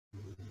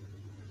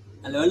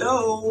Hello,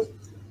 hello.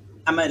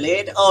 Am I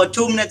late? Oh,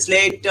 2 minutes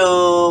late.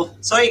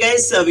 Sorry,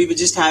 guys. We were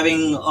just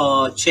having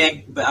a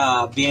check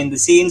behind the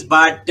scenes.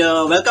 But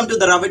welcome to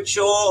the Ravit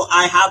Show.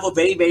 I have a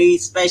very, very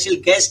special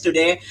guest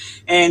today.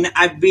 And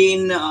I've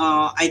been,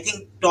 I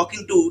think,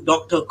 talking to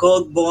Dr.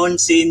 Kirk Borne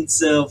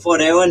since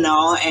forever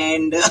now.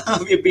 And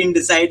we've been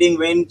deciding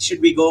when should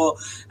we go,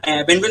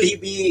 when will he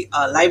be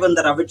live on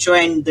the Ravit Show.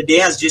 And the day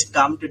has just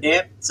come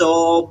today.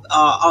 So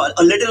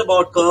a little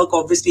about Kirk.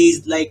 Obviously,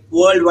 he's like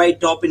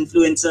worldwide top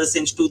influencer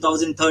since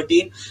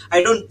 2013.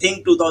 I don't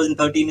think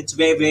 2013. It's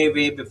way, way,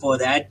 way before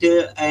that.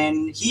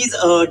 And he's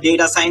a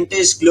data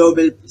scientist,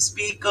 global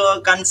speaker,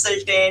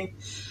 consultant,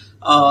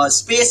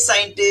 space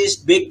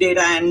scientist, big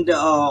data, and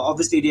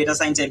obviously data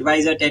science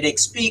advisor, TEDx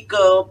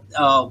speaker,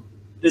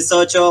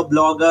 researcher,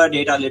 blogger,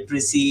 data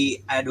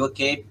literacy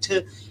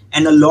advocate,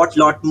 and a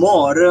lot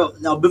more.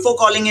 Now, before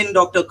calling in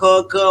Dr.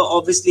 Kirk,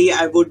 obviously,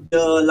 I would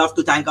love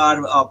to thank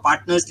our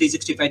partners,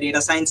 365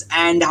 Data Science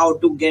and How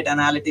to Get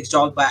Analytics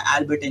Job by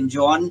Albert and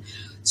John.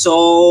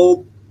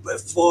 So,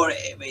 before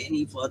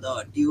any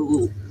further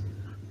ado,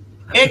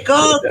 hey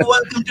Kirk,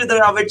 welcome to the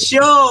Ravit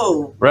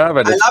Show.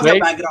 Ravit, I love great.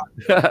 your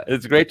background.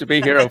 It's great to be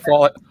here.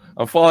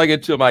 I'm falling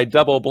into my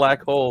double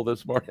black hole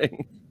this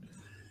morning.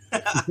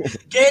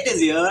 Kate is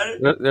here.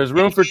 There's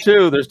room for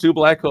two. There's two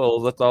black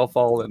holes. Let's all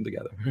fall in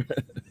together.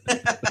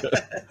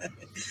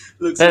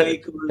 Looks very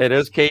cool. Hey,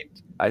 there's Kate.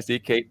 I see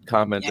Kate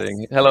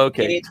commenting. Yes. Hello,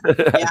 Kate.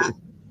 Yeah,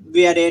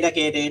 we are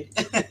dedicated.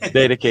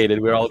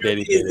 Dedicated. We're all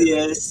dedicated.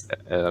 Yes.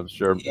 And I'm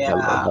sure.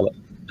 Yeah.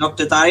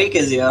 Dr. Tariq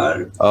is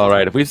here. All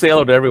right. If we say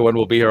hello to everyone,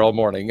 we'll be here all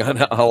morning,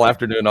 all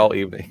afternoon, all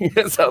evening.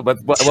 So, but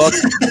well,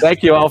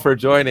 thank you all for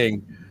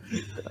joining.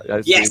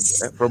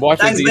 Yes. From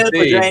Washington, Thanks,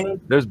 Bill,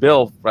 D.C. There's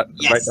Bill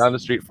right down the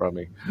street from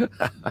me.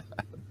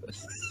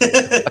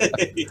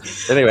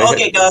 Anyway.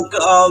 Okay, Kirk.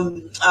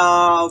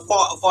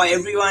 For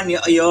everyone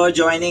here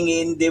joining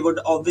in, they would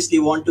obviously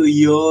want to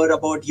hear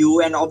about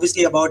you and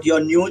obviously about your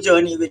new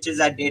journey, which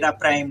is at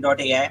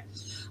DataPrime.ai.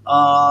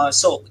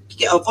 So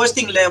first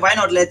thing, why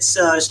not let's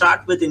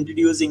start with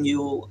introducing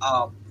you.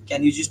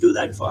 Can you just do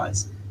that for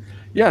us?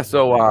 Yeah,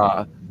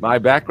 so my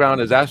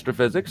background is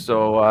astrophysics.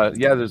 So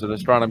yeah, there's an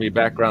astronomy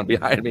background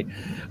behind me.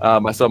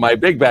 So my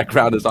big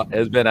background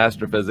has been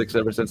astrophysics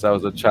ever since I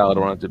was a child.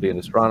 I wanted to be an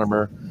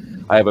astronomer.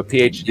 I have a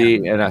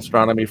PhD in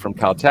astronomy from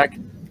Caltech,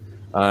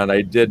 and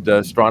I did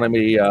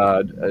astronomy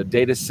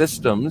data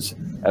systems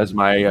as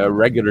my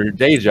regular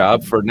day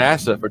job for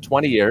NASA for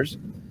 20 years.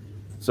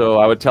 So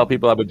I would tell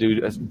people I would do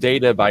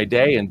data by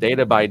day and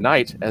data by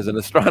night as an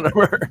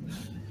astronomer.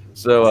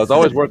 So I was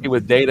always working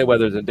with data,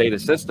 whether it's in data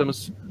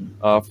systems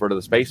for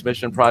the space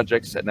mission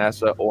projects at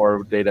NASA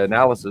or data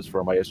analysis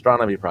for my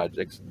astronomy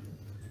projects.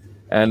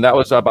 And that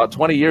was about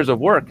 20 years of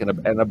work.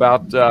 And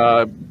about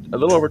a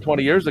little over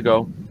 20 years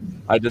ago,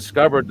 I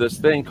discovered this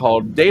thing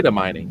called data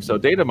mining. So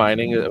data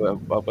mining,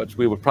 which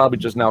we would probably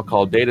just now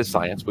call data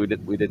science. We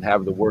didn't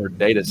have the word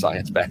data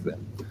science back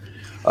then.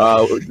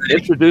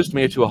 Introduced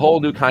me to a whole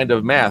new kind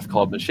of math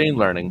called machine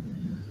learning,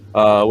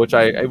 which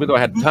even though I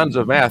had tons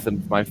of math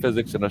in my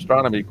physics and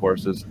astronomy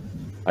courses,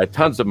 I had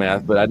tons of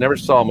math, but I never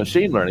saw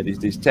machine learning,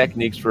 these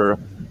techniques for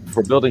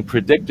building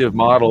predictive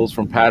models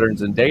from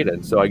patterns and data.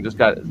 And so I just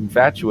got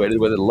infatuated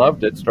with it,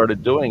 loved it,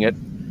 started doing it.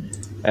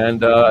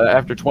 And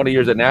after 20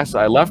 years at NASA,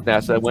 I left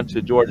NASA, I went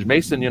to George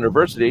Mason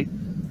University,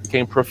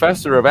 became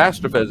professor of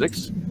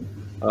astrophysics.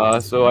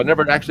 So I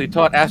never actually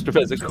taught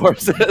astrophysics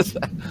courses,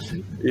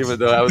 even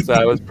though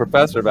I was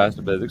professor of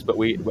astrophysics. But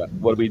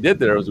what we did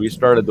there was we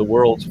started the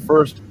world's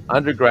first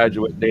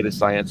undergraduate data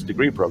science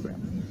degree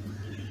program.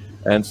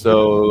 And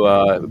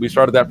so we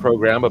started that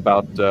program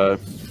about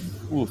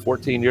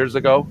 14 years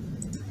ago.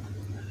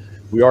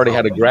 We already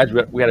had a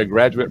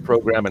graduate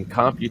program in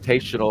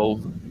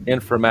computational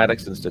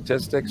informatics and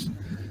statistics.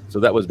 So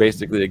that was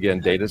basically, again,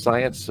 data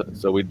science.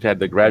 So we had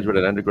the graduate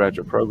and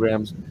undergraduate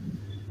programs.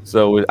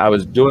 So I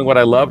was doing what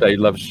I loved. I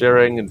loved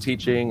sharing and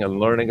teaching and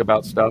learning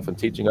about stuff and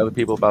teaching other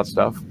people about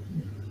stuff.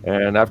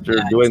 And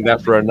after doing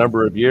that for a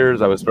number of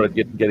years, I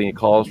started getting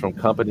calls from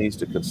companies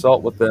to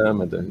consult with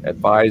them and to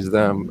advise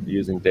them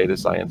using data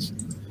science.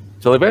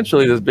 So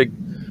eventually this big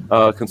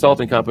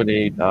consulting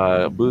company,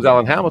 Booz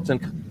Allen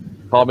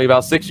Hamilton, called me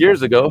about 6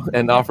 years ago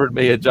and offered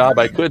me a job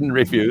I couldn't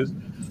refuse.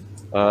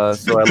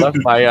 So I left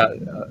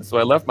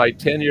my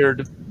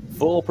tenured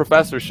full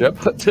professorship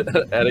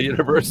at a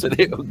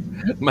university,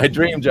 my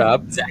dream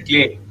job,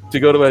 exactly, to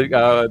go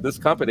to this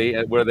company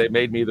where they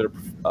made me their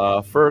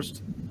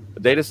first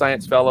data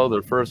science fellow,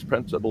 their first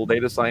principal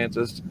data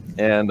scientist,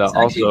 and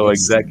also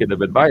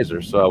executive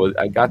advisor. So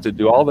I got to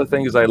do all the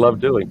things I love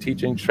doing: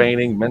 teaching,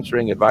 training,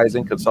 mentoring,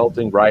 advising,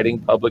 consulting, writing,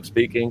 public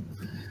speaking,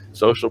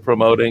 social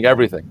promoting,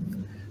 everything.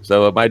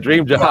 So my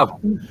dream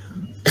job.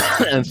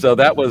 And so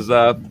that was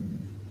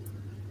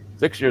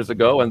 6 years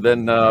ago, and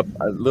then a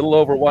little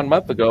over 1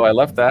 month ago, I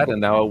left that,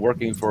 and now I'm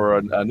working for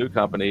a new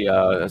company,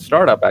 a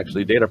startup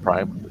actually,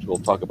 DataPrime, which we'll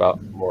talk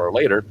about more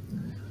later.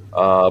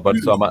 But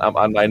so I'm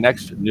on my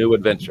next new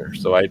adventure.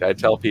 So I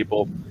tell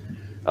people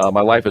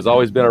my life has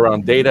always been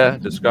around data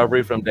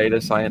discovery, from data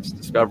science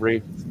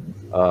discovery,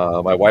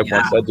 My wife Yeah.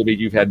 once said to me,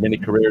 "You've had many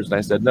careers," and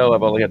I said, "No,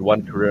 I've only had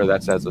one career.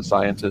 That's as a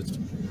scientist.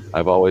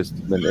 I've always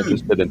been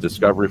interested in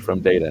discovery from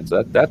data." And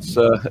so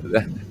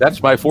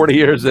that's my 40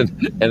 years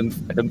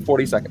in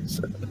 40 seconds.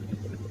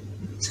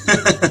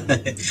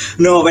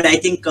 No, but I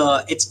think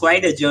it's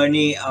quite a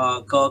journey,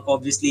 Kirk,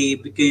 obviously,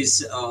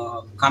 because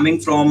coming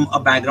from a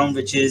background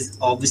which is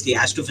obviously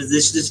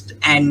astrophysicist,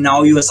 and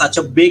now you are such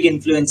a big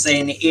influencer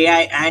in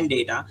AI and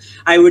data.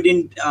 I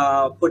wouldn't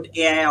put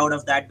AI out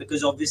of that,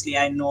 because obviously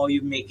I know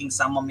you're making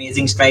some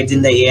amazing strides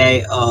in the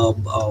AI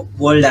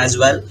world as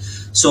well.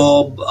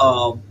 So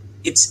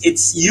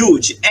it's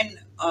huge. And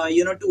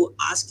to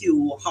ask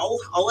you,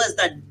 how has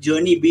that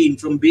journey been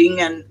from being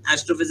an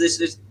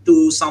astrophysicist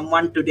to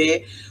someone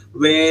today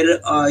where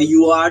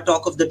you are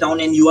talk of the town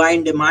and you are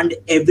in demand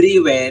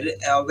everywhere?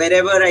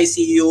 Wherever I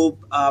see you,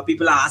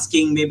 people are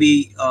asking,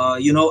 maybe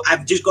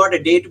I've just got a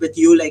date with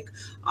you, like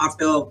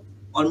after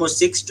almost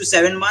 6 to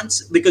 7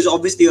 months, because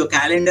obviously your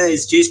calendar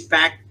is just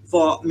packed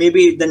for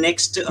maybe the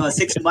next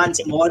 6 months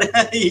more.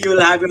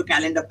 You'll have your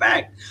calendar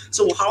packed.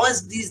 So how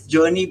has this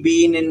journey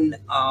been in,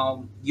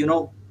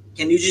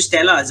 can you just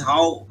tell us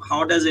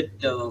how does it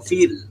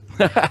feel?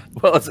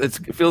 Well,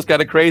 it feels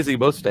kind of crazy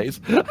most days.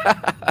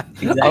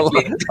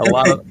 Exactly.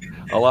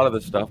 A lot of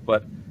the stuff,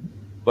 but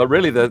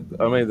really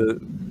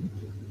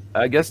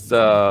I guess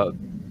the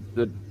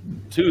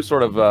two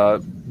sort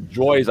of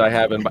joys I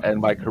have in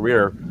my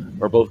career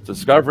are both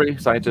discovery,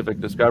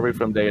 scientific discovery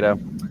from data,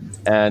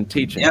 and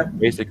teaching. Yep.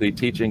 Basically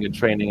teaching and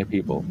training of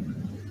people.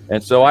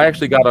 And so I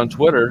actually got on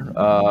Twitter.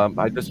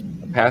 I just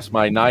passed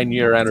my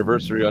 9-year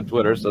anniversary on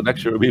Twitter, so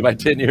next year will be my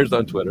 10 years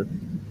on Twitter.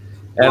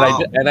 And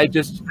Wow.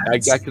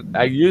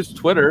 I used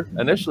Twitter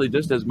initially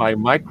just as my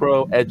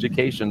micro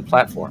education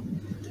platform.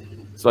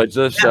 So I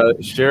just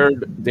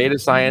shared data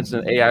science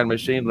and AI and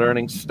machine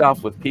learning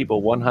stuff with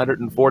people,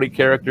 140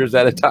 characters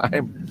at a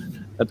time.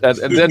 And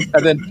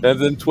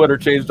then Twitter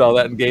changed all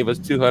that and gave us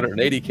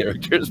 280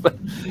 characters.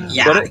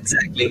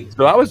 Exactly.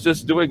 So I was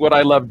just doing what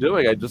I love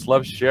doing. I just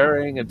love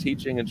sharing and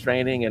teaching and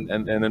training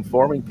and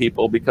informing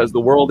people, because the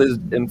world is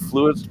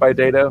influenced by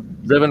data,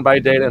 driven by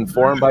data,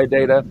 informed by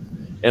data,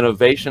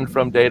 innovation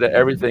from data.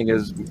 Everything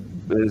is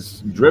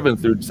driven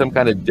through some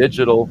kind of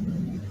digital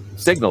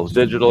signals,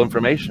 digital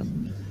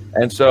information.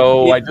 And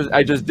so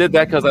I just did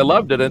that because I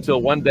loved it,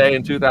 until one day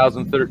in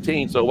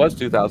 2013. So it was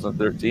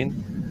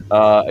 2013.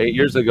 8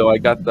 years ago, I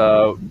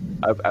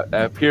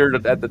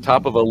appeared at the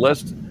top of a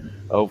list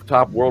of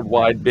top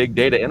worldwide big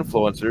data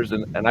influencers,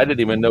 and I didn't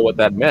even know what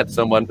that meant.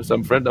 Some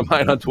friend of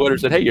mine on Twitter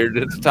said, "Hey, you're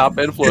the top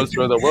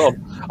influencer in the world."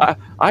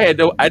 I'd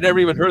never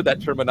even heard that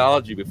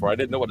terminology before. I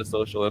didn't know what a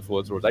social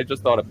influencer was. I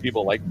just thought of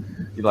people like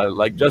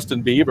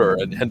Justin Bieber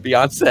and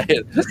Beyonce,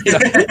 and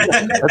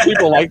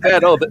people like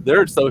that. Oh,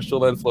 they're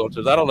social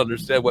influencers. I don't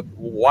understand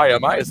why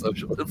am I a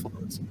social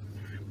influencer?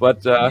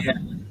 But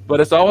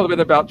it's all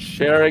been about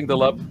sharing the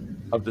love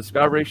of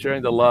discovery,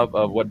 sharing the love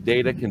of what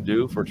data can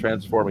do for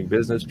transforming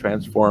business,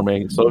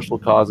 transforming social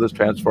causes,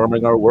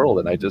 transforming our world.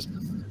 And I just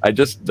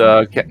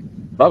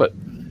love it.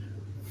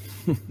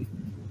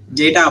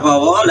 Data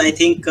above all, I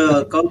think,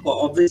 Kirk,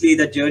 obviously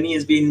the journey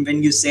has been,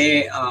 when you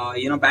say,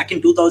 back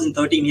in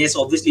 2013, yes,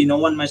 obviously no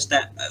one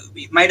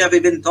might have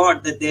even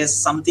thought that there's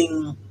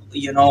something,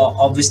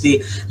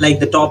 obviously like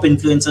the top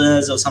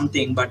influencers or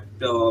something, but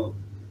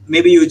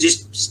maybe you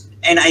just,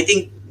 and I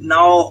think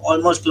now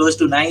almost close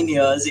to 9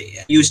 years,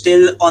 you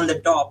still on the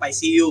top. I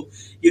see you,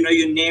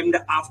 you named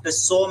after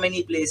so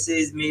many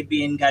places,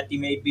 maybe in Gatti,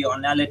 maybe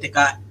on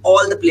Analytica,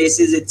 all the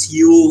places it's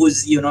you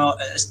who's,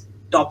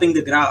 topping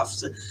the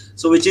graphs.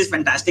 So which is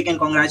fantastic, and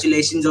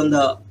congratulations on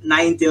the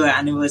 9th year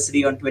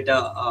anniversary on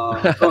Twitter.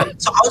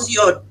 So how's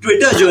your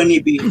Twitter journey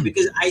been?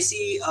 Because I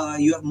see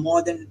you have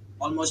more than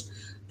almost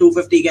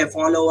 250K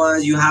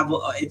followers. You have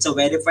it's a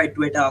verified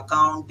Twitter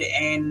account,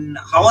 and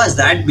how has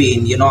that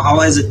been? How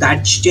has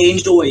that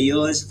changed over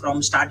years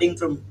from starting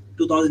from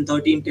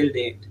 2013 till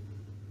date?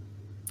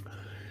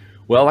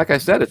 Well, like I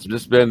said, it's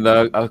just been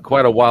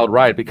quite a wild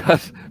ride,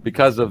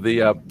 because of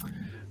the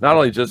not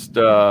only just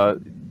the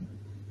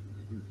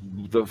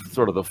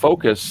sort of the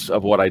focus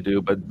of what I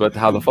do, but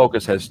how the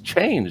focus has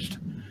changed.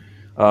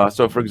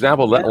 So, for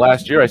example,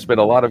 last year I spent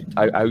a lot of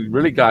I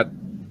really got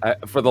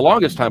for the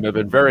longest time I've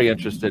been very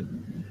interested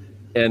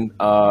in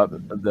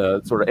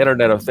the sort of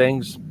Internet of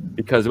Things,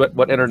 because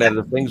what Internet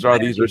of Things are?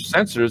 These are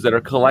sensors that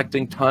are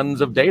collecting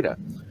tons of data.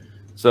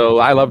 So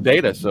I love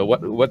data. So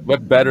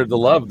what better to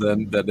love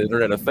than the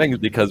Internet of Things,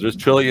 because there's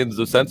trillions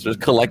of sensors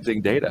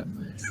collecting data.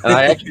 And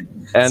I actually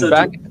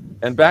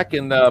back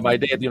in my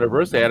day at the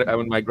university,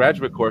 in my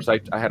graduate course, I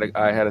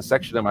had a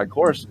section in my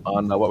course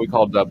on what we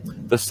called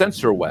the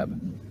sensor web.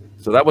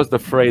 So that was the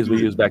phrase we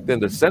used back then.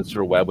 The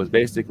sensor web was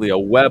basically a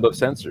web of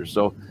sensors.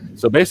 So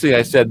basically,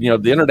 I said, the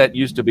internet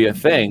used to be a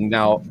thing.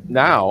 Now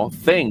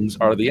things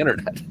are the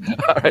internet.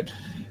 All right.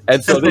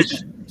 And so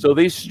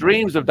these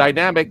streams of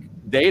dynamic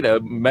data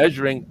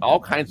measuring all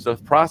kinds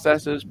of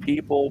processes,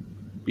 people,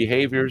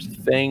 behaviors,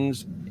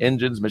 things,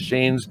 engines,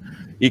 machines,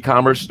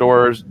 e-commerce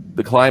stores,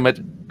 the climate,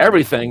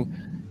 everything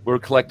we're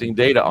collecting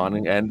data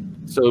on.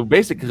 And so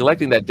basically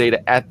collecting that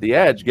data at the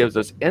edge gives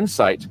us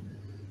insight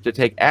to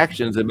take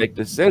actions and make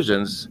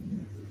decisions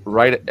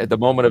right at the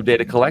moment of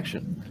data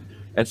collection.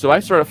 And so I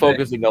started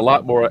focusing a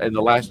lot more in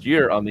the last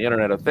year on the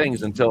Internet of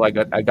Things until I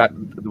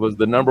was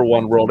the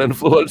 #1 world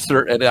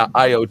influencer in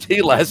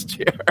IoT last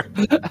year.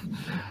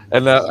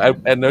 And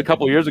a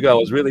couple of years ago, I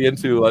was really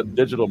into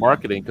digital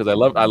marketing because I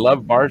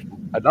love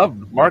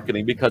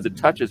marketing because it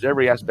touches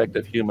every aspect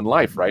of human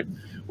life, right?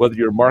 Whether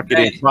you're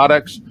marketing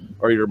products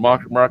or you're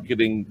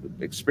marketing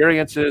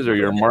experiences or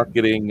you're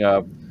marketing,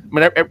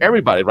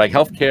 everybody, right?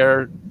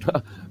 Healthcare,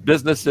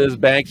 businesses,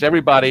 banks,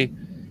 everybody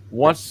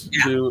wants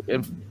to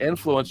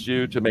influence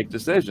you to make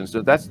decisions.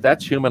 So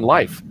that's human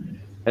life.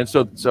 And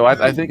so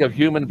I think of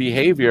human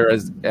behavior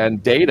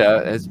and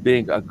data as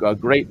being a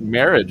great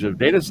marriage of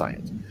data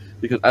science,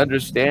 because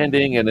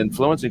understanding and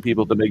influencing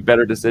people to make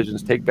better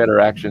decisions, take better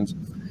actions,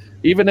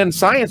 even in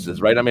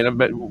sciences, right? I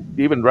mean,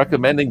 even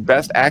recommending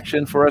best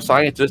action for a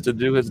scientist to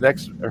do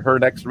her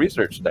next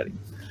research study.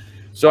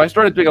 So I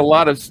started doing a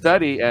lot of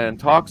study and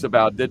talks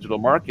about digital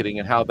marketing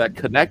and how that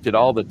connected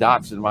all the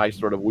dots in my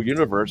sort of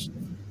universe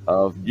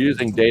of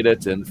using data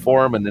to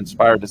inform and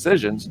inspire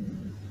decisions.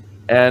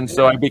 And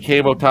so I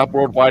became a top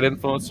worldwide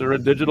influencer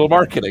in digital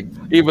marketing,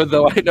 even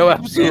though I know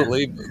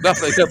absolutely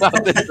nothing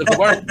about digital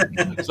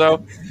marketing.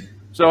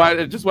 So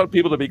I just want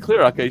people to be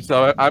clear. Okay,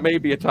 so I may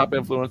be a top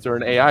influencer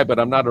in AI, but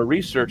I'm not a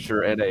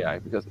researcher in AI,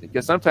 because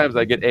sometimes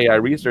I get AI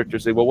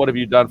researchers say, well, what have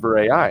you done for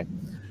AI?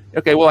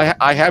 Okay, well,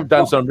 I have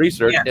done some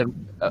research,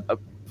 and a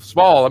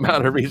small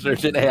amount of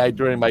research in AI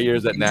during my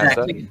years at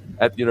NASA,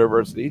 at the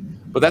university,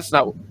 but that's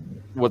not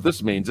what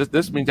this means.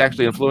 This means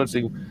actually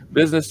influencing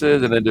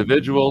businesses and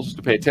individuals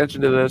to pay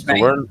attention to this,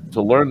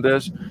 to learn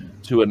this,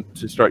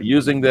 to start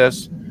using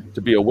this,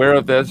 to be aware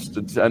of this,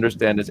 to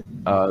understand this,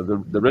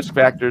 the risk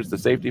factors, the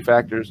safety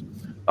factors,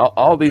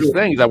 all these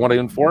things I want to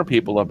inform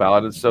people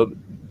about. And so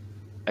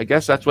I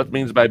guess that's what it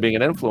means by being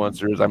an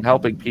influencer, is I'm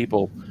helping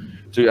people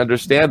to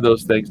understand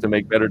those things to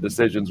make better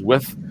decisions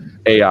with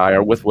AI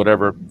or with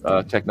whatever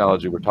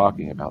technology we're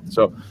talking about.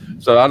 So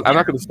I'm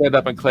not going to stand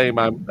up and claim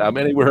I'm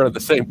anywhere on the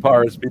same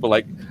par as people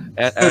like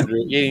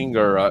Andrew Ng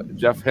or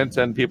Jeff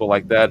Hinton, people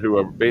like that, who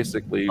are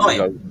basically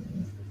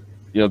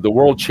the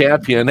world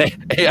champion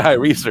AI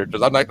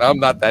researchers. I'm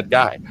not that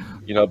guy,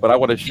 but I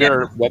want to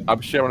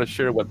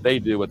share what they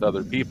do with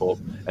other people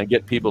and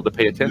get people to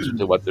pay attention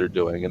to what they're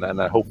doing, and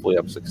hopefully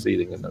I'm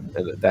succeeding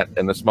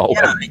in a small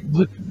way.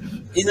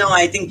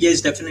 I think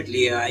yes,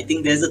 definitely. I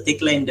think there's a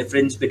thick line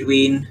difference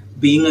between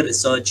being a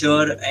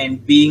researcher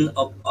and being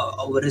a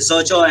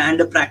researcher and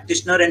a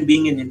practitioner and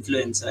being an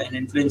influencer. An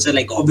influencer,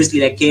 like obviously,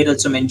 like Kate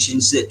also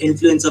mentions,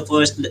 influencer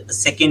first,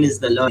 second is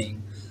the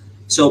learning.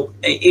 So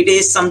it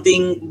is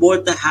something,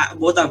 both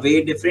are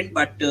very different,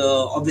 but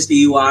obviously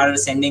you are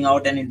sending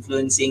out and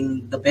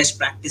influencing the best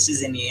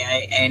practices in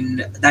AI, and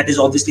that is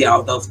obviously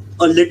out of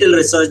a little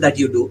research that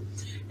you do.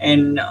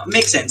 And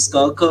makes sense,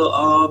 Kirk.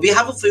 We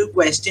have a few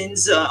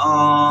questions.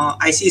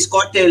 I see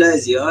Scott Taylor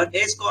is here.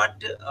 Hey,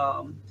 Scott.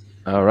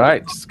 All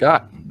right,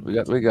 Scott. We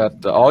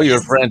got all your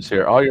friends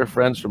here. All your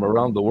friends from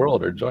around the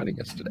world are joining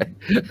us today.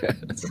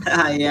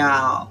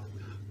 Yeah.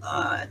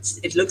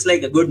 It looks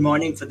like a good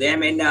morning for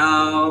them. And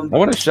I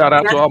want to shout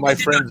out to all my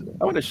friends.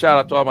 I want to shout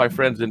out to all my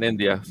friends in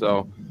India.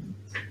 So,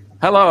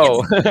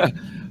 hello.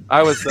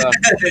 I was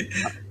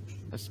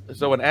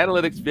so when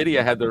Analytics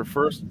Video had their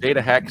first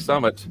Data Hack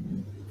Summit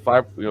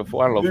 4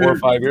 or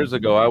 5 years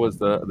ago, I was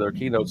their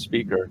keynote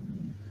speaker,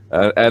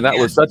 and that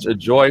was such a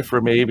joy for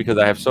me because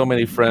I have so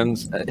many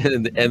friends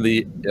in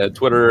the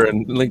Twitter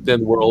and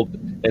LinkedIn world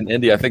in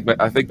India.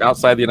 I think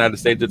outside the United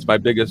States, it's my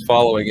biggest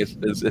following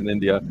is in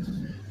India,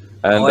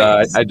 and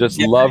I just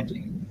loved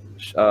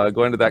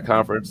going to that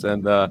conference.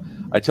 And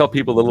I tell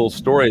people the little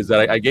stories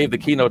that I gave the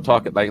keynote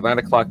talk at like 9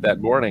 o'clock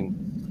that morning,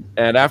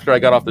 and after I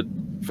got off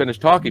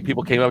finished talking,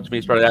 people came up to me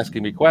and started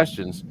asking me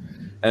questions.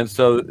 And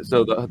so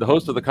the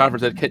host of the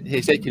conference said,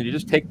 he said, can you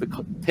just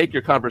take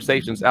your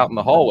conversations out in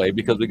the hallway,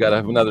 because we got to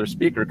have another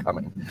speaker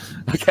coming.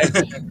 Okay.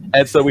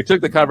 And so we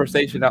took the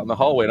conversation out in the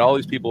hallway, and all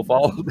these people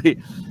followed me.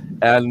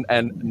 And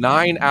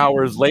 9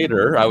 hours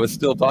later, I was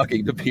still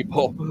talking to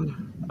people.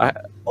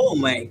 Oh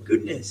my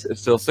goodness.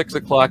 It's still 6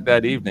 o'clock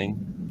that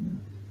evening.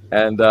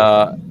 And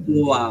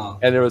wow.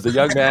 And there was a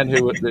young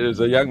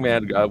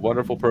man a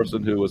wonderful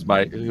person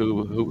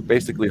who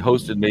basically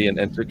hosted me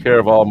and took care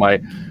of all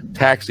my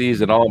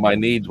taxis and all my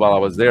needs while I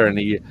was there. And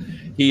he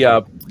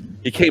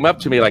came up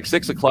to me like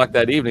 6 o'clock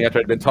that evening after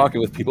I'd been talking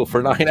with people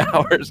for 9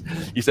 hours.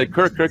 He said,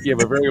 Kirk, you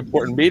have a very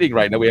important meeting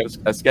right now. We have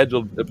a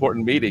scheduled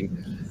important meeting,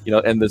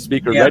 in the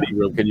speaker ready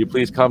room. Can you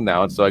please come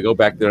now? And so I go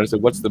back there and I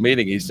said, what's the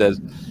meeting? He says,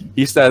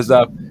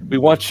 we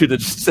want you to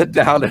just sit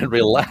down and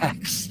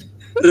relax.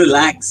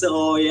 Relax.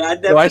 Oh yeah,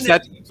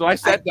 definitely. So I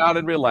sat down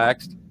and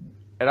relaxed,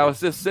 and I was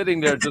just sitting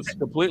there just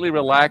completely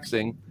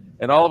relaxing.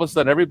 And all of a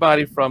sudden,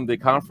 everybody from the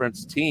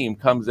conference team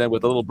comes in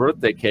with a little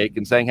birthday cake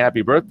and saying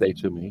happy birthday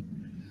to me.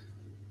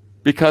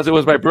 because it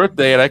was my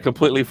birthday and I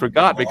completely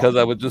forgot because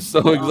I was just so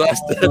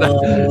exhausted.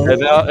 And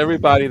now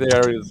everybody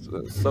there is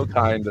so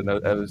kind, and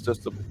it was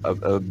just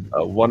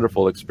a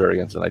wonderful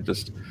experience. And I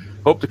just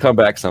hope to come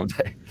back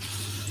someday.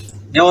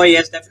 Oh,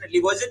 yes,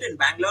 definitely. Was it in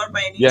Bangalore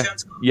by any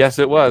chance? Yes,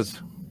 it was.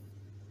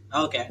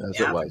 Okay. Yes,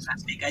 Yeah, it was.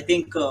 fantastic. I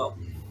think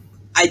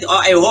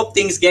I hope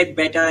things get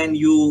better and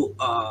you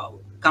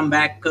come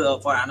back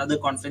for another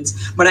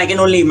conference. But I can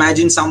only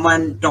imagine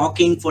someone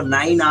talking for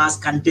 9 hours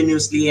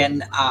continuously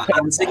and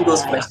answering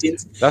those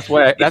questions. That's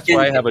why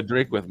I have a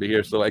drink with me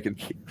here, so I can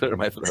clear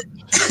my throat.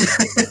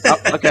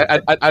 Okay,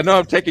 I know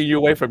I'm taking you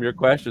away from your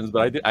questions,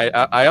 but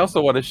I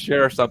also want to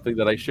share something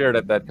that I shared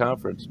at that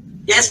conference.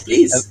 Yes,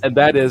 please. And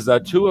that is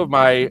 2 of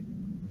my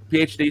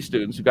PhD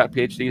students who got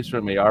PhDs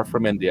from me are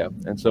from India,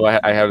 and so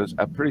I have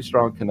a pretty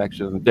strong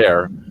connection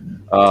there.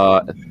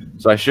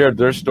 So I shared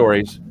their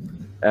stories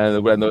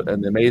and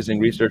the amazing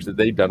research that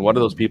they've done. One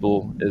of those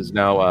people is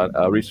now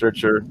a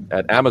researcher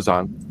at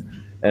Amazon,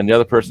 and the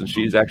other person,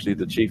 she's actually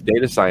the chief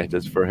data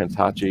scientist for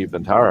Hitachi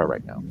Vantara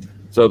right now.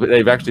 So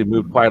they've actually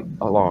moved quite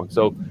along.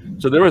 So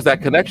there was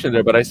that connection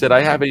there, but I said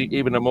I have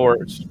even a more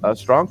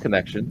strong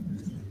connection.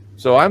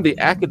 So I'm the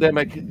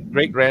academic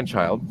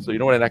great-grandchild. So you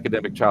know what an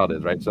academic child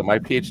is, right? So my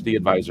PhD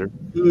advisor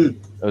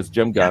was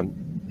Jim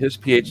Gunn. His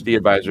PhD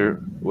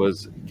advisor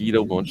was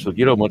Guido Munch. So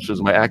Guido Munch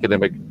was my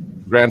academic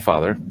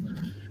grandfather.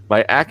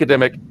 My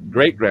academic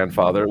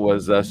great-grandfather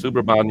was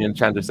Subramanian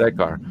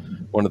Chandrasekhar,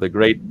 one of the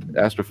great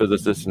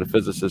astrophysicists and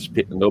physicists,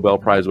 Nobel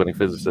Prize-winning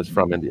physicists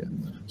from India.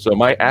 So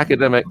my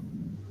academic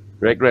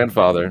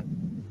great-grandfather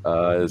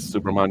is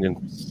Subramanian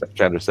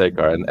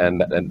Chandrasekhar,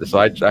 and so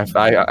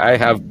I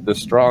have the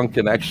strong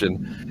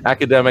connection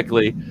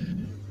academically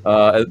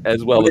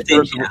as well as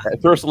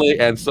personally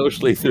and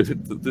socially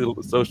through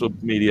social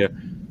media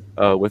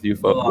with you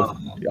folks,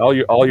 with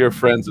all your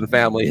friends and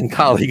family and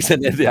colleagues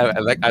in India.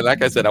 And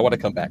like I said, I want to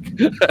come back.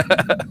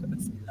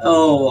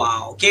 Oh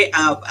wow! Okay,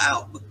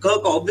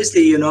 Kirk.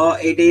 Obviously, you know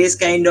it is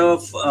kind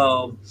of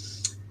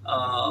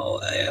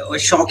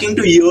shocking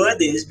to hear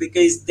this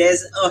because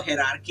there's a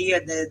hierarchy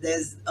and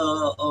there's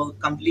a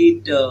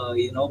complete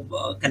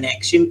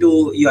connection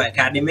to your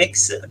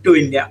academics to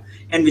India,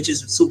 and which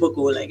is super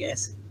cool, I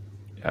guess.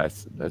 Yeah,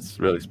 that's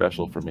really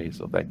special for me.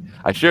 So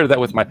I shared that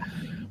with my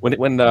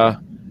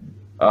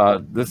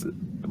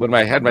when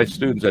I had my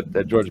students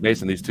at George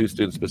Mason, these 2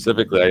 students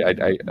specifically,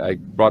 I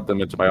brought them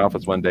into my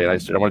office one day and I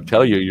said, I want to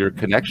tell you your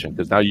connection,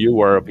 because now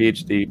you are a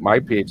PhD, my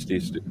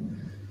PhD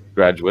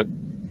graduate.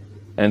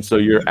 And so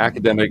your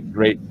academic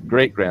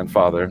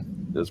great-grandfather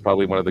is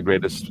probably one of the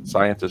greatest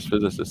scientists,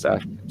 physicists,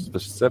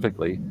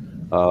 specifically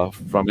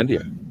from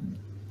India.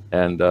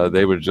 And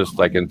they were just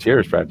like in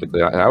tears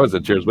practically. I was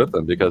in tears with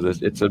them because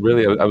it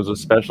was a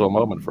special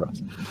moment for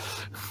us.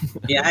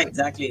 Yeah,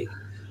 exactly.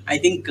 I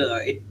think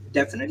it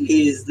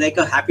definitely is like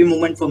a happy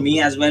moment for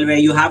me as well, where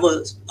you have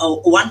a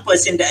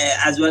 1%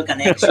 as well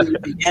connection,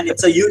 and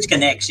it's a huge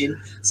connection.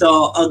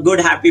 So a good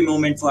happy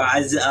moment for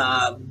us,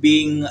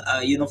 being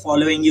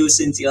following you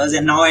since years,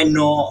 and now I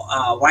know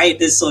why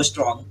it is so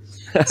strong.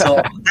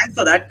 So thanks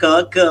for that,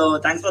 Kirk.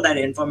 Thanks for that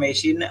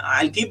information.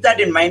 I'll keep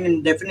that in mind,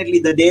 and definitely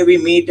the day we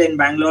meet in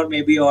Bangalore,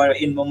 maybe, or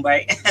in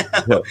Mumbai,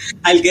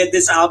 I'll get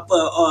this up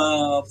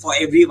for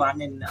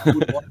everyone and who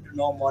want to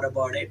know more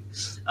about it.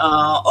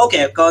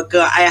 Okay, Kirk,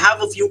 I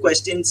have a few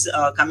questions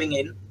coming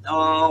in.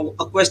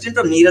 A question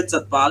from Neeraj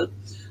Satpal.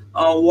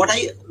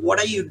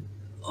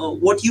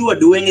 What you are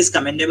doing is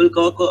commendable,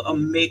 Kirk.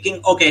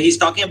 He's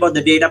talking about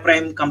the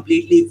DataPrime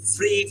completely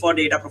free for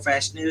data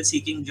professionals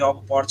seeking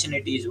job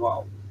opportunities.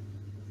 Wow.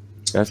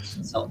 Yes.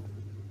 So,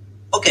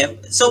 okay.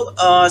 So,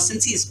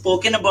 since he's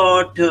spoken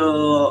about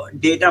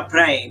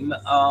DataPrime,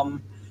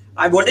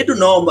 I wanted to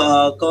know,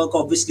 Kirk,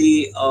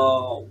 obviously,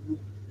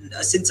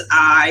 since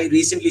I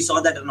recently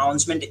saw that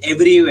announcement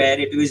everywhere,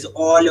 it was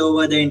all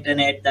over the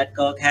internet that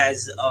Kirk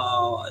has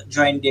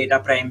joined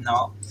DataPrime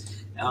now.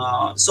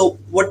 So,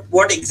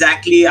 what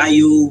exactly are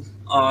you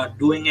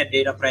doing at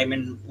DataPrime,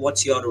 and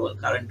what's your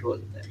current role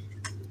there?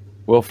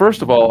 Well,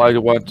 first of all, I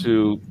want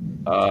to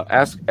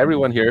ask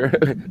everyone here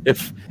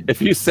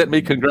if you sent me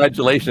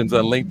congratulations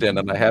on LinkedIn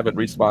and I haven't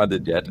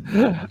responded yet.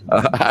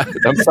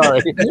 I'm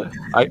sorry.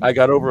 I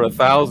got over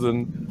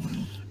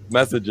 1,000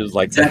 messages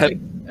like that,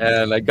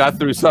 and I got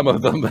through some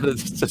of them, but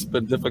it's just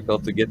been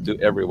difficult to get to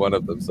every one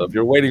of them. So if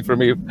you're waiting for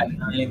me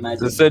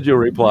to send you a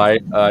reply,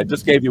 I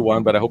just gave you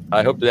one, but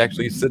I hope to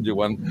actually send you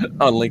one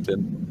on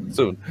LinkedIn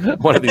soon,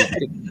 one of these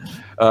days,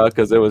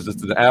 because there was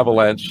just an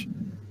avalanche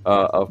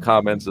of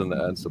comments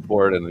and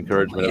support and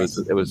encouragement.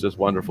 It was just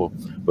wonderful,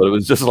 but it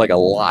was just like a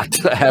lot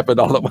happened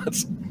all at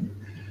once.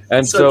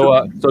 And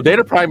so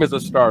DataPrime is a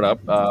startup.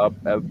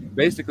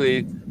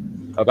 Basically,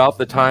 about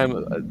the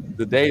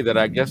day that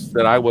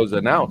I was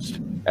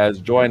announced as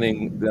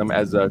joining them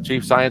as a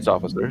chief science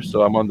officer.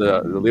 So I'm on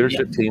the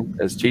leadership team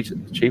as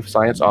chief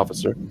science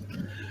officer.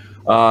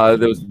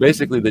 There was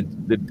basically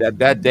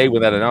that day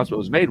when that announcement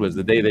was made was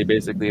the day they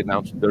basically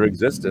announced their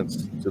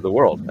existence to the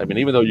world. I mean,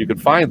 even though you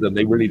could find them,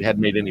 they really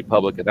hadn't made any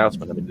public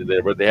announcement. I mean,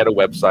 they had a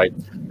website,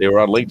 they were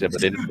on LinkedIn,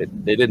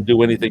 but they didn't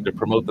do anything to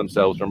promote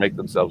themselves or make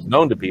themselves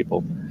known to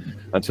people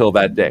until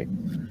that day.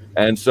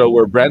 And so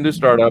we're a brand new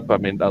startup. I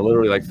mean,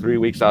 literally like 3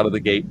 weeks out of the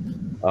gate.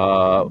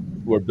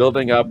 We're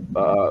building up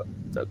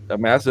a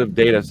massive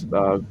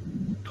data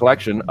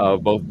collection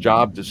of both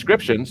job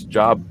descriptions,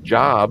 job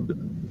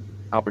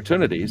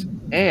opportunities,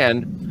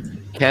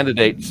 and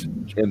candidates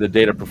in the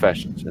data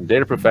professions. And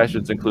data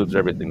professions includes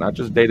everything, not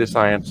just data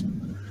science,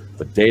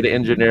 but data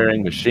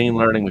engineering, machine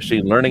learning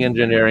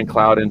engineering,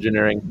 cloud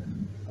engineering,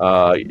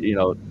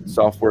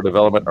 software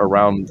development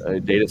around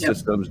data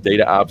systems,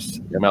 data ops,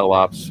 ML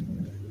ops,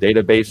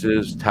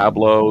 databases,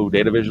 Tableau,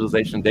 data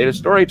visualization, data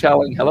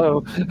storytelling.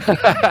 Hello,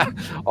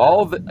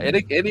 all the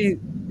any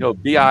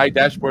BI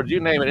dashboards, you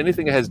name it,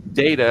 anything that has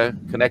data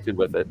connected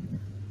with it.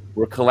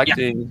 We're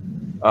collecting.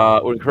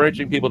 We're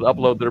encouraging people to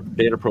upload their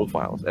data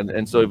profiles,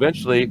 and so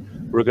eventually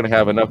we're going to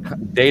have enough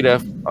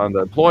data on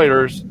the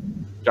employers'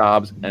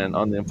 jobs and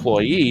on the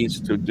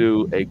employees to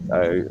do a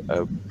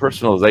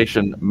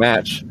personalization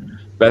match,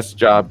 best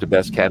job to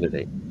best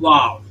candidate.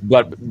 Wow!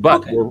 But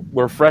okay.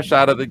 we're fresh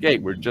out of the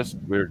gate. We're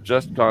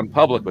just gone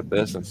public with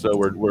this, and so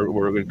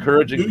we're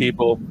encouraging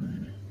people.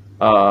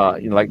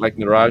 Like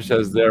Niraj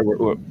says there,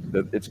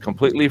 it's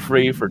completely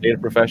free for data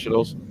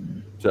professionals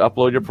to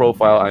upload your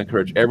profile. I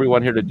encourage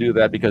everyone here to do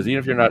that, because even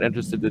if you're not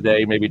interested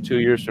today, maybe 2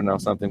 years from now,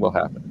 something will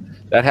happen.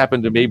 That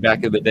happened to me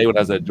back in the day when I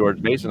was at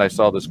George Mason. I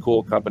saw this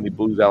cool company,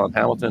 Booz Allen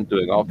Hamilton,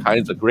 doing all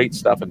kinds of great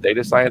stuff in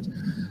data science.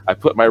 I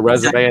put my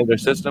resume in their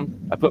system.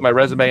 I put my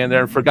resume in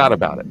there and forgot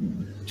about it.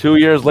 2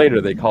 years later,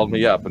 they called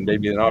me up and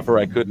made me an offer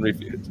I couldn't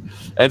refuse.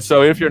 And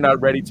so if you're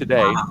not ready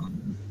today,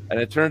 and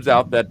it turns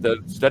out that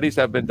the studies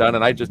have been done,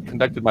 and I just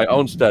conducted my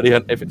own study.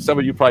 And if some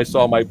of you probably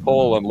saw my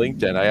poll on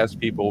LinkedIn, I asked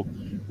people,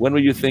 when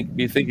will you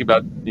be thinking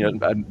about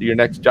your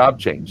next job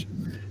change?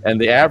 And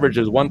the average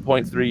is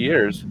 1.3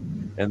 years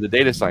in the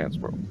data science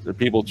world. So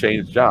people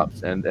change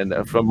jobs. And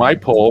from my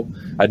poll,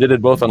 I did it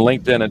both on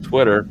LinkedIn and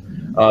Twitter.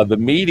 The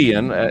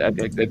median, I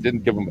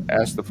didn't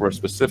ask them for a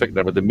specific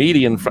number. The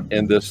median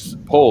in this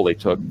poll they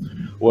took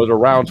was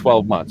around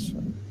 12 months.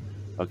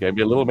 Okay,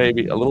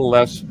 maybe a little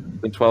less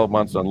than 12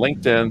 months on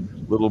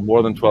LinkedIn, a little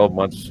more than 12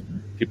 months.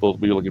 People will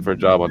be looking for a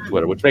job on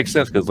Twitter, which makes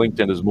sense because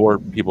LinkedIn is more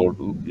people,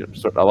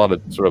 a lot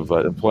of sort of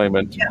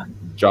employment,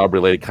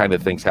 job-related kind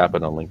of things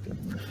happen on LinkedIn.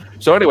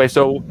 So anyway,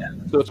 so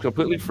it's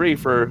completely free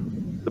for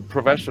the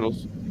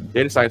professionals,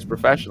 data science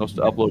professionals,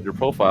 to upload your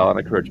profile, and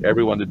I encourage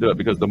everyone to do it,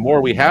 because the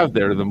more we have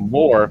there, the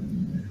more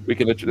we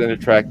can then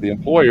attract the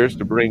employers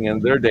to bring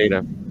in their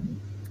data,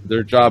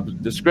 their job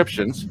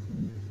descriptions,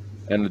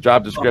 and the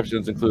job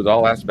descriptions include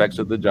all aspects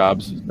of the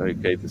jobs,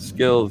 okay, the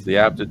skills, the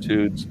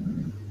aptitudes,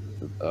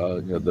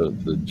 the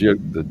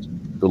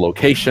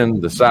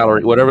location, the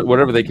salary,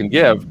 whatever they can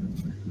give,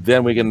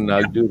 then we can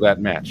do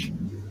that match.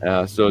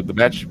 So the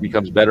match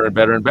becomes better and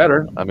better and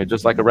better. I mean,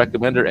 just like a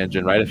recommender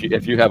engine, right?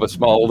 If you have a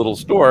small little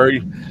store,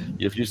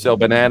 if you sell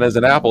bananas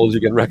and apples,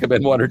 you can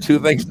recommend 1 or 2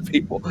 things to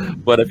people.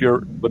 But if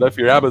you're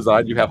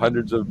Amazon, you have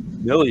hundreds of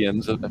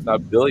millions, if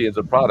not billions,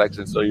 of products,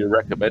 and so your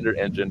recommender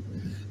engine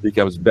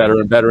becomes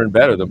better and better and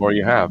better the more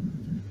you have.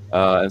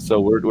 And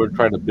so we're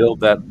trying to build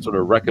that sort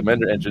of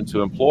recommender engine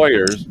to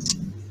employers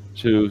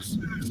to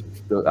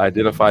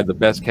identify the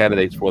best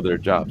candidates for their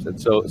jobs.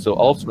 And so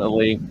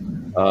ultimately,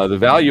 the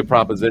value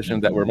proposition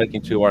that we're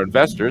making to our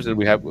investors, and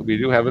we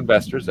do have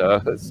investors.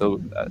 I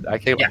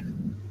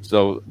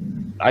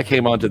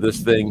came onto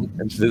this thing,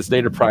 into this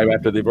DataPrime,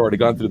 after they've already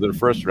gone through their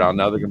first round.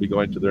 Now they're going to be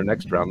going to their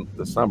next round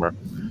this summer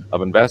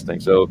of investing.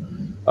 So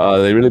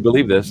they really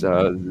believe this,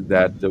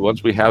 that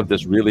once we have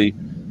this really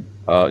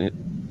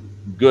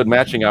good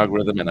matching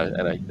algorithm and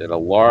a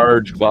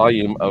large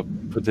volume of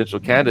potential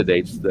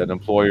candidates, that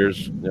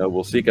employers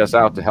will seek us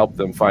out to help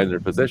them find their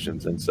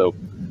positions. And so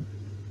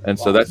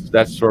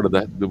that's sort of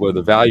where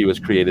the value is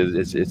created.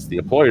 It's the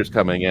employers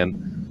coming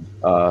in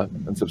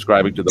and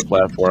subscribing to the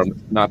platform,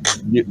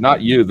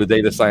 not you, the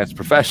data science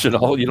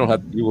professional. You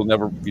will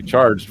never be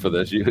charged for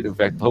this. In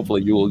fact,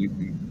 hopefully you will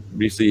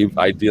receive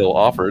ideal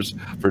offers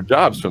for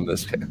jobs from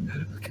this.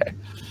 Okay.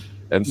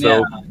 And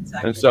so,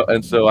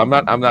 and so I'm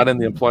not in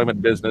the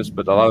employment business,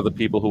 but a lot of the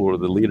people who are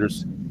the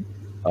leaders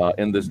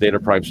in this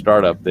DataPrime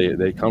startup,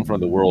 they come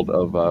from the world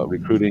of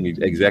recruiting,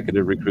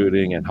 executive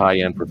recruiting, and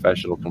high-end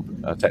professional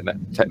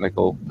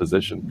technical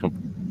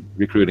position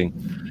recruiting.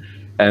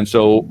 And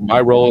so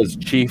my role as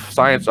chief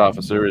science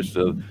officer is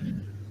to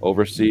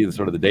oversee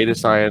the data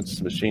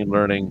science, machine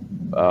learning,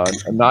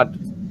 and not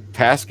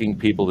tasking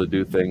people to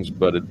do things,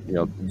 but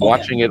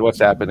watching what's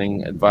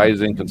happening,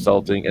 advising,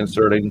 consulting,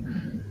 inserting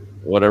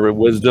whatever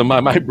wisdom I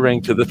might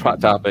bring to the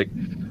topic.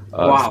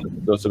 So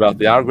it's about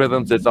the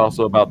algorithms. It's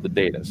also about the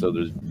data.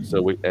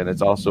 And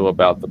it's also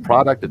about the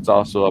product. It's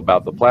also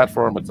about the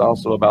platform. It's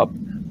also about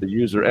the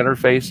user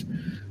interface.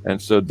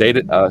 And so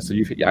data.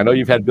 I know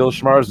you've had Bill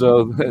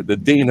Schmarzo, the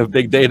dean of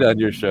big data, on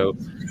your show.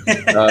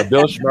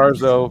 Bill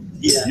Schmarzo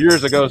Yeah.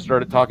 years ago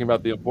started talking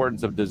about the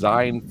importance of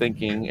design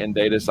thinking in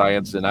data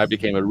science, and I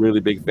became a really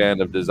big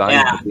fan of design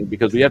Yeah. thinking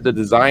because we have to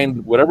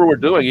design whatever we're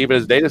doing, even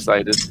as data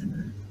scientists.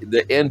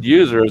 The end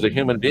user is a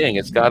human being.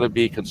 It's got to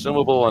be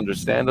consumable,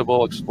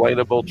 understandable,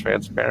 explainable,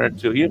 transparent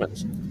to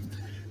humans.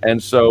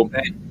 And so,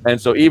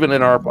 Right. even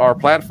in our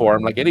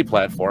platform, like any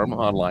platform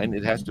online,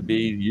 it has to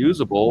be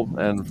usable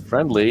and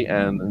friendly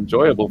and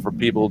enjoyable for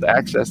people to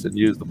access and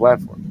use the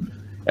platform.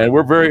 And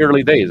we're very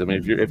early days. I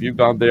mean, if you've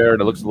gone there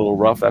and it looks a little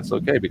rough, that's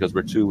okay because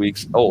we're 2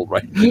 weeks old,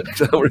 right?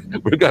 So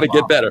we're gonna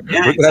get Wow. better.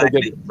 Yeah, We're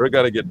exactly.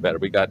 gonna get better.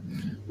 We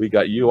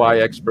got UI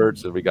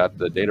experts and we got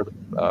the data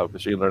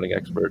machine learning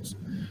experts.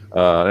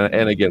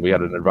 And again, we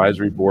had an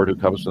advisory board who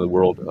comes from the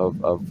world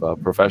of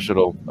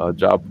professional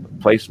job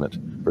placement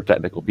for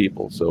technical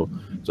people. So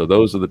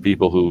those are the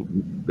people who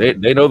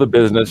they know the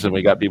business, and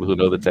we got people who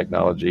know the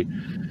technology.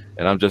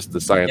 And I'm just the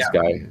science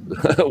Yeah. guy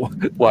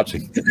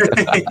watching.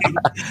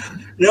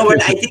 No,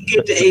 but I think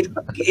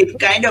it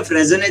kind of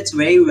resonates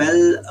very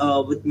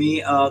well with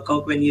me,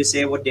 Kirk, when you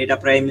say what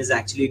DataPrime is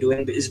actually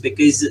doing. Is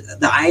because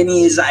the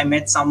irony is I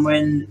met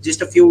someone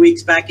just a few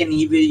weeks back, and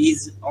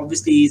he's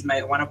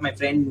my one of my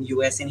friend in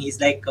US, and he's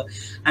like,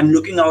 I'm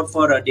looking out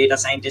for a data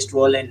scientist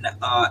role, and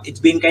it's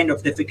been kind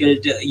of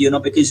difficult,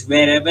 because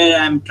wherever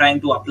I'm trying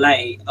to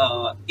apply,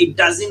 it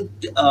doesn't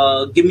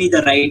give me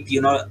the right,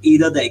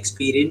 either the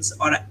experience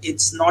or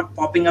it's not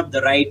popping up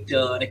the right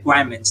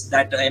requirements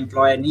that the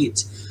employer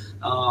needs.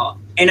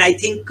 And I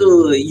think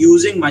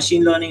using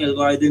machine learning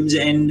algorithms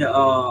and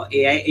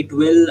AI,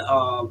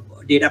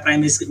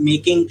 DataPrime is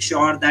making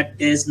sure that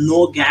there's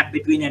no gap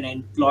between an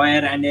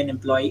employer and an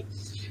employee,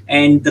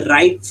 and the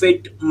right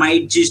fit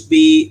might just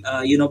be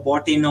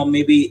bought in or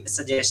maybe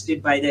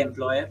suggested by the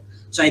employer.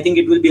 So I think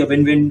it will be a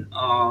win-win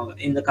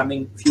in the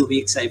coming few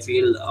weeks, I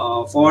feel,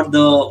 for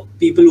the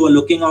people who are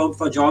looking out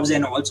for jobs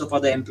and also for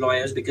the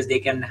employers, because they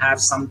can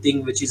have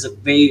something which is a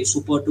very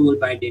super tool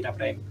by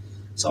DataPrime.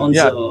 Sounds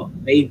Yeah,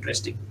 very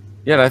interesting.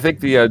 yeah, and I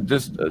think the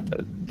just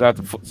not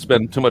to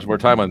spend too much more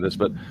time on this,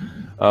 but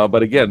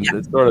again, Yeah.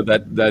 it's sort of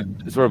that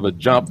sort of a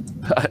jump,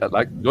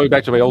 like going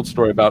back to my old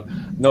story about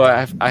no,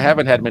 I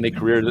haven't had many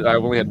careers.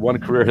 I've only had one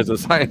career as a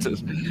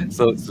scientist. This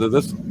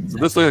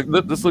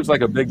looks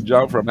like a big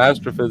jump from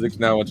astrophysics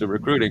now into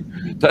recruiting.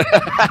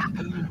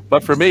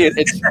 But for me,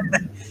 it's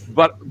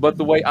but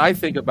the way I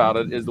think about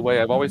it is the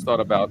way I've always thought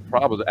about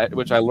problems,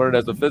 which I learned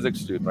as a physics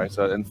student, right?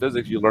 So in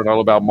physics, you learn all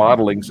about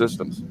modeling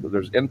systems. So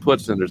there's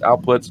inputs and there's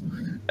outputs,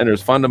 and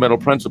there's fundamental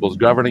principles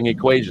governing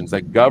equations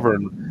that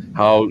govern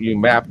how you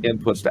map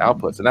inputs to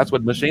outputs. And that's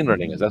what machine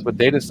learning is. That's what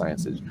data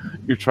science is.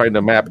 You're trying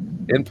to map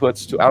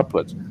inputs to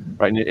outputs,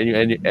 right?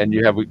 And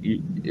you have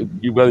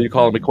whether you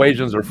call them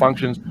equations or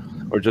functions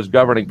or just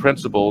governing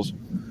principles.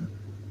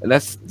 And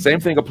that's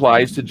same thing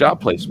applies to job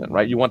placement,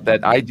 right? You want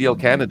that ideal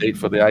candidate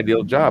for the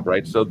ideal job,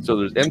 right? So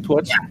there's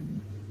inputs,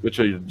 which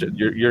are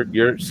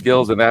your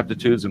skills and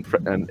aptitudes and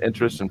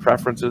interests and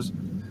preferences,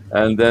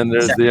 and then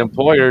there's the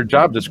employer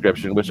job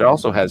description, which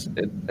also has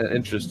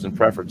interests and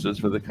preferences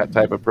for the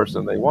type of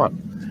person they want.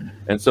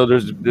 And so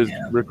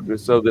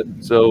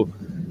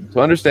so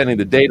understanding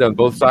the data on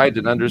both sides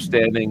and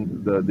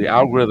understanding the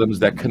algorithms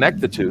that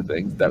connect the two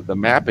things, that the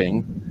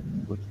mapping,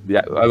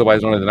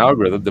 otherwise known as an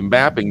algorithm, the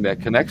mapping that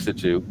connects the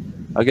two.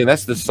 Again,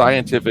 that's the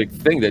scientific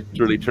thing that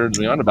really turns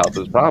me on about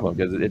this problem,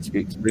 because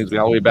it brings me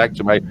all the way back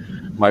to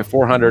my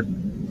 400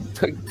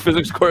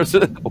 physics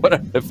courses. What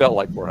it felt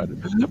like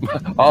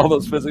 400. All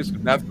those physics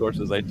and math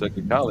courses I took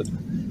in college.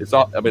 It's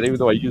all. I mean, even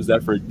though I used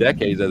that for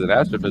decades as an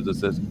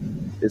astrophysicist,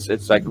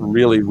 it's like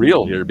really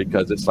real here,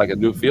 because it's like a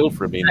new field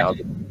for me now.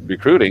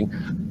 Recruiting,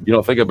 you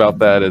don't think about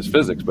that as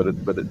physics, but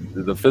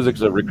the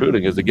physics of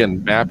recruiting is,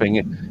 again, mapping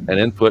an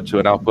input to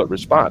an output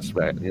response,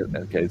 right?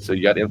 Okay, so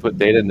you got input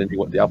data, and then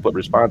the output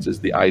response is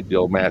the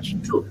ideal match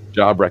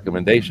job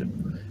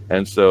recommendation.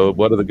 And so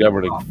what are the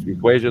governing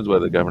equations? What are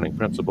the governing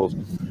principles?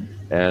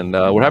 And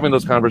we're having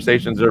those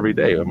conversations every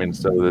day. I mean,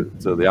 so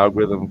the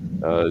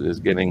algorithm is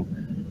getting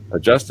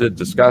adjusted,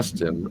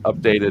 discussed, and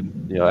updated,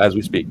 as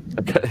we speak.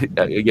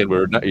 Again,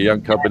 we're not a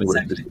young company.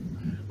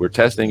 We're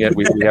testing it.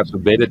 We have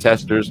some beta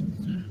testers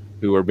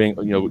who are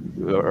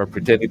are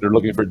pretending they're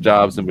looking for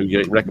jobs, and we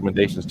get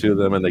recommendations to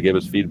them, and they give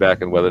us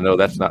feedback on whether, no,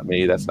 that's not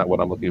me, that's not what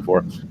I'm looking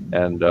for.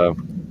 And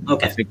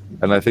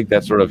I think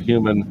that sort of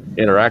human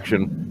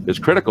interaction is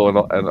critical in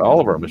all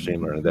of our machine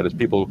learning. That is,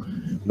 people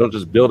don't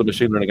just build a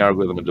machine learning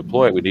algorithm and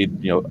deploy it. We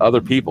need other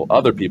people,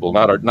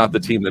 not the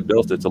team that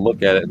built it, to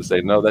look at it and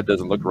say, no, that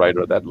doesn't look right,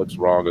 or that looks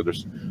wrong, or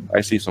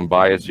I see some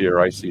bias here,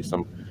 or I see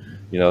some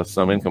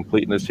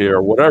incompleteness here,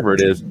 or whatever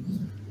it is.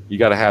 You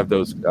got to have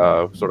those you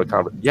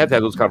have to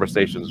have those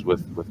conversations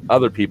with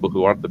other people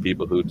who aren't the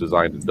people who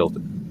designed and built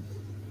it.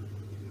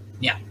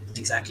 Yeah,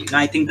 exactly. No,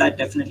 I think that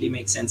definitely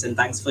makes sense, and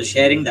thanks for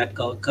sharing that,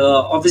 Kirk.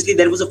 Obviously,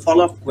 there was a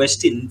follow-up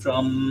question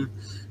from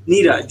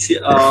Neeraj.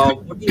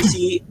 What do you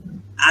see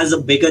as a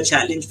bigger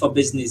challenge for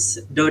business: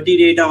 dirty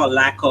data or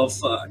lack of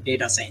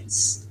data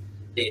science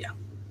data?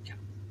 Yeah.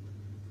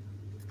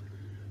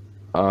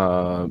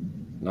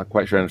 not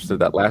quite sure I understood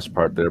that last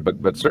part there,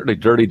 but certainly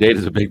dirty data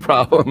is a big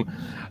problem.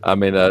 I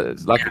mean,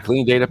 it's lack of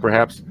clean data,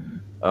 perhaps,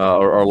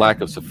 or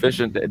lack of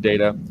sufficient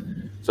data.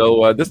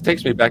 So this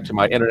takes me back to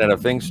my Internet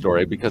of Things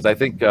story, because I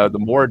think the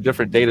more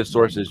different data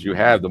sources you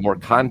have, the more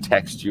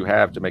context you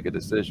have to make a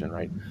decision,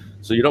 right?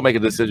 So you don't make a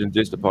decision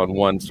just upon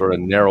one sort of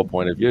narrow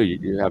point of view.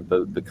 You have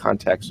the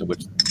context in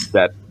which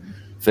that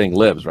thing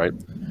lives, right?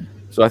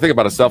 So I think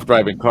about a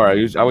self-driving car.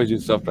 I always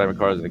use self-driving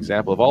car as an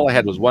example. If all I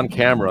had was one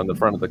camera on the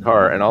front of the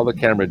car and all the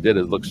camera did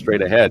is look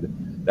straight ahead,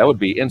 that would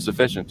be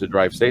insufficient to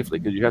drive safely,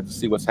 because you have to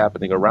see what's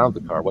happening around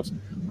the car. What's,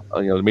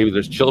 maybe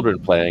there's children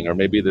playing, or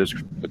maybe there's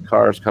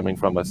cars coming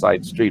from a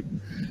side street.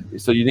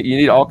 So you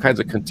need all kinds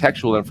of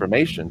contextual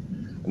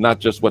information, not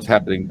just what's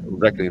happening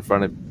directly in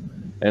front of you.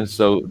 And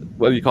so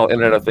whether you call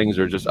Internet of Things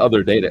or just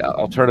other data,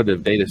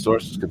 alternative data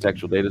sources,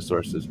 contextual data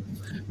sources.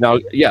 Now,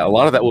 yeah, a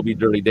lot of that will be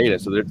dirty data.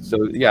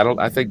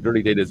 I think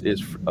dirty data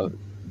is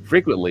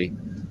frequently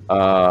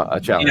a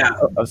challenge. Yeah.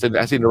 I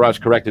see Niraj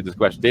corrected this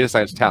question. Data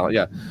science talent,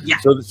 yeah. Yeah.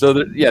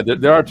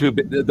 There are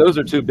those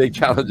are two big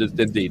challenges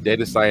indeed.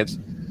 Data science,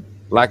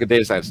 lack of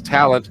data science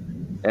talent,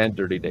 and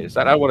dirty data.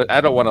 So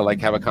I don't want to like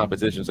have a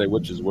competition and say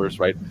which is worse,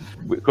 right?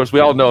 Of course, we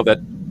all know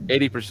that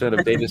 80%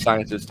 of data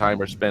scientists'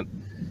 time are spent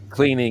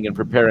cleaning and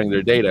preparing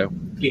their data,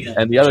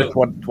 and the other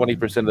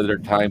 20% of their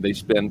time they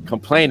spend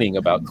complaining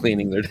about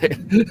cleaning their data.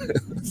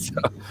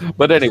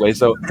 But anyway,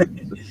 so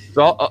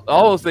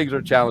all those things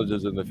are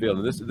challenges in the field,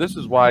 and this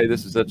is why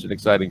this is such an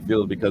exciting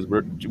field, because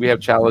we have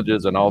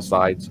challenges on all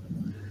sides.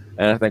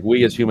 And I think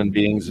we as human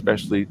beings,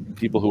 especially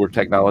people who are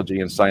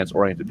technology and science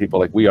oriented people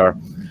like we are,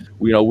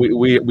 we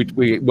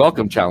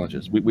welcome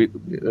challenges. We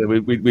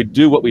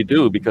do what we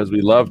do because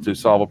we love to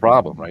solve a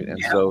problem, right?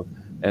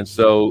 And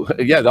so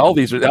yeah, all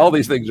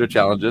these things are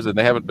challenges, and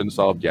they haven't been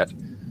solved yet.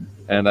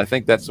 And I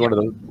think that's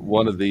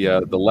one of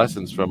the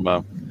lessons from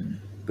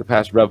the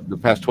past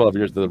 12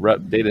 years of the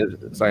data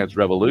science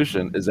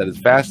revolution, is that as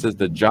fast as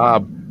the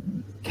job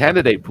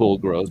candidate pool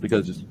grows,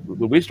 because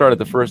when we started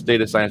the first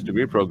data science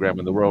degree program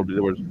in the world,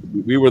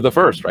 we were the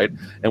first, right?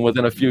 And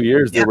within a few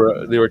years, there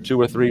were 2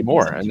 or 3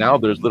 more, and now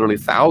there's literally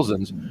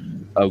thousands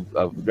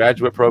of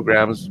graduate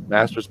programs,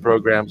 master's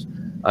programs,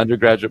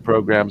 undergraduate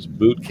programs,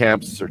 boot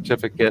camps,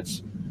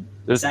 certificates.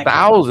 There's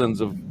thousands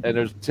and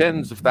there's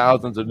tens of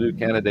thousands of new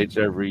candidates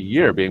every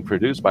year being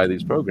produced by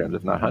these programs,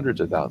 if not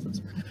hundreds of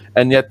thousands.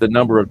 And yet the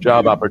number of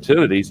job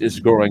opportunities is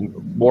growing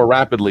more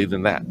rapidly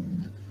than that.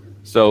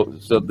 So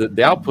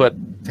the output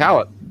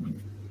talent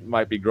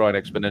might be growing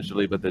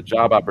exponentially, but the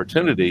job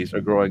opportunities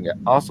are growing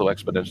also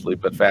exponentially,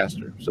 but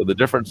faster. So the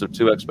difference of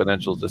 2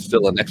 exponentials is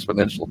still an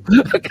exponential.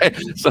 Okay,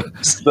 so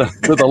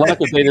the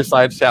lack of data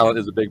science talent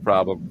is a big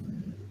problem.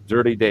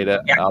 Dirty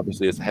data,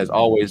 obviously, has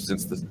always,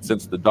 since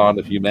the dawn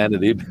of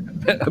humanity,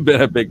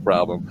 been a big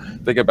problem.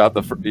 Think about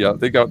the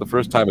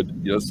first time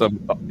some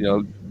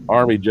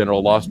army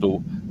general lost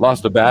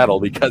a battle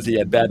because he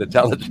had bad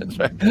intelligence.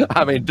 Right?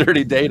 I mean,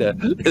 dirty data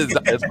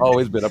has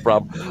always been a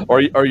problem. Or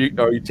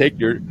you take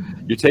your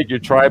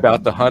tribe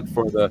out to hunt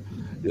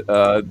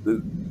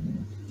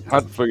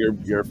for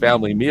your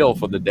family meal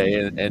for the day,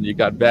 and you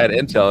got bad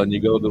intel, and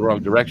you go the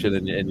wrong direction,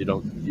 and you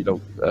don't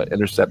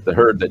intercept the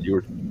herd that you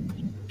were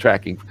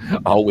tracking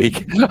all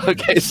week.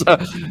 Okay,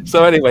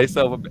 so anyway,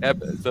 so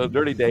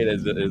dirty data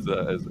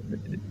is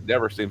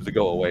never seems to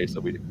go away. So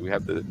we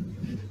have to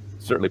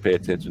certainly pay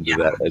attention to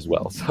that as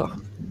well. So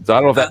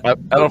I don't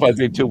know if I was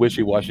being too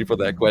wishy-washy for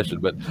that question,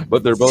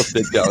 but they're both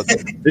big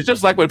challenges. It's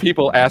just like when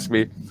people ask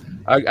me,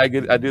 I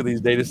do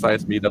these data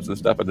science meetups and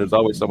stuff, and there's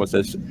always someone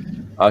says,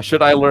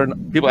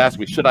 people ask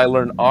me, should I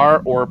learn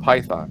R or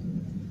Python?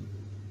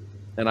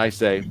 And I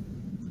say,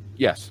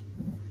 yes.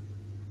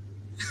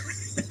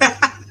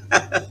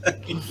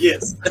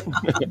 Yes.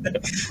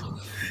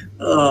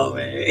 Oh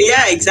man.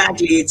 Yeah,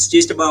 exactly. It's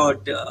just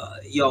about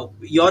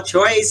your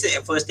choice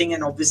first thing,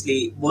 and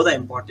obviously both are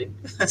important.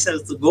 So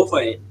go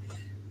for it.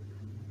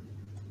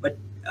 But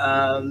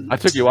I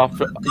took you off.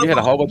 You had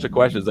a whole bunch of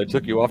questions. I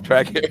took you off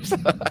track here.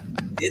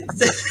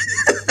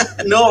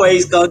 No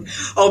worries, Kirk.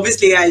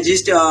 Obviously, I'll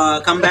just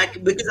come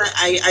back because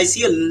I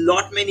see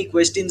many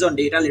questions on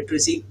data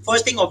literacy.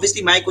 First thing,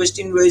 obviously, my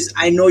question was,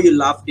 I know you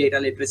love data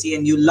literacy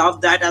and you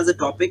love that as a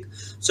topic.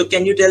 So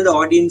can you tell the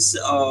audience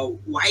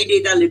why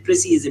data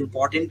literacy is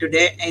important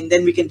today? And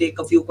then we can take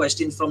a few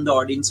questions from the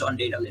audience on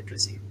data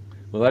literacy.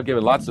 Well, I've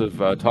given lots of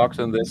talks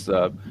on this.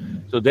 So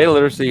data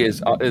literacy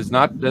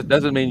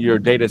doesn't mean you're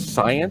data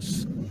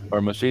science or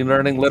machine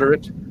learning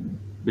literate,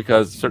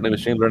 because certainly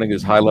machine learning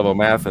is high-level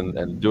math,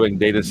 and doing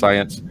data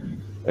science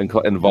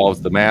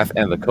involves the math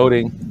and the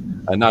coding.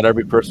 And not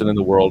every person in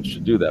the world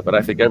should do that, but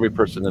I think every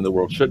person in the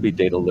world should be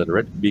data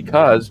literate,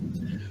 because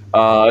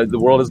the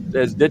world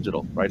is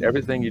digital, right?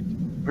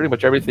 Pretty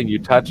much everything you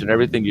touch and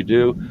everything you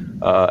do,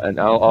 and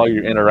all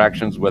your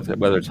interactions with it,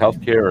 whether it's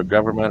healthcare or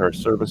government or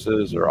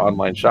services or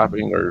online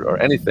shopping or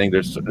anything,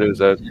 there's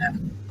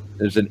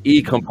an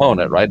E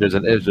component, right? There's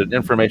an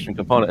information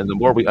component, and the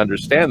more we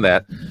understand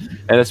that,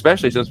 And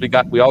especially since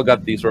we all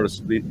got these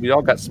we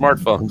all got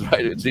smartphones,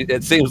 right?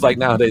 It seems like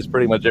nowadays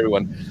pretty much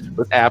everyone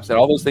with apps, and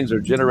all those things are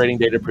generating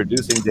data,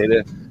 producing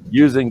data,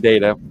 using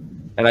data.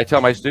 And I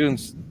tell my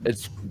students,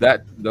 it's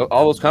that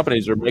all those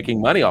companies are making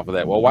money off of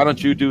that. Well, why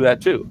don't you do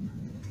that too?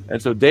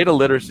 And so data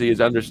literacy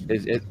is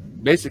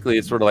basically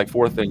it's sort of like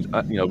four things.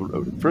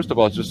 First of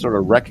all, it's just sort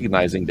of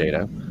recognizing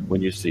data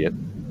when you see it.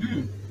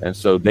 And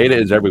so data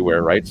is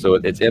everywhere, right? So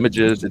it's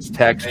images, it's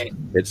text,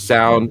 it's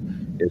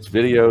sound, it's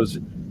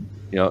videos,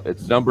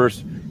 it's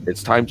numbers,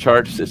 it's time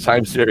charts, it's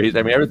time series.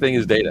 I mean, everything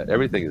is data.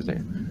 Everything is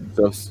data.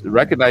 So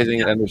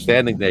recognizing and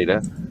understanding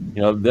data,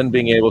 then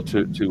being able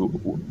to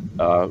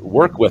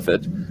work with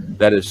it,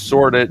 that is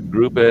sort it,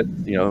 group it,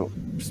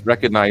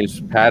 recognize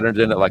patterns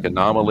in it like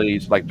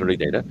anomalies, like dirty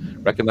data,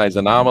 recognize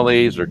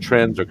anomalies or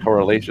trends or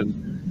correlations.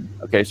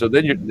 Okay, so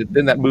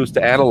then that moves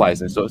to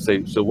analyzing. So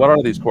what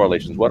are these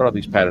correlations? What are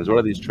these patterns? What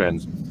are these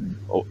trends?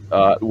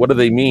 What do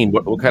they mean?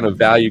 What kind of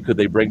value could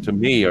they bring to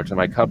me or to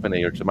my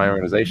company or to my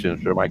organization or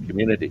to my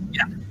community?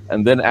 Yeah.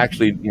 And then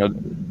actually,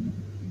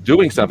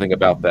 doing something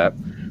about that,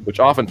 which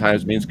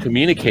oftentimes means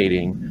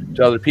communicating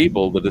to other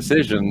people the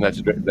decision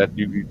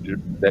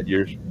that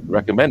you're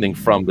recommending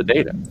from the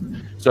data.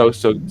 So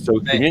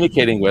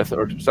communicating with,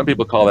 or some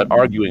people call that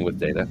arguing with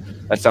data.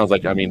 That sounds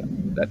like, I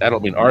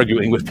don't mean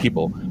arguing with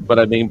people, but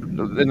I mean,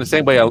 in the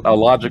same way a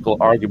logical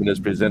argument is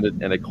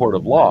presented in a court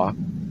of law,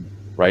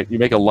 right? You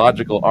make a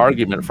logical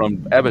argument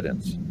from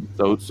evidence.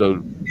 So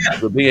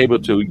being able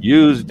to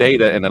use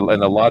data in a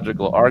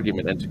logical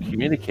argument and to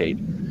communicate,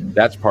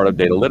 that's part of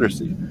data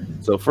literacy.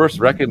 So first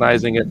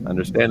recognizing it,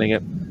 understanding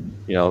it,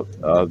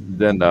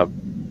 then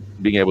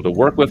being able to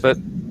work with it,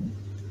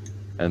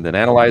 and then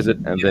analyze it,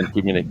 and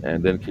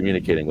then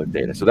communicating with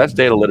data. So that's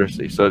data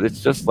literacy. So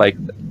it's just like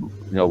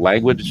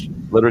language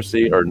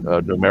literacy or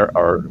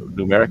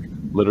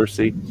numeric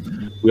literacy.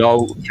 We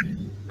all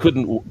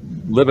couldn't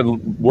live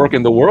and work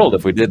in the world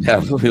if we didn't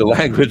have the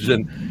language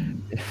and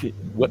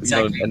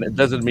and it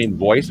doesn't mean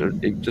voice or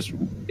just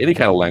any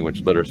kind of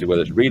language literacy,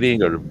 whether it's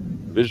reading or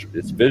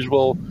it's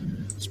visual,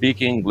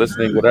 speaking,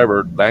 listening,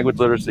 whatever. Language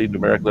literacy,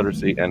 numeric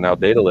literacy, and now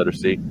data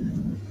literacy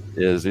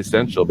is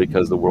essential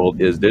because the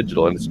world is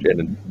digital,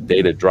 and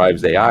data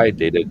drives AI,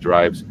 data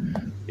drives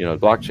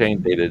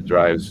blockchain, data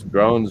drives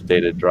drones,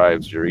 data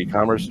drives your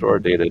e-commerce store,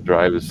 data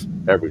drives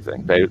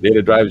everything.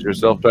 Data drives your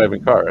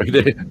self-driving car.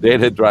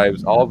 Data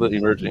drives all the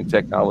emerging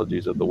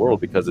technologies of the world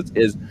because it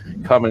is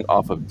coming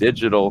off of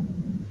digital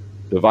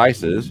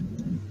devices.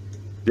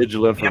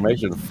 Digital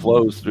information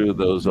flows through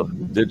those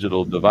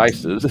digital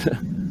devices,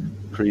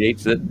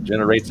 creates it,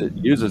 generates it,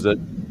 uses it,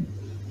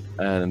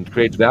 and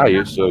creates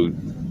value. So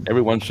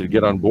everyone should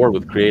get on board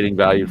with creating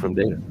value from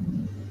data.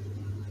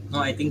 No,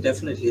 I think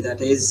definitely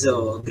that is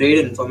great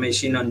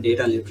information on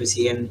data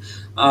literacy. And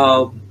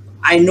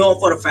I know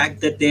for a fact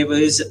that there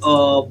was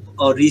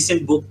a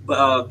recent book,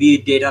 Be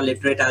Data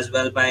Literate as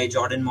well, by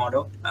Jordan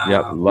Murdoch.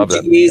 Love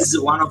that. Which is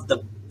one of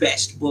the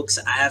best books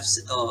I have,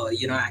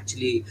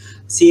 actually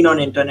seen on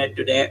internet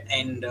today.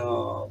 And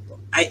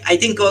I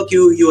think, Kirk,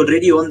 you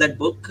already own that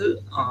book.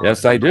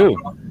 Yes, I do.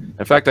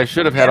 In fact, I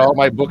should have had all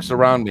my books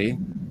around me.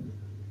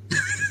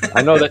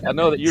 I know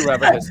that you,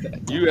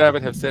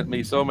 Ravit, have sent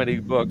me so many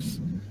books.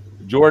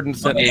 Jordan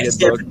sent me his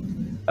book.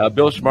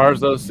 Bill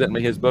Schmarzo sent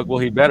me his book. Well,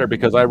 he better,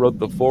 because I wrote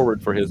the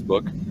forward for his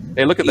book.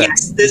 Hey, look at that.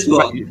 Yes, this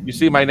book. You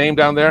see my name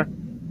down there?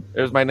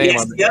 There's my name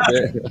on there.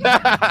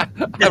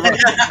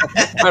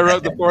 I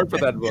wrote the forward for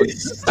that book.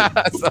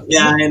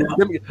 I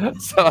know.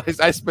 So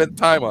I spent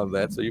time on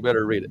that, so you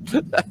better read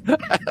it.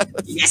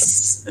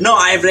 Yes. No,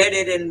 I've read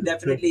it, and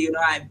definitely,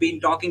 I've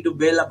been talking to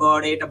Bill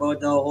about it, about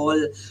the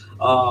whole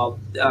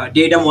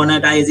data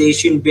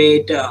monetization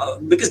bit,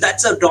 because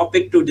that's a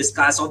topic to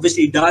discuss.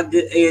 Obviously, Doug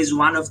is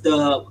one of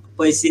the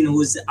person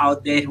who's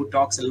out there who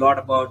talks a lot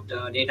about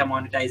data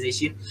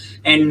monetization,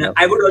 and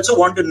I would also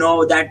want to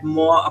know that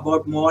more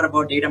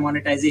about data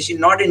monetization,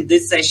 not in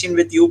this session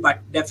with you, but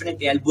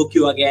definitely I'll book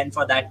you again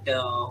for that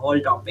whole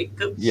topic.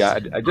 Yeah,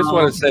 I just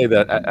want to say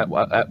that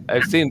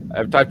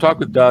I've talked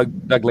with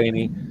Doug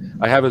Laney.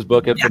 I have his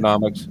book,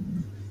 Infonomics.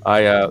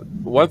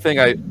 One thing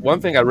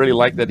I really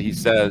like that he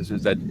says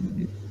is that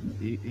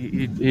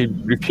he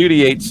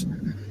repudiates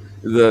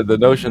the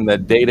notion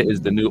that data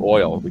is the new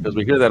oil, because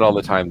we hear that all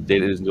the time.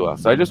 Data is new oil.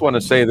 So I just want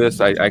to say this: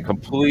 I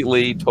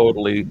completely,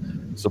 totally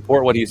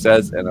support what he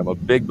says, and I'm a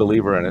big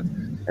believer in it.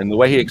 And the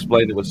way he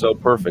explained it was so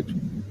perfect,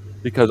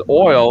 because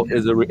oil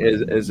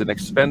is an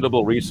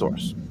expendable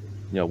resource.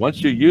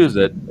 Once you use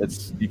it,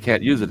 you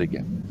can't use it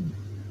again.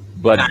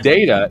 But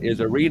data is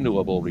a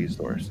renewable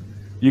resource.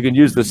 You can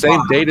use the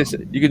same data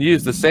set. You can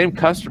use the same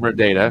customer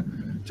data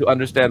to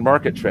understand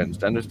market trends,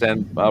 to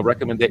understand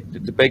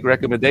to make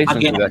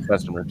recommendations to that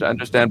customer, to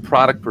understand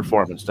product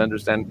performance, to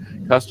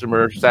understand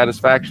customer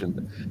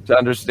satisfaction, to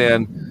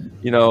understand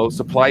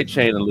supply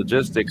chain and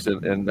logistics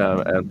and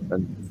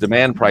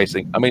demand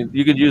pricing. I mean,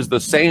 you can use the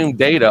same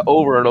data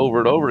over and over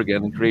and over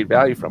again and create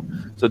value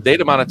from. So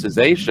data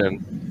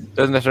monetization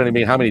doesn't necessarily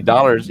mean how many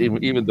dollars,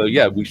 even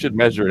though we should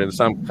measure it in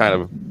some kind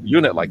of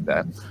unit like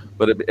that.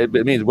 but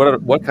it means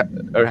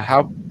or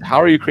how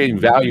are you creating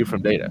value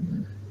from data?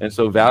 And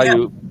so Yeah.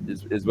 value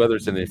is whether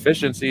it's in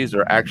efficiencies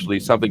or actually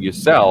something you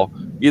sell.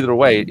 Either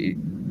way,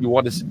 you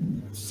want to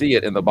see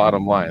it in the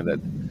bottom line.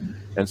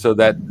 And so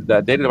that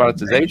data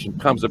monetization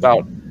comes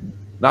about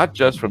not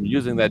just from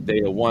using that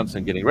data once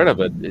and getting rid of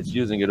it, it's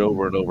using it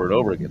over and over and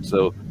over again.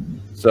 So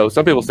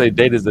some people say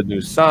data is the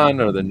new sun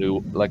or the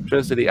new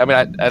electricity. I mean,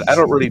 I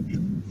don't really,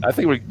 I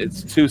think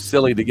it's too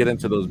silly to get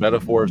into those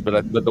metaphors, but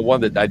the one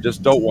that I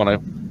just don't want to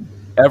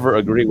ever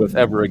agree with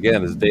ever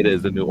again is data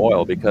is the new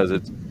oil, because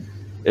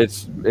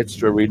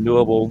it's a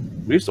renewable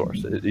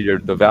resource.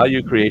 The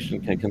value creation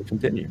can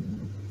continue.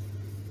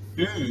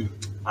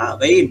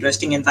 Very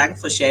interesting, and thanks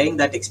for sharing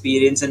that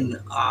experience. And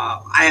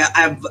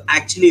I've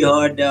actually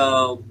heard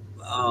data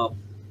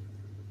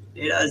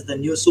is the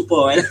new super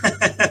oil.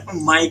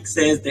 Mike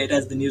says data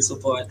is the new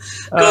super oil.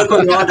 Kirk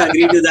will not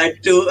agree to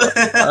that too.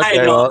 I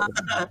Okay, know.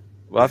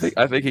 well,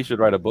 I think he should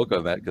write a book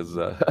on that, because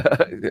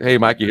hey,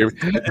 Mike, you hear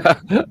me?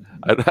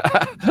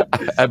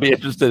 I'd be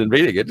interested in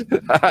reading it.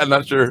 I'm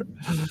not sure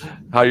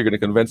how you're going to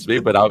convince me,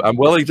 but I'm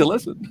willing to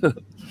listen.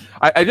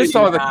 I just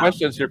saw in the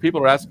questions here,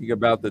 people are asking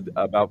about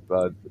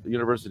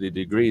university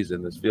degrees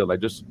in this field. I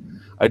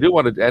do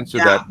want to answer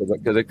that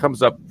because it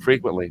comes up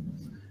frequently.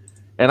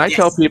 And I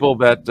tell people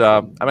that,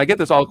 and I get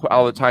this all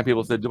the time.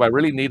 People say, "Do I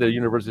really need a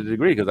university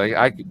degree? Because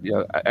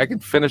I can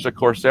finish a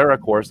Coursera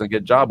course and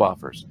get job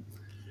offers."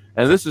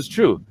 And this is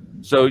true.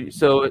 So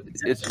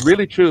it's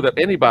really true that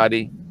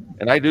anybody,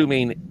 and I do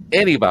mean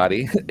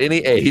anybody, any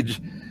age,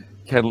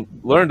 can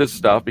learn this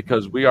stuff,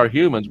 because we are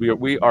humans.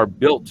 We are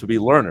built to be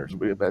learners.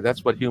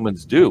 That's what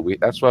humans do.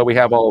 That's why we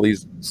have all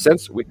these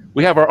sense.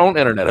 We have our own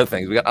Internet of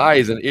Things. We got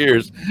eyes and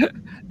ears,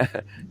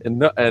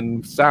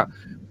 and sound,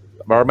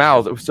 our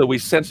mouths. So we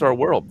sense our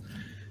world.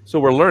 So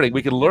we're learning.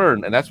 We can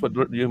learn, and that's what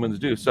humans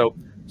do. So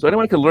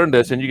anyone can learn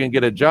this, and you can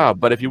get a job.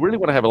 But if you really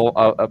want to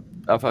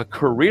have a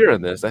career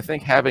in this, I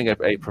think having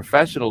a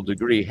professional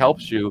degree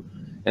helps you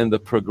in the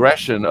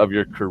progression of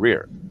your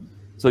career.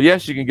 So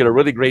yes, you can get a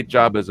really great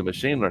job as a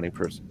machine learning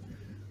person.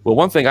 Well,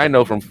 one thing I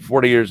know from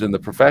 40 years in the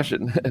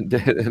profession and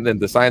then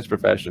the science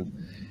profession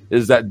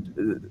is that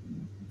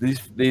these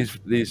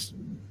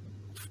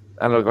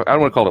I don't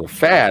want to call it a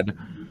fad,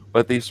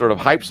 but these sort of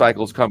hype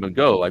cycles come and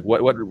go. Like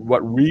what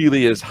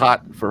really is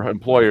hot for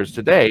employers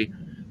today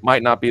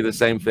might not be the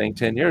same thing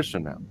 10 years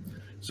from now.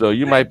 So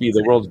you might be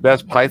the world's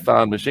best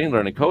Python machine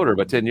learning coder,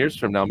 but 10 years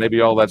from now,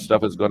 maybe all that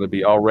stuff is going to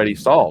be already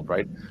solved,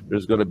 right?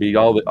 There's going to be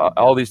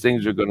all these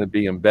things are going to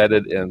be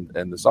embedded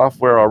in the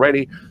software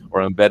already,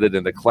 or embedded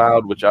in the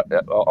cloud, which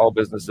all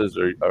businesses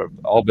are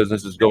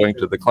going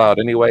to the cloud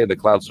anyway. The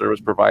cloud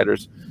service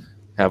providers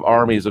have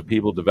armies of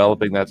people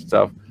developing that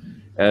stuff.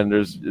 And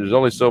there's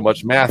only so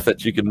much math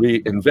that you can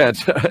reinvent.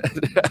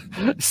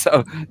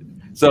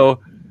 So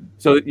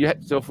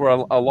for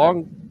a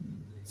long,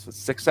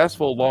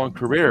 successful long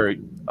career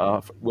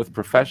with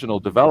professional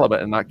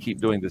development, and not keep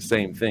doing the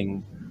same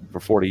thing for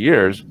 40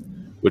 years,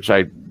 which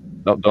I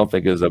don't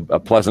think is a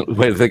pleasant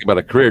way to think about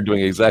a career,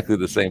 doing exactly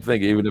the same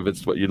thing. Even if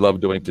it's what you love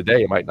doing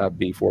today, it might not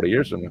be 40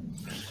 years from now.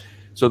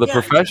 So the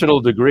professional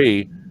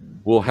degree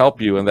will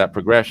help you in that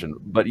progression.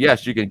 But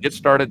yes, you can get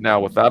started now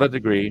without a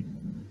degree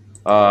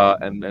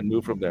and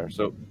move from there.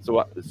 So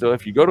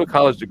if you go to a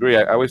college degree,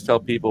 I always tell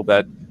people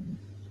that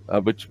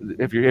but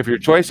if your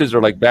choices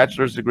are like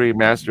bachelor's degree,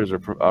 master's, or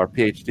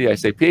PhD, I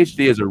say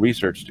PhD is a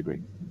research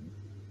degree,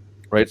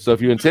 right? So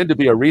if you intend to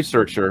be a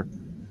researcher,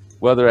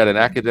 whether at an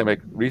academic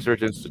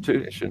research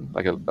institution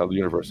like a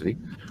university,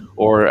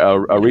 or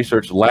a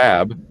research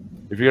lab,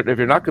 if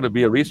you're not going to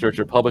be a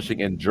researcher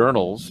publishing in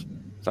journals,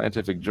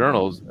 scientific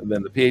journals,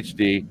 then the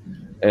PhD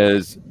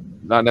is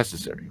not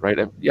necessary, right?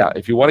 Yeah,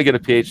 if you want to get a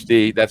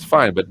PhD, that's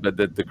fine, but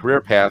the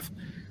career path,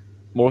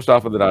 most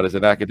often than not, is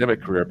an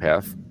academic career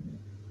path,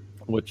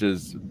 which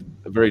is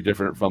very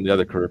different from the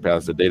other career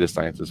paths that data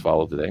scientists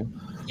follow today.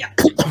 Yeah.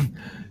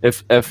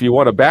 If you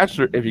want a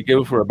bachelor, if you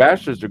go for a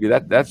bachelor's degree,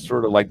 that's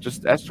sort of like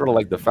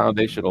the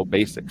foundational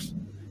basics.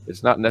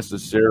 It's not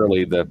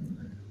necessarily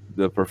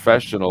the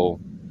professional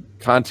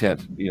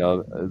content,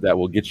 that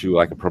will get you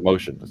like a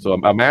promotion. So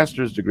a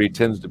master's degree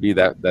tends to be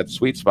that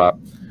sweet spot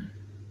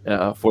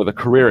for the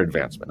career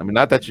advancement. I mean,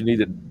 not that you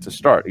need it to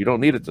start. You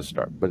don't need it to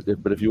start, but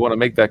if you want to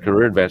make that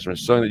career advancement,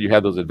 showing that you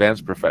have those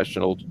advanced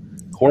professional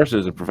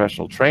courses and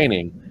professional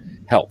training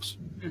helps.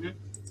 Mm-hmm.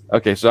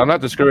 Okay, so I'm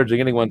not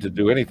discouraging anyone to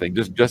do anything.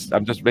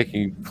 I'm just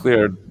making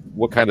clear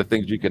what kind of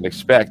things you can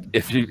expect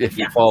if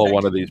you follow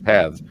one of these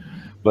paths.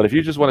 But if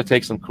you just want to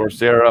take some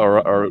Coursera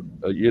or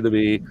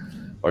Udemy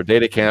or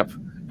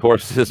DataCamp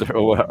courses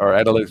or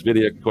analytics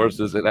video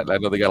courses, and I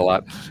know they got a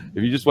lot.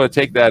 If you just want to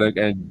take that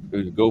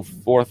and go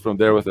forth from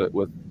there with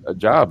a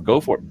job, go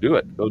for it. Do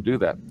it. Go do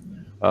that.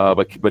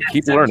 But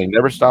keep learning.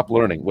 Never stop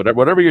learning.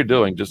 Whatever you're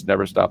doing, just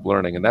never stop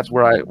learning. And that's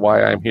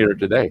why I'm here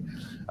today.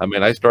 I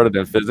mean, I started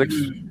in physics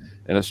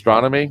and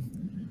astronomy,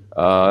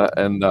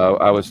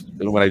 I was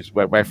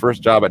when my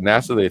first job at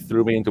NASA, they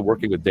threw me into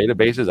working with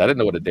databases. I didn't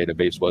know what a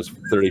database was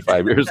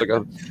 35 years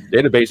ago.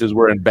 Databases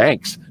were in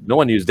banks. No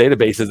one used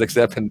databases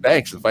except in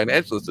banks and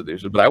financial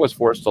institutions. But I was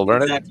forced to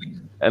learn it,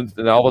 and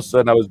then all of a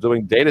sudden I was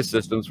doing data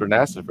systems for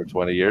NASA for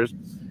 20 years.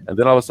 And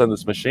then all of a sudden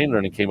this machine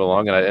learning came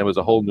along, and it was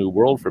a whole new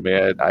world for me.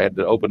 I had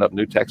to open up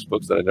new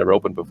textbooks that I'd never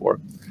opened before,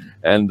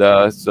 and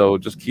so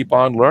just keep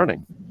on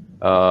learning.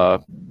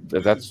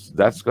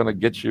 That's going to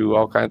get you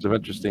all kinds of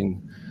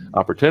interesting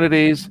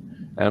opportunities,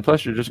 and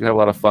plus you're just gonna have a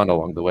lot of fun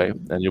along the way,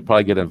 and you'll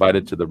probably get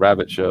invited to the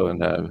Ravit show,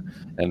 and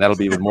that'll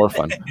be even more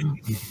fun.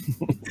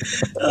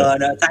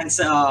 No, thanks,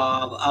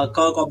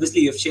 Kirk.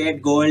 Obviously, you've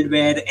shared gold.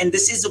 And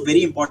this is a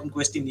very important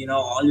question.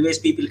 Always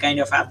people kind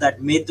of have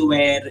that myth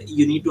where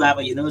you need to have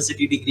a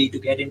university degree to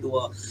get into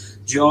a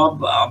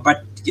job,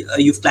 but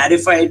you've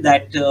clarified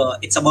that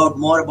it's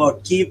more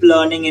about keep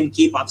learning and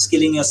keep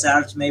upskilling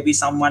yourself. Maybe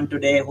someone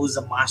today who's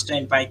a master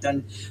in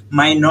Python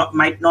might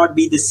not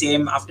be the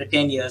same after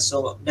 10 years.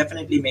 So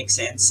definitely makes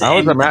sense. I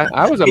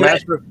was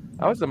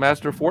a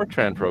master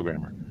Fortran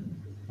programmer.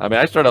 I mean,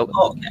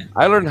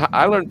 I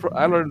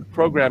learned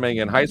programming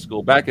in high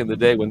school back in the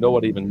day when no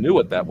one even knew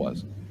what that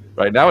was.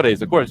 Right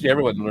nowadays, of course,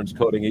 everyone learns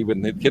coding.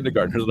 Even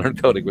kindergartners learn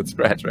coding with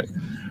Scratch, right?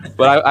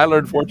 But I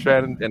learned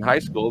Fortran in high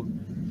school.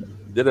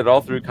 Did it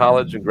all through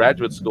college and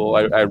graduate school.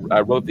 I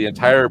wrote the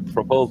entire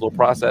proposal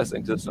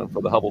processing system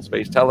for the Hubble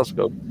Space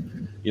Telescope,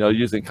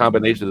 using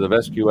combinations of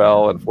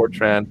SQL and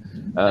Fortran,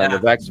 the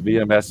VAX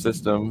VMS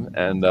system,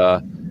 and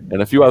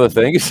a few other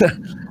things.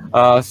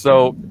 I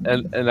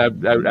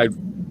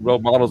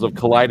wrote models of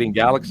colliding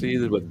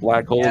galaxies with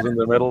black holes in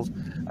the middle.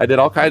 I did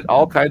all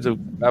kinds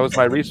of. That was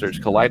my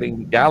research: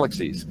 colliding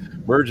galaxies,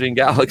 merging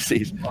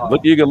galaxies. Wow.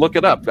 You can look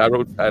it up. I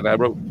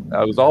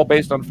was all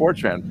based on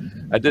Fortran.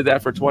 I did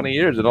that for 20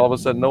 years, and all of a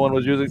sudden, no one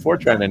was using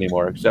Fortran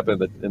anymore, except in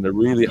the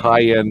really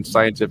high-end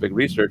scientific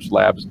research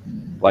labs,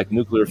 like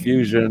nuclear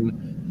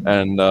fusion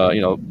and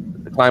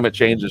climate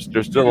change.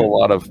 There's still a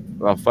lot of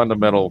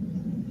fundamental,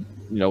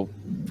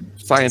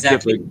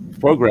 scientific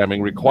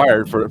programming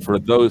required for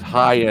those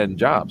high-end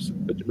jobs.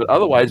 But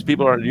otherwise,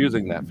 people aren't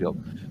using that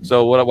field.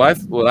 So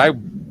what I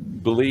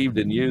believed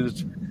and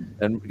used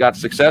and got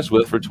success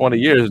with for 20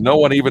 years, no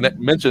one even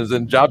mentions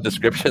in job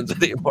descriptions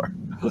anymore.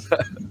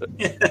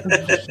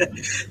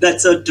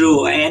 That's so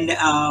true. And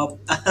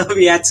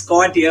we had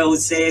Scott here who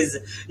says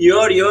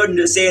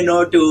you say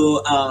no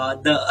to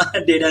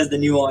the data is the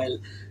new oil.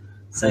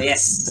 So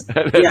yes,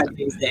 yeah,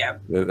 he's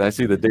there. I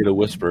see the data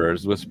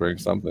whisperers whispering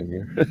something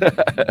here.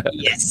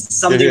 Yes,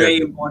 something very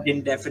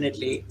important,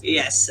 definitely.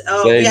 Yes.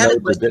 We had a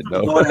question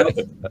from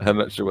Gaurav. I'm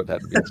not sure what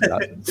that means,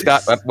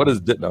 Scott. Scott, what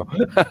is ditno?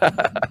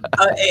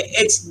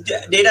 It's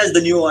data is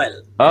the new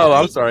oil. Oh,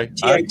 I'm sorry.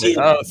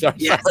 Oh, sorry.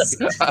 Yes.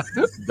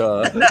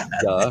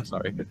 Duh.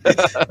 Sorry.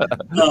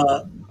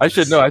 I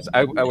should know.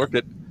 I worked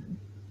at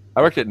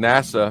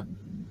NASA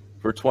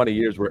for 20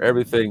 years, where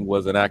everything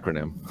was an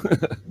acronym.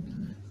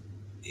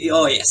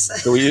 Oh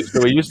yes. So we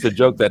used to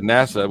joke that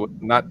NASA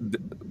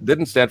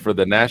didn't stand for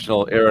the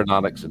National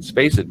Aeronautics and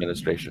Space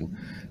Administration.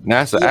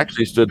 NASA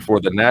actually stood for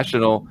the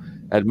National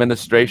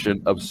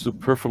Administration of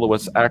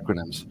Superfluous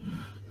Acronyms.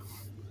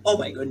 Oh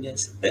my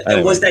goodness!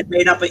 Anyway. Was that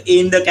made up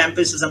in the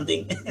campus or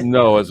something?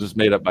 No, it was just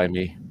made up by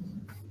me.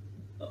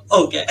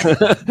 Okay.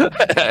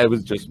 It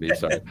was just me.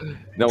 Sorry.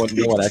 No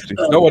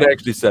one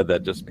actually said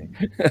that. Just me.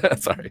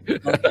 Sorry.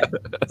 Okay.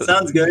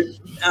 Sounds good.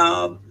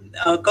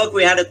 Kirk,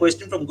 we had a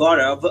question from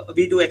Gaurav.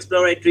 We do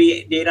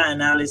exploratory data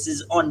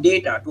analysis on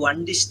data to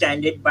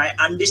understand it by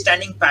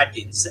understanding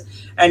patterns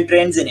and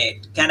trends in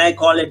it. Can I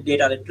call it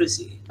data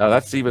literacy? Oh,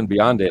 that's even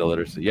beyond data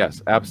literacy.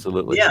 Yes,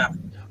 absolutely. Yeah.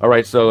 All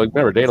right. So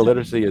remember, data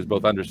literacy is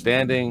both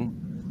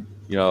understanding,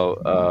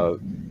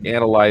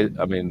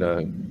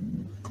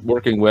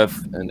 working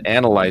with and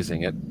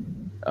analyzing it,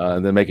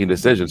 and then making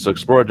decisions. So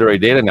exploratory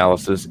data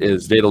analysis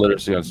is data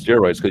literacy on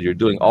steroids, because you're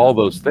doing all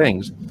those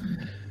things.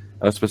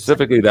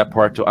 Specifically that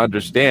part to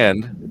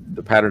understand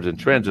the patterns and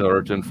trends in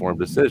order to inform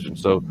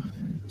decisions. So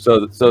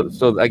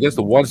I guess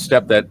the one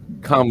step that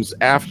comes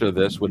after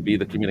this would be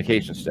the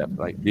communication step,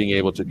 like being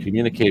able to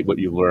communicate what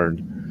you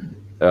learned,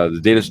 the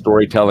data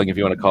storytelling, if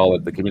you want to call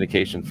it, the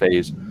communication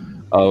phase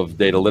of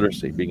data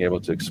literacy, being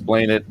able to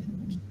explain it.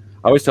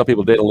 I always tell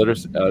people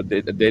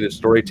data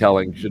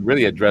storytelling should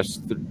really address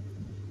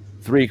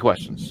three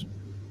questions: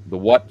 the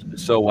what,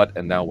 so what,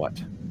 and now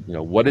what.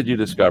 What did you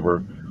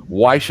discover?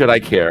 Why should I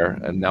care?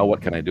 And now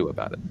what can I do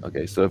about it?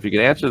 Okay, so if you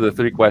can answer the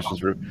three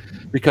questions,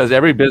 because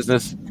every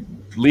business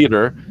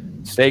leader,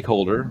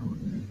 stakeholder,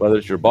 whether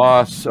it's your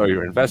boss or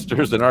your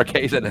investors, in our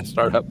case, in a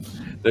startup,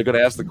 they're going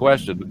to ask the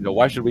question,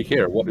 why should we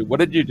care? What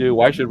did you do?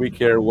 Why should we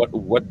care?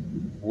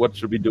 What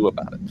should we do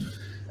about it?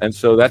 And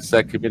so that's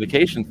that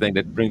communication thing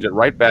that brings it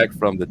right back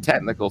from the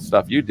technical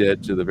stuff you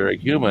did to the very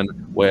human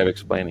way of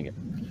explaining it.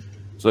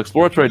 So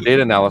exploratory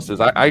data analysis,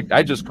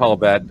 I just call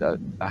that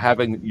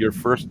having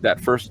that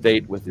first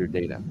date with your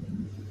data,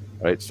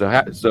 right? So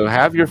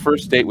have your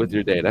first date with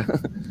your data.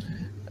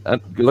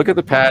 Look at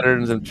the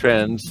patterns and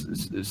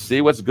trends,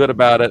 see what's good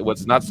about it,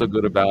 what's not so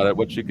good about it,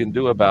 what you can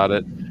do about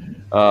it,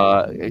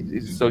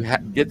 So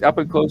get up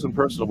and close and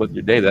personal with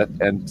your data,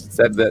 and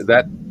said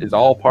that is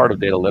all part of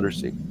data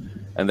literacy.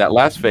 And that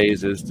last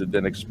phase is to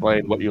then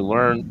explain what you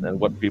learn and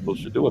what people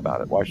should do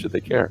about it. Why should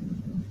they care?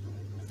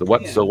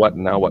 So what,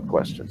 and now what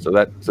question? So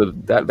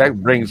that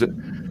brings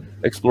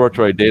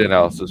exploratory data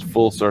analysis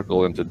full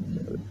circle into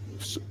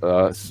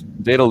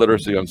data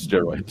literacy on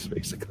steroids,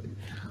 basically.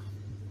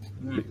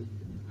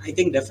 I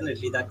think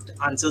definitely that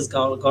answers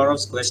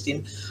Gaurav's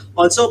question.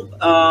 Also,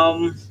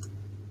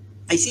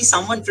 I see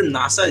someone from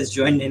NASA is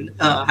joined in.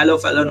 Hello,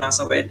 fellow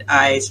NASA vet.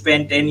 I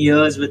spent 10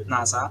 years with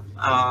NASA.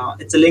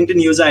 It's a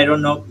LinkedIn user. I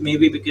don't know,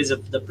 maybe because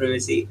of the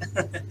privacy.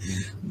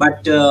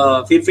 But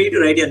feel free to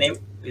write your name.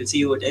 We'll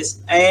see who it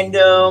is. And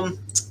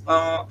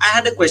I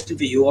had a question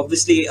for you.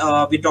 Obviously,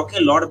 we're talking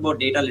a lot about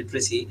data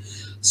literacy.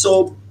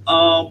 So,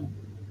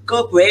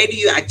 Kirk, where do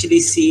you actually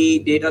see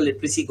data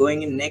literacy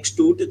going in next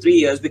 2 to 3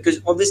 years?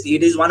 Because obviously,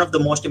 it is one of the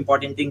most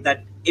important things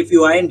that if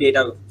you are in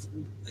data,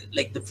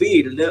 like the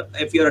field,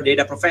 if you're a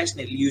data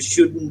professional, you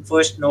should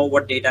first know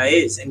what data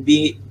is and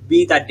be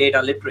that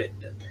data literate.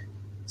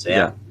 So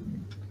yeah.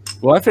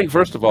 Well, I think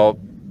first of all,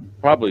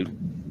 probably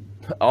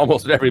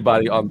almost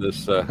everybody on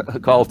this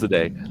call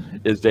today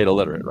is data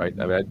literate, right?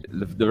 I mean,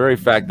 the very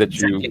fact that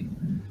you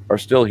are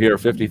still here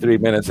 53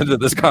 minutes into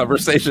this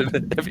conversation,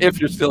 if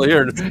you're still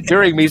here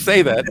hearing me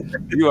say that,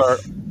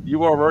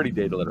 you are already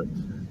data literate.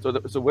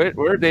 So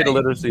where data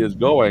literacy is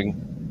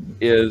going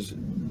is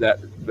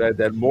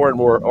that more and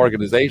more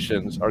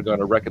organizations are going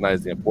to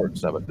recognize the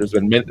importance of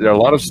it. There are a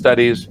lot of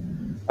studies.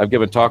 I've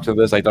given talks on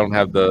this. I don't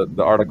have the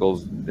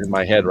articles in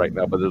my head right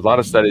now, but there's a lot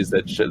of studies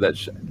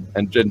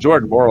and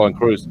Jordan Morrow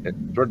includes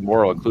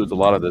a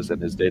lot of this in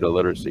his data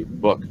literacy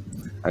book.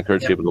 I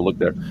encourage people to look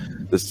there.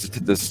 The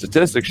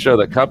statistics show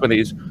that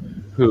companies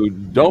who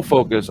don't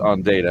focus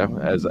on data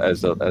as a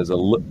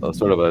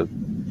sort of a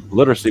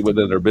literacy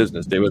within their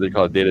business, whether they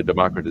call it data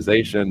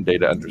democratization,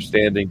 data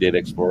understanding, data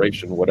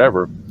exploration,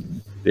 whatever,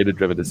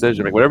 data-driven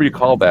decision making, whatever you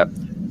call that,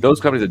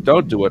 those companies that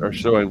don't do it are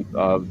showing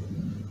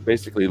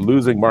basically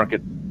losing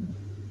market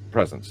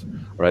presence,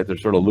 right? They're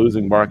sort of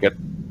losing market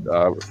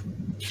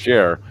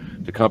share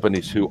to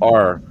companies who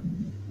are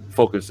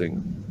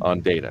focusing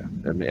on data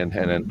and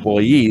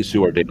employees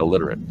who are data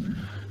literate.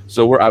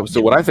 So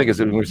what I think is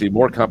that we're going to see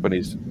more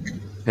companies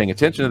paying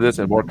attention to this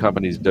and more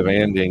companies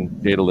demanding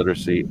data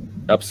literacy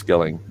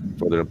upskilling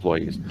for their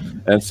employees.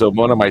 And so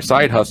one of my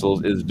side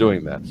hustles is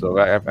doing that. So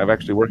I'm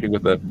actually working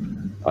with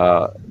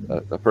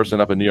a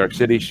person up in New York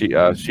City. She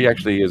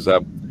actually is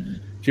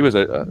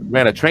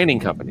ran a training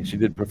company. She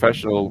did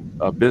professional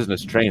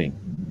business training.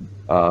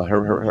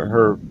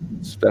 Her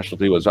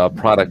specialty was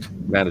product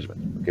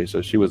management. Okay,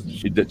 so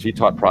she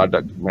taught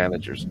product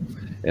managers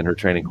in her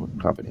training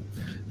company.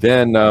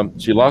 Then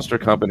she lost her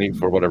company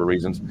for whatever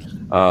reasons.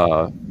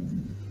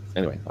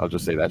 Anyway, I'll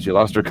just say that she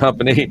lost her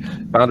company,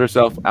 found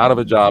herself out of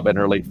a job in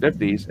her late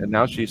 50s, and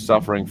now she's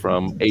suffering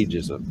from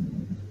ageism.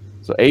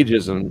 So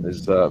ageism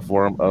is a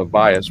form of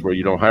bias where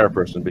you don't hire a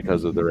person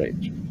because of their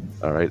age.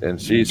 All right,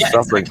 and she's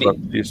suffering from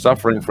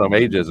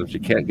ageism. She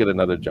can't get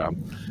another job,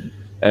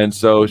 and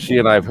so she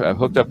and I have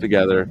hooked up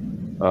together,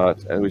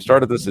 and we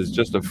started this as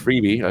just a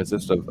freebie. It's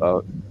just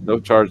no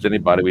charge to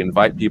anybody. We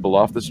invite people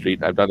off the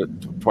street. I've done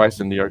it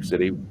twice in New York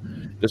City.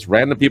 Just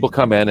random people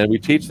come in, and we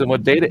teach them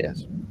what data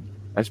is.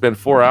 I spend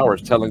 4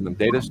 hours telling them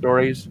data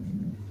stories.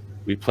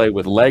 We play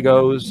with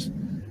Legos.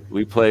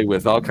 We play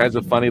with all kinds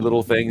of funny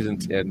little things,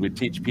 and we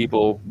teach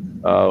people.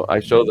 I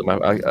show them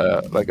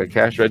like a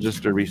cash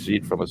register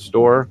receipt from a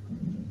store,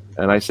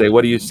 and I say,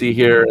 "What do you see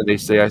here?" And they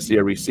say, "I see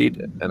a receipt."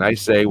 And I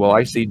say, "Well,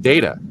 I see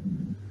data."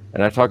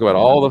 And I talk about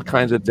all the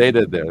kinds of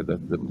data there,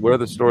 where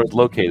the store is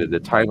located, the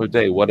time of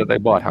day, what did I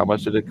buy, how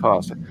much did it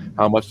cost,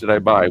 how much did I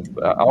buy.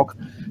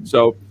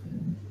 So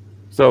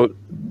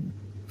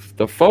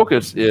the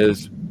focus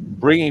is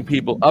bringing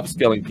people,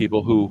 upskilling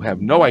people who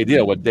have no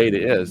idea what data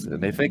is,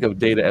 and they think of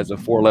data as a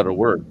 4-letter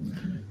word.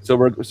 So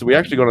we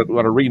actually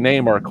want to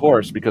rename our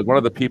course, because one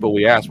of the people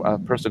we asked, a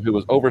person who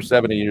was over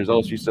 70 years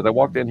old, she said, "I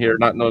walked in here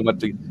not knowing what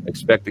to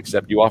expect,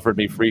 except you offered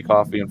me free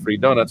coffee and free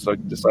donuts, so I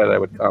decided I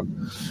would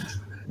come."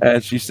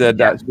 And she said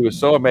that she was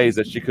so amazed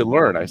that she could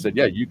learn. I said,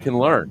 "Yeah, you can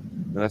learn,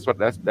 and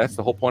that's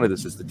the whole point of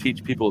this, is to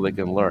teach people they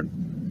can learn."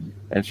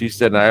 And she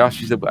said, I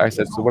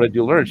said, "So what did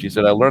you learn?" She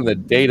said, "I learned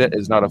that data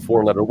is not a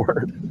 4-letter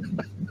word."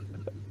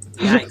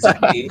 Yeah,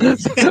 exactly.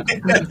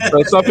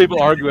 So some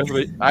people argue with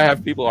me. I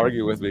have people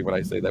argue with me when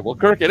I say that. "Well,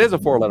 Kirk, it is a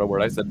 4-letter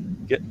word." I said,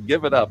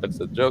 "Give it up.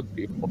 It's a joke,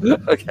 people."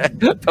 Okay,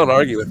 don't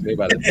argue with me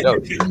about a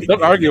joke.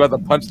 Don't argue about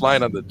the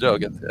punchline on the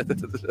joke.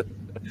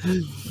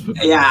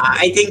 Yeah,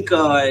 I think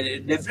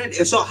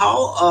definitely. So how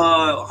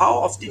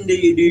often do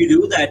you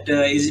do that?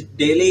 Is it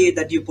daily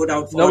that you put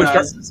out?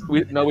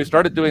 We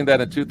started doing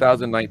that in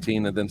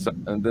 2019, and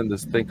then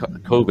this thing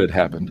COVID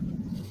happened.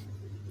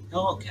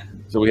 Oh, okay.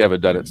 So we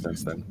haven't done it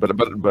since then. But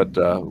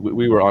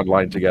we were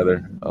online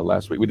together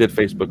last week. We did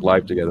Facebook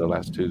Live together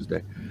last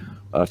Tuesday,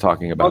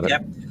 talking about it.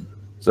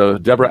 So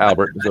Deborah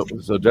Albert.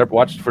 So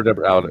watch for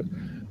Deborah Albert.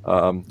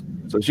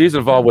 So she's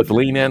involved with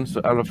Lean In.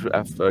 So I don't know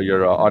if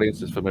your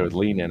audience is familiar with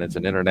Lean In. It's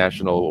an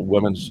international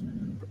women's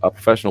a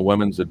professional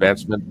women's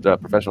advancement,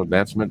 professional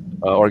advancement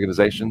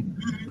organization.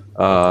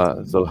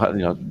 So, I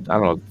don't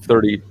know,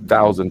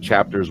 30,000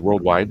 chapters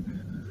worldwide.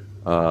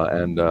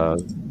 And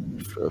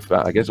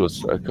I guess it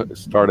was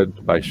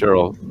started by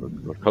Sheryl,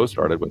 or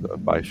co-started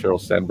by Sheryl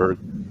Sandberg.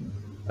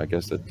 I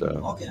guess that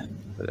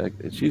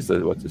Okay. she's the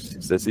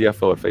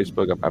CFO at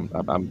Facebook.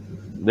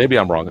 Maybe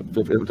I'm wrong.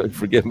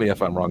 Forgive me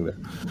if I'm wrong there.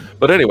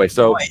 But anyway,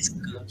 so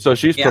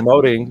she's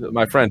promoting,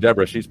 my friend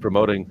Deborah. She's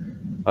promoting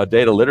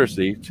data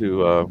literacy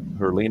to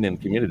her Lean-In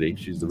community.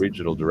 She's the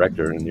regional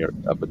director in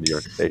up in New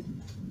York State,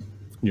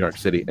 New York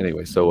City.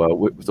 Anyway,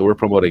 so we're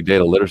promoting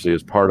data literacy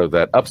as part of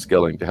that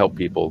upskilling to help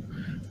people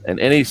in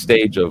any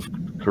stage of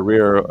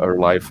career or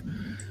life,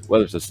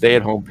 whether it's a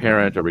stay-at-home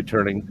parent, or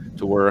returning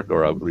to work,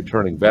 or a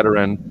returning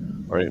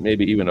veteran, or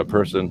maybe even a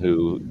person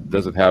who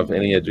doesn't have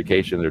any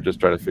education. They're just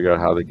trying to figure out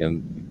how they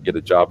can get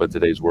a job in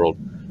today's world.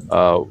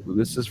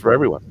 This is for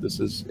everyone. This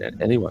is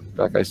anyone.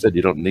 Like I said,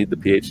 you don't need the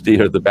PhD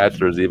or the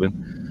bachelor's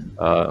even.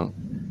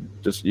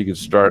 Just you can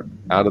start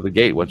out of the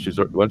gate once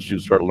you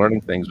start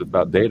learning things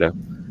about data.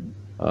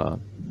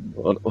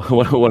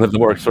 One of the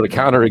more sort of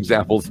counter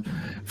examples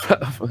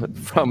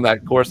from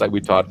that course that we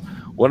taught,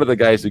 one of the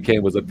guys who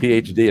came was a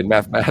PhD in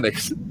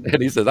mathematics,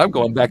 and he says, "I'm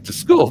going back to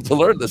school to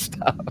learn this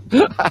stuff."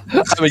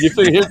 I mean, you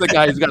figure here's the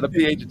guy who's got a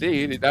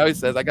PhD, and now he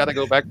says, "I got to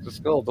go back to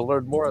school to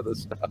learn more of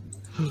this stuff."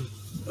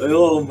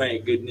 Oh my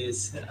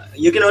goodness.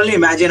 You can only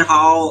imagine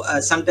how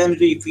sometimes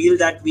we feel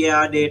that we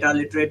are data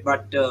literate,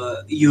 but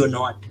you're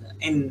not.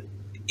 And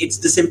it's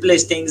the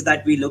simplest things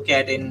that we look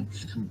at, and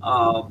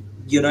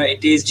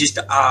it is just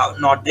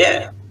not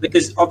there,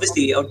 because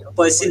obviously a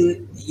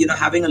person,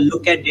 having a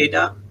look at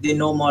data, they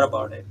know more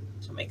about it.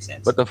 So it makes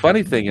sense. But the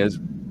funny thing is,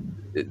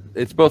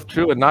 it's both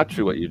true and not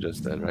true what you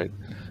just said, right?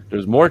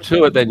 There's more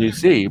to it than you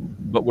see,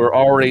 but we're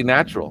already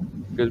natural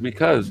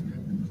because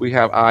we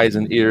have eyes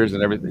and ears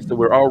and everything. So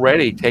we're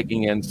already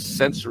taking in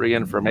sensory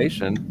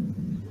information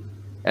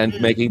and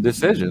making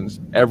decisions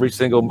every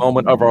single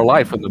moment of our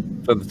life. From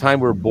the time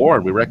we're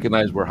born, we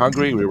recognize we're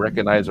hungry. We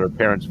recognize our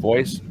parents'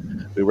 voice.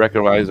 We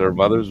recognize our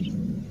mother's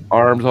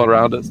arms all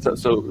around us.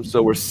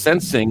 So we're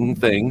sensing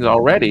things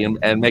already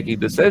and making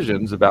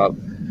decisions about,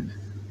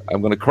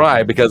 I'm going to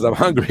cry because I'm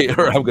hungry,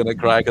 or I'm going to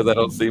cry because I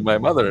don't see my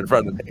mother in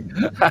front of me.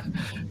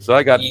 So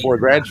I got 4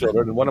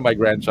 grandchildren, and one of my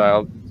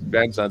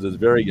grandsons is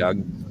very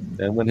young.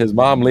 And when his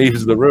mom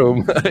leaves the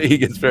room, he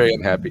gets very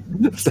unhappy.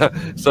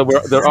 So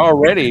we're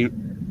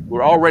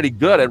already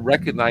good at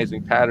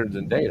recognizing patterns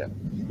in data.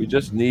 We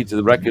just need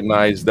to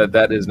recognize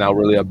that is now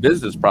really a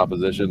business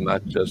proposition,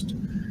 not just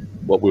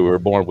what we were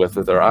born with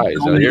our eyes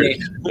and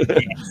ears.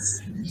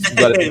 Yes.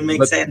 It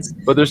makes sense.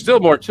 But there's still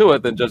more to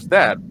it than just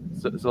that.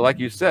 So like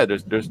you said,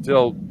 there's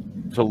still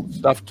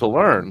stuff to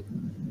learn,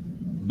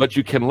 but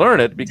you can learn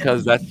it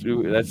because that's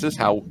just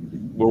how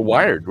we're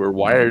wired. We're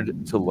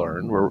wired to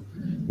learn.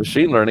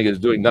 Machine learning is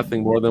doing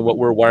nothing more than what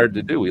we're wired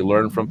to do. We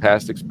learn from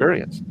past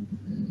experience.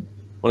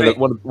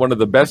 One of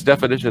the best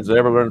definitions I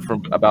ever learned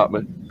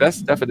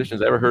best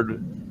definitions I ever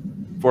heard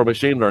for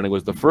machine learning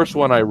was the first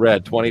one I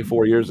read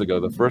 23 years ago,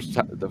 the first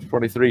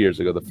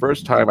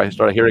time I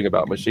started hearing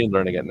about machine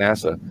learning at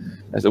NASA.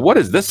 I said, "What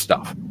is this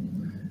stuff?"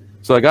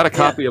 So I got a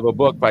copy of a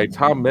book by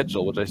Tom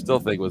Mitchell, which I still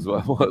think was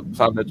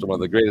Tom Mitchell, one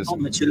of the greatest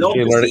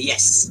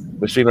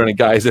machine learning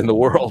guys in the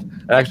world.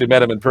 I actually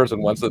met him in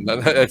person once, and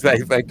I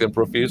thanked him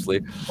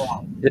profusely.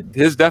 Wow.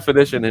 His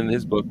definition in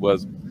his book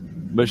was,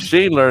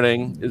 machine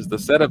learning is the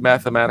set of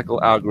mathematical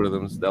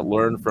algorithms that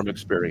learn from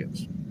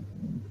experience.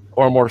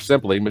 Or more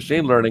simply,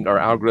 machine learning are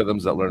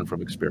algorithms that learn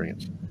from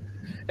experience.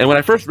 And when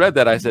I first read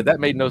that, I said, that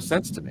made no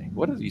sense to me.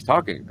 What is he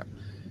talking about?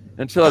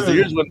 Until as the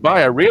years went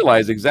by, I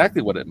realized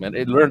exactly what it meant.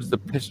 It learns the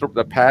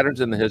patterns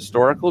in the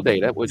historical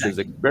data, which is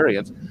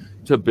experience,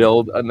 to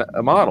build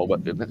a model.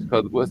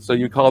 So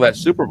you call that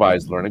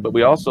supervised learning, but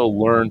we also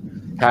learn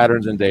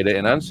patterns in data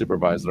in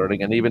unsupervised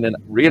learning, and even in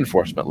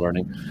reinforcement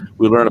learning,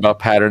 we learn about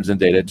patterns in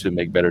data to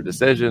make better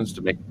decisions.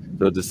 To make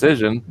the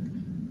decision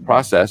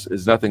process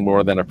is nothing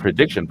more than a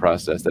prediction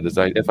process that is,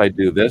 if I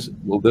do this,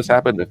 will this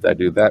happen? If I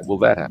do that, will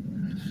that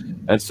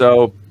happen? And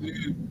so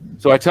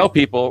I tell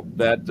people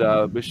that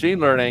machine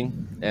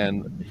learning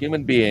and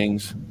human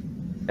beings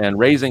and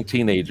raising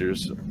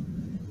teenagers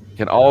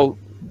can all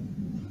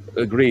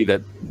agree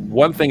that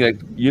one thing that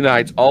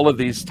unites all of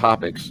these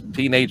topics,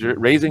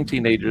 raising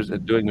teenagers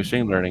and doing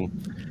machine learning,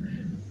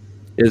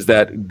 is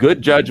that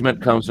good judgment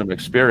comes from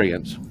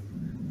experience,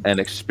 and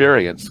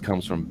experience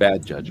comes from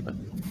bad judgment.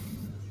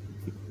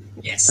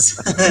 Yes.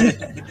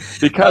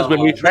 Because when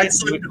we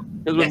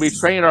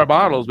train our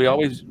models, we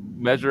always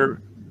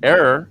measure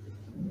error,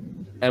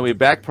 and we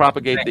back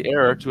propagate the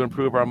error to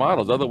improve our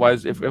models.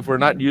 Otherwise, if we're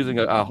not using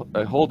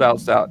a holdout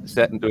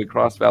set and doing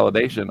cross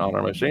validation on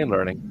our machine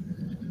learning,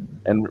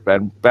 and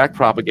back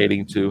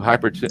propagating to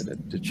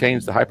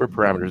change the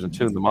hyperparameters and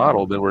tune the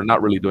model, then we're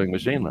not really doing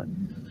machine learning.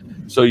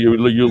 So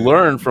you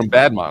learn from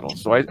bad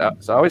models. So I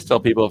always tell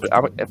people,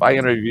 if I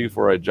interview you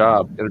for a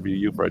job,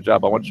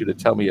 I want you to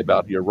tell me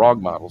about your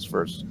wrong models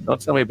first. Don't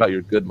tell me about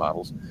your good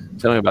models.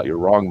 Tell me about your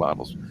wrong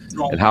models,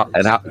 Wrong and how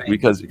right.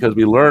 because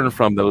we learn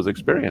from those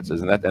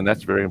experiences, and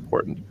that's very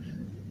important.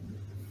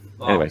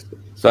 Wow. Anyway,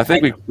 so I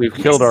think we've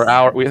killed our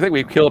hour. I think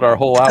we've killed our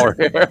whole hour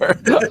here.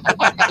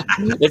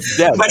 It's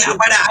dead. But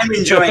I'm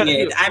enjoying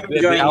it. I'm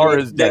The hour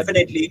is it dead.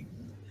 definitely.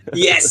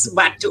 Yes,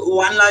 but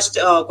one last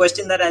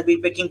question that I'll be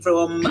picking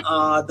from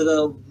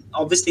the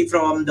obviously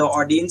from the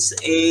audience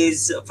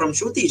is from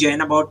Shruti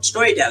Jain about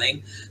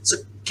storytelling. So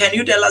can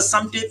you tell us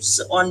some tips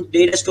on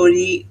data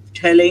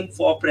storytelling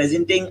for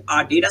presenting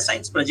our data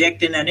science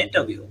project in an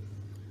interview?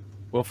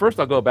 Well, first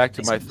I'll go back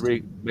to my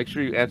three. Make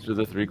sure you answer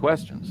the three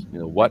questions. You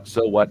know, what,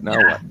 so what, now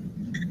what.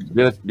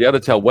 Be able to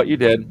tell what you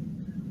did,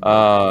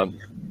 why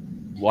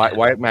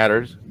it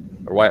matters,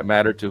 or why it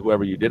mattered to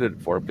whoever you did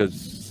it for,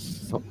 because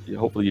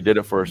hopefully you did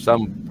it for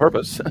some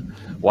purpose.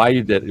 Why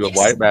you did it,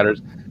 why it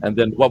matters, and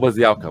then what was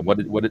the outcome? What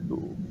to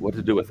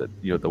do with it?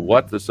 You know, the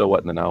what, the so what,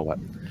 and the now what.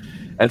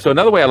 And so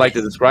another way I like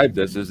to describe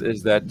this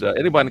is that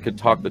anyone can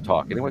talk the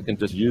talk. Anyone can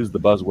just use the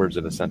buzzwords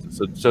in a sentence.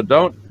 So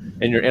don't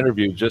in your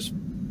interview just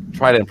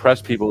try to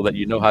impress people that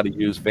you know how to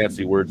use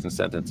fancy words and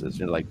sentences,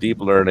 you know, like deep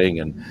learning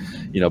and,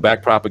 you know,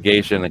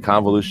 backpropagation and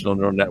convolutional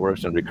neural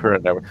networks and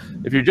recurrent network.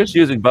 If you're just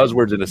using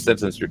buzzwords in a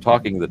sentence, you're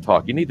talking the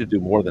talk. You need to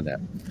do more than that.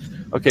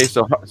 Okay,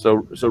 so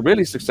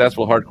really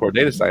successful hardcore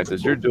data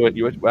scientists, you're doing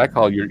what I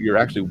call you're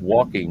actually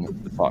walking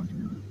the talk.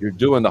 You're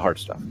doing the hard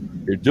stuff.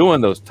 You're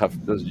doing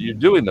you're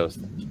doing those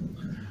things.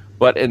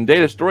 But in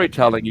data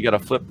storytelling, you got to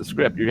flip the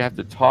script. You have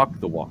to talk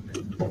the walk.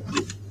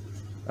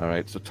 All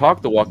right, so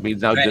talk the walk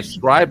means now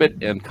describe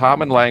it in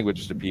common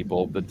language to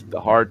people, the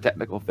hard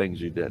technical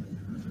things you did.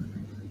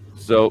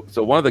 So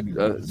one of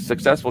the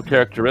successful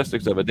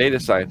characteristics of a data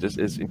scientist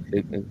is,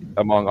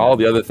 among all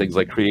the other things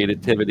like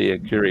creativity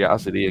and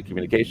curiosity and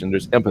communication,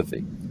 there's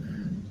empathy.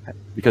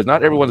 Because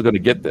not everyone's going to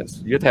get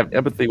this. You have to have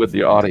empathy with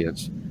the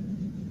audience,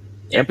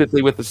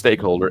 empathy with the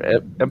stakeholder,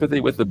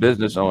 empathy with the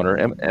business owner,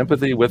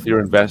 empathy with your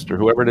investor,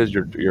 whoever it is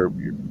you're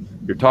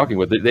talking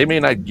with. They may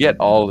not get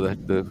all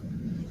the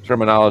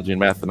terminology and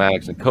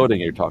mathematics and coding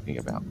you're talking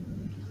about,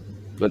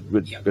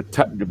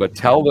 but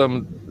tell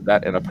them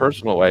that in a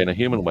personal way, in a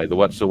human way, the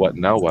what, so what,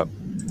 now what.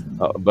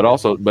 But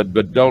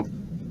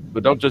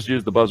don't just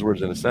use the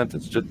buzzwords in a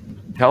sentence. Just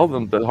tell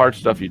them the hard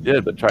stuff you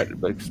did, but try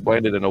to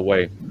explain it in a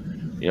way,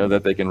 you know,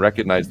 that they can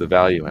recognize the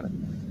value in it.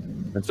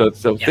 And so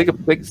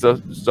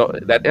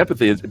that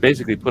empathy is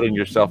basically putting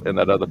yourself in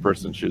that other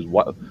person's shoes.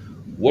 What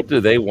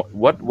do they want?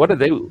 What do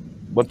they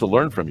want to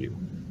learn from you?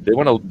 Do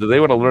they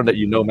want to learn that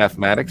you know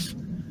mathematics,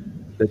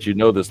 that you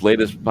know this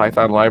latest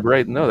Python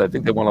library? No, I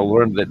think they want to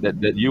learn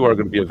that you are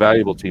going to be a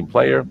valuable team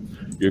player.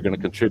 You're going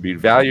to contribute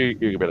value.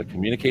 You're going to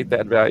communicate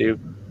that value,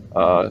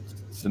 so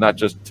not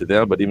just to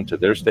them, but even to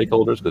their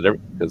stakeholders,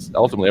 because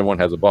ultimately everyone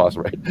has a boss,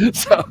 right?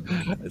 So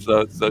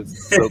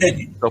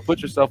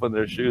put yourself in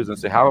their shoes and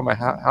say, how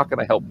can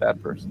I help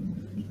that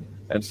person?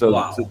 And so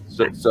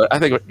I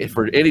think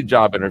for any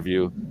job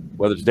interview,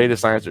 whether it's data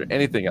science or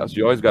anything else,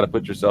 you always got to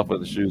put yourself in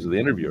the shoes of the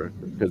interviewer,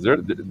 because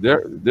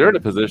they're in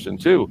a position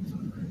too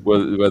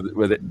where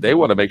they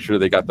want to make sure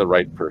they got the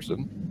right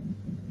person.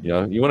 You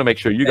know, you want to make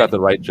sure you got the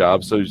right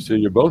job. So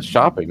you're both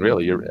shopping,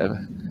 really.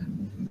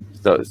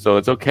 So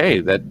it's okay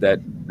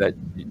that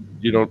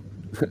you don't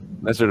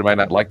necessarily might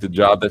not like the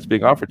job that's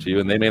being offered to you,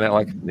 and they may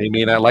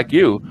not like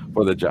you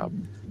for the job.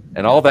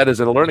 And all that is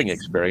a learning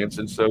experience.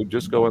 And so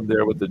just go in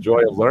there with the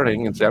joy of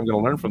learning and say, I'm going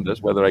to learn from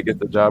this, whether I get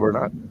the job or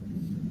not.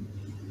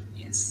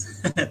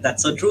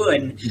 That's so true,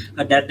 and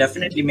that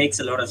definitely makes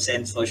a lot of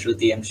sense for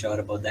Shruti. I'm sure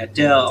about that.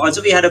 Also,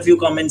 we had a few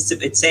comments.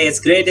 It says,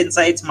 great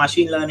insights,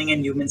 machine learning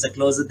and humans are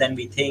closer than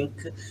we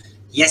think.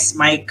 Yes,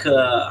 Mike,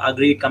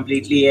 agreed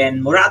completely.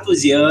 And Murat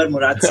was here.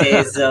 Murat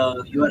says,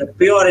 you are a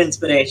pure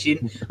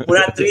inspiration.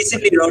 Murat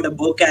recently wrote a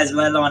book as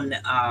well on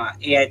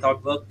AI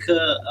Thought Book,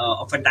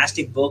 a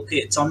fantastic book.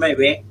 It's on my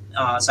way,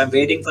 so I'm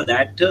waiting for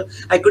that.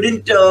 I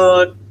couldn't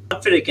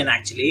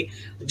actually.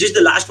 Just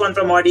the last one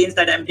from audience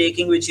that I'm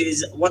taking, which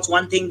is, what's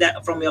one thing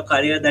that from your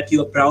career that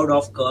you're proud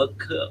of, Kirk?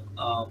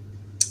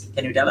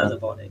 Can you tell us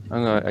about it?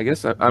 I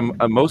guess I'm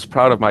most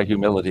proud of my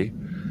humility.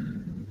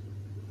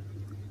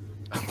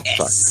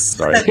 Yes.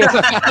 Sorry.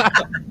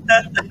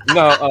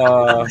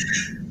 No,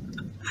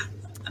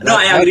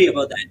 I agree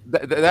about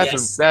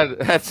that.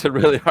 That's a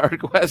really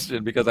hard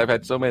question, because I've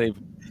had so many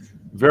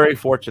very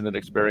fortunate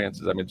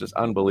experiences. I mean, just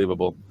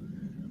unbelievable.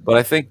 But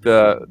I think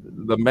the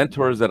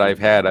mentors that I've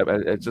had,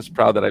 I'm just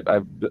proud that I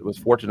was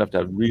fortunate enough to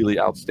have really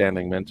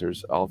outstanding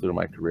mentors all through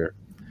my career.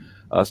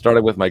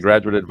 Started with my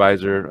graduate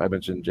advisor, I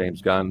mentioned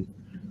James Gunn.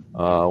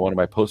 One of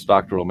my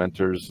postdoctoral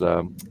mentors,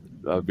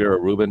 Vera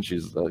Rubin.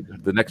 She's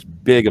the next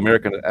big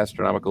American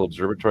astronomical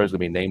observatory is going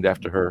to be named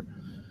after her.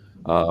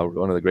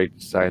 One of the great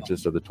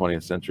scientists of the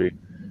 20th century,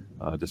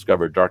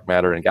 discovered dark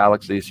matter and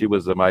galaxies. She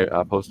was my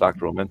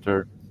postdoctoral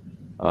mentor.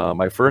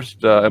 My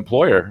first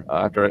employer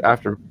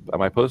after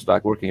my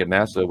postdoc working at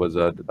NASA was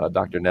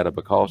Dr. Netta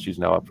Bakal. She's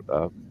now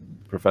a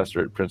professor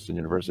at Princeton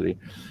University,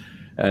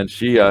 and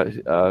she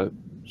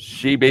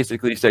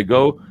basically said,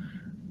 "Go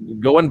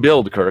and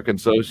build, Kirk." And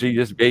so she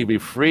just gave me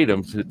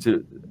freedom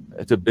to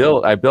to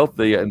build. I built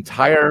the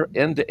entire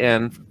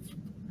end-to-end,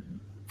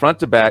 front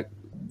to back,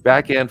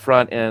 back end,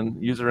 front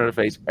end, user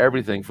interface,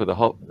 everything for the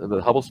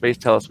Hubble Space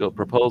Telescope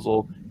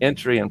proposal,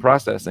 entry, and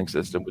processing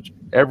system, which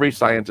every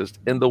scientist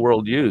in the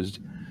world used.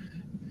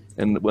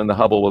 And when the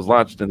Hubble was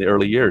launched in the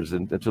early years,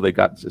 until they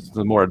got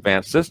a more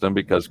advanced system,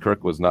 because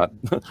Kirk was not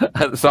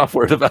a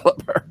software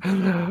developer.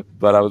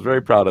 But I was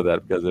very proud of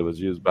that, because it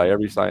was used by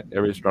every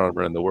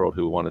astronomer in the world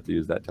who wanted to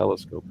use that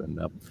telescope.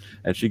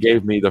 And she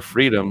gave me the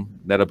freedom.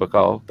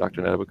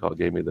 Dr. Netta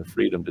gave me the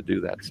freedom to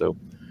do that. So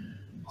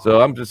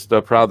I'm just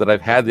proud that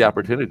I've had the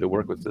opportunity to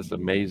work with this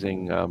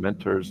amazing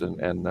mentors and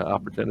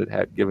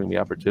giving me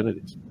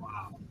opportunities.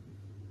 Wow.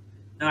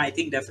 No, I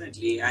think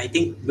definitely. I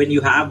think when you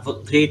have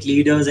great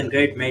leaders and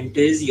great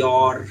mentors,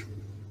 your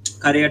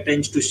career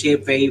tends to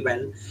shape very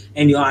well,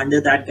 and you're under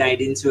that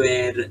guidance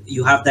where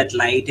you have that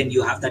light and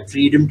you have that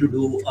freedom to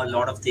do a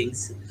lot of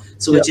things.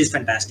 So, which is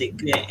fantastic,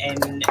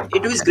 and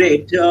it was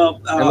great.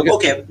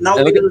 Okay, now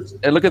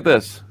look at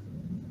this.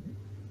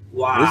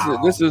 Wow.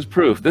 This is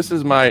proof. This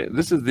is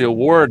the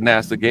award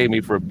NASA gave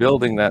me for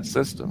building that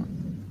system,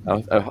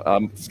 a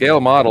scale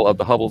model of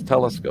the Hubble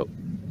telescope.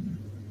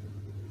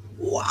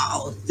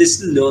 Wow,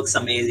 this looks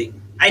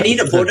amazing. I need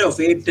a photo of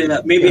it.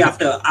 Maybe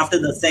after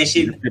the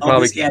session. You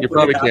probably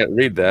can't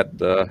read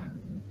that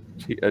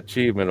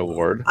achievement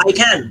award. I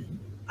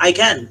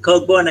can.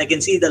 Kirk Borne. I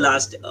can see the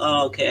last.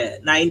 Okay,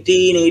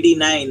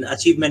 1989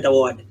 achievement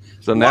award.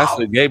 So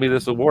NASA gave me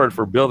this award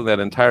for building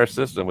that entire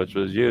system, which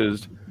was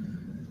used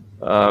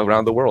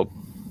around the world.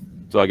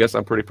 So I guess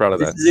I'm pretty proud of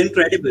that. This is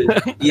incredible.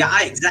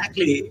 Yeah,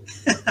 exactly.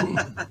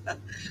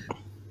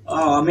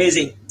 Oh,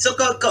 amazing. So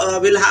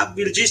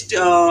we'll just,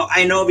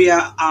 I know we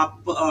are up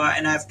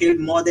and I've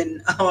killed more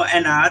than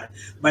an hour,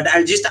 but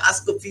I'll just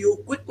ask a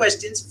few quick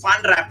questions,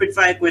 fun rapid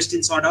fire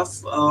questions sort of.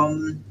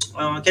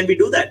 Can we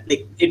do that?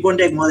 Like, it won't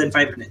take more than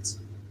 5 minutes.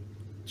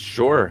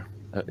 Sure.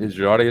 Is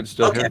your audience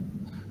still here?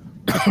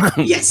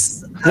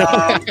 Yes.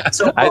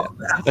 So I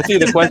see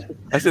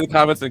the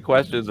comments and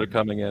questions are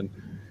coming in.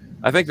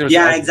 I think there's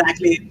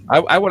exactly.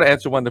 I want to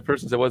answer one. The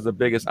person said, "What was the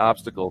biggest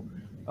obstacle?"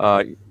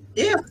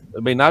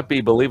 It may not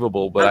be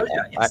believable, but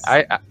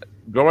I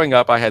growing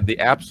up, I had the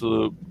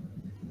absolute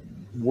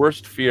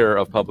worst fear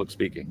of public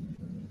speaking.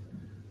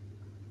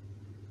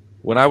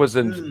 When I was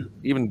in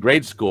even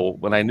grade school,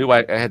 when I knew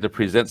I had to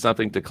present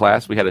something to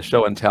class, we had a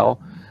show and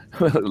tell.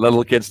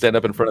 Little kids stand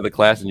up in front of the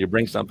class and you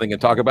bring something and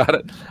talk about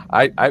it.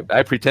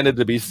 I pretended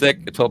to be sick.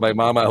 I told my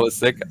mom I was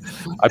sick.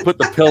 I put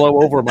the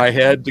pillow over my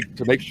head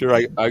to make sure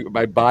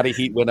my body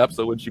heat went up.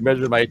 So when she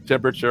measured my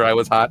temperature, I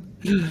was hot.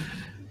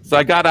 So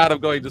I got out of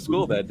going to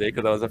school that day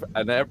because I was,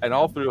 and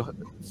all through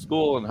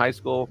school and high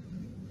school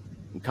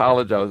and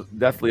college, I was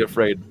deathly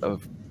afraid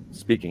of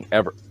speaking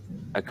ever.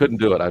 I couldn't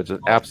do it. I was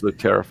just absolutely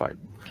terrified.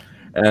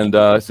 And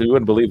so you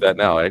wouldn't believe that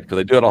now, right? Because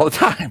I do it all the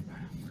time.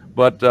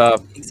 But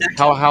exactly.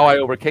 how I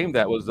overcame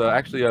that was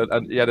actually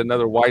yet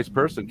another wise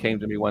person came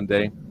to me one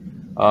day.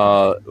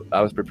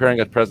 I was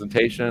preparing a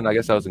presentation. I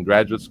guess I was in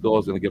graduate school. I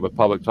was going to give a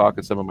public talk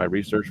at some of my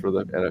research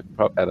for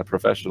at a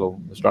professional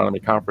astronomy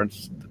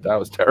conference. I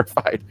was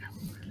terrified.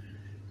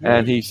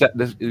 And he said,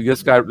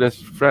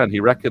 this friend, he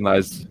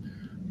recognized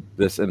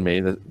this in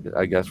me,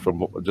 I guess,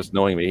 from just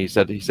knowing me. He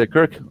said,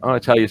 Kirk, I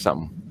want to tell you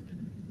something.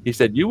 He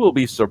said, you will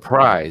be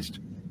surprised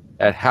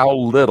at how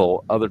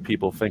little other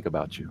people think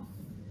about you.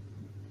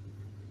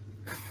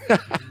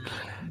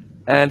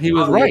 And he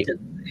was right.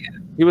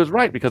 He was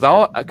right, because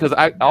all I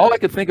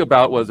could think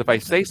about was if I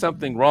say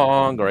something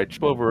wrong or I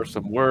trip over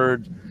some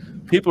words,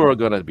 people are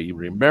going to be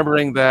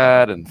remembering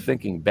that and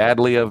thinking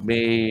badly of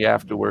me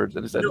afterwards.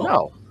 And he said,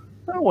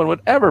 no one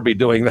would ever be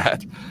doing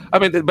that. I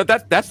mean, but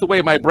that's the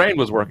way my brain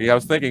was working. I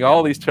was thinking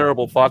all these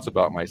terrible thoughts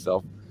about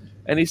myself.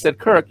 And he said,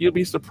 Kirk, you'll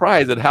be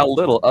surprised at how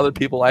little other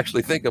people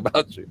actually think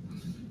about you.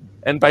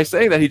 And by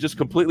saying that, he just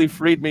completely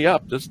freed me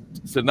up, just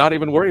to not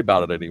even worry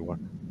about it anymore.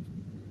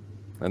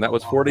 And that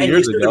was 40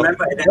 years ago.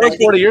 That was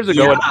 40 years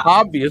ago, and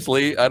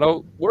obviously I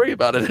don't worry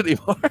about it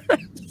anymore.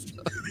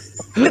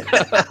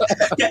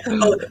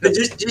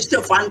 Just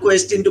a fun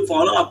question to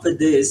follow up with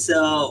this.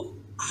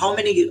 How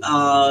many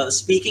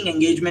speaking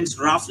engagements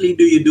roughly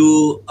do you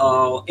do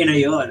in a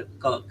year,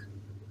 Kirk?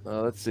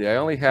 Let's see. I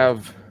only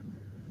have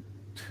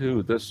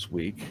 2 this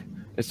week.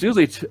 It's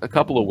usually a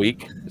couple a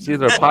week. It's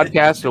either a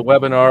podcast, a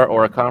webinar,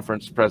 or a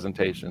conference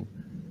presentation.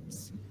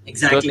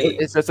 Exactly.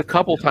 So it's a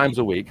couple times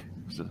a week.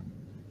 So,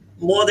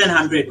 more than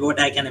 100, what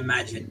I can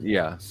imagine.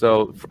 Yeah.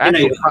 So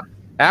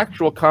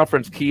actual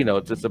conference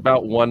keynotes, it's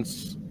about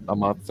once a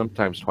month,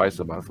 sometimes twice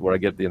a month, where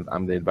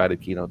I'm the invited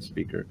keynote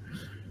speaker,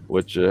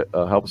 which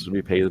helps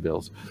me pay the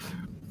bills.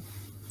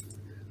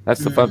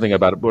 That's the fun thing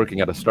about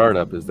working at a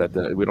startup, is that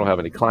we don't have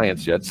any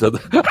clients yet, so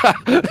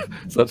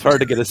so it's hard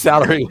to get a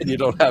salary when you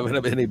don't have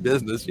any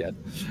business yet,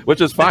 which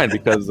is fine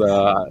because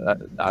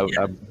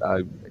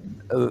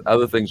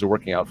other things are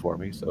working out for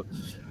me. So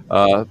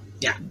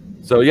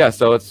so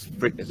it's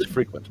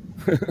frequent.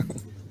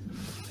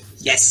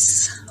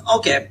 Yes.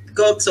 Okay,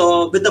 Kirk.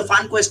 So with the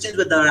fun questions,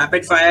 with the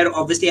rapid fire,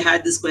 obviously I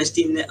had this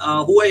question: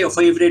 who are your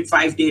favorite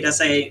five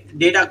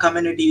data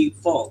community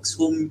folks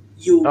whom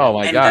you Oh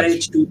my gosh.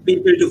 encourage to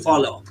people to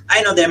follow?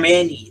 I know there are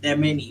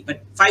many,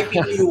 but five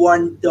people you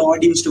want the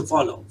audience to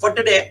follow. For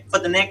today, for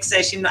the next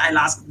session, I'll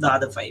ask the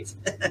other five.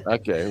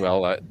 Okay,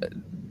 well,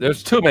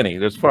 there's too many.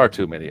 There's far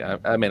too many.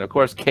 I mean, of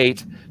course,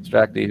 Kate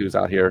Strackney, who's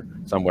out here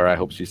somewhere. I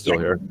hope she's still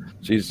Yeah. here.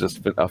 She's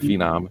just a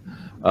phenom.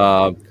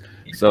 Um,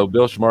 so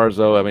Bill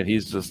Schmarzo, I mean,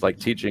 he's just like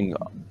teaching.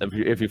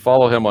 If you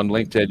follow him on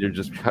LinkedIn, you're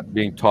just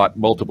being taught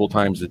multiple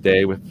times a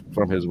day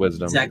from his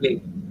wisdom.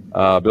 Exactly.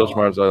 Bill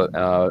Schmarzo.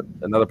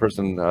 Another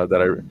person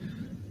that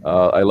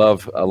I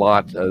love a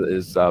lot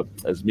is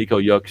Miko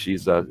Yuk.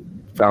 She's a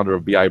founder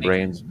of BI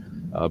Brains,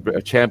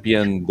 a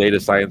champion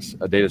data science,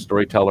 a data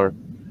storyteller.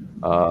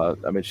 I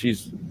mean,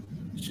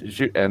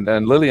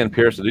 and Lillian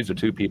Pearson. These are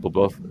two people,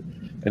 both,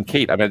 and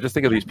Kate. I mean, just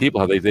think of these people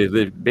how they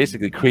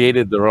basically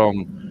created their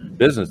own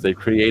business. They've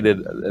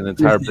created an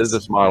entire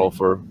business model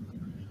for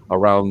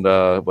around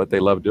what they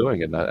love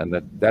doing, and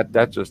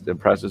that just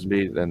impresses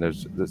me. And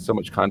there's so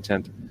much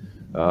content.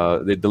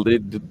 They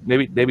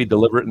maybe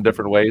deliver it in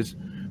different ways.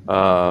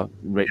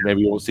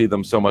 Maybe we'll see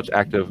them so much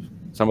active.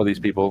 Some of these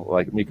people,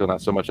 like Miko,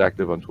 not so much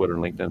active on Twitter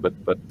and LinkedIn,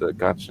 but the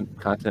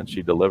content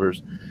she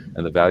delivers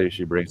and the value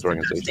she brings to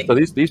organizations. So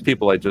these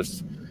people I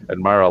just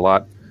admire a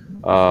lot.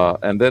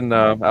 And then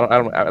I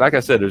don't like I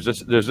said, there's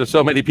just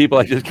so many people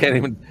I just can't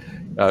even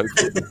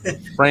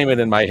frame it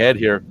in my head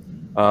here.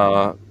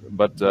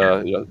 But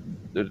you know,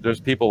 there's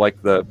people like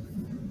I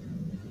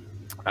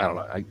don't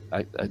know.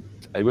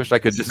 I wish I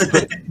could just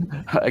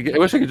I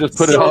wish I could just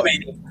put it all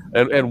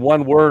in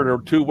one word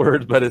or two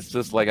words, but it's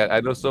just like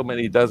I know so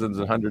many dozens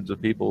and hundreds of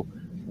people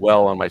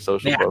well on my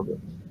social program.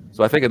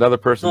 So I think another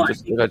person,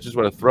 I just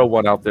want to throw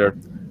one out there.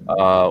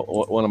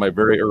 One of my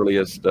very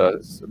earliest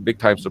big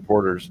time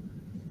supporters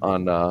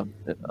on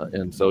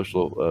in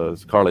social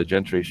is Carla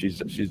Gentry.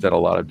 She's done a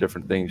lot of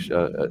different things.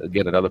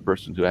 Again, another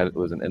person who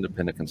was an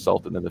independent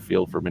consultant in the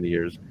field for many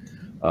years.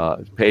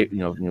 Paved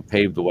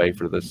the way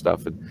for this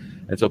stuff,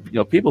 and so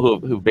people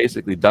who've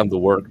basically done the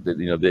work that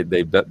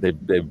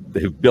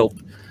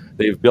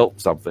they've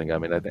built something. I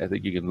mean, I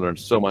think you can learn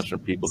so much from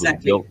people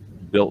who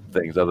built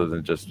things other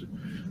than just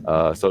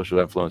social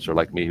influencer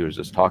like me who's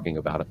just talking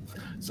about it.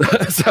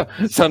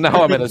 So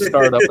now I'm in a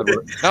startup,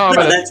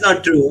 and that's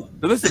not true.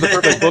 So this is the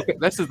perfect book.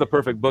 This is the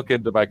perfect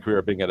bookend to my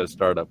career, being at a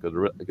startup,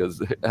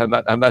 because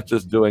I'm not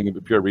just doing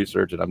pure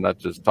research, and I'm not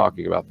just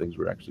talking about things.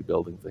 We're actually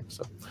building things.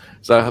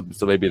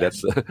 So maybe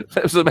that's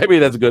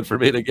good for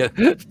me to get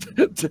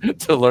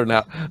to learn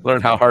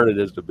how hard it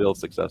is to build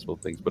successful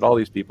things. But all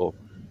these people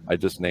I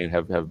just named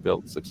have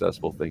built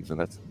successful things,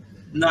 and I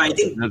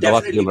think there's a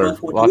lot to be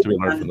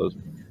learned from those.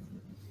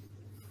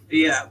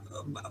 Yeah,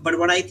 but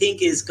what I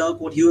think is, Kirk,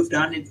 what you have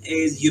done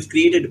is you've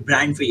created a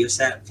brand for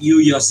yourself. You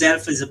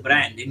yourself is a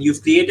brand, and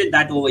you've created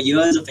that over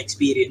years of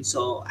experience.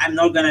 So I'm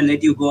not going to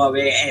let you go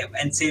away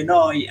and say,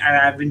 no, I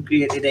haven't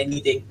created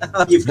anything.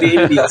 You've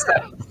created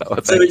yourself.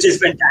 Which is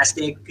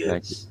fantastic.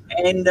 Thank you.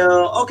 And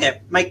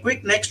okay, my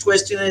quick next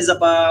question is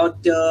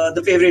about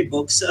the favorite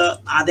books.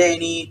 Are there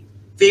any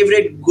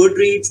favorite good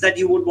reads that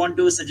you would want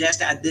to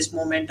suggest at this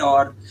moment,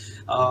 or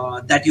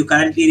that you're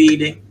currently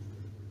reading?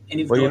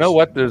 Well, you know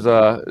what?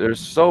 There's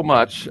so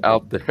much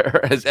out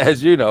there,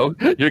 as you know.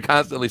 You're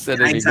constantly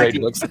sending me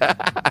great books, and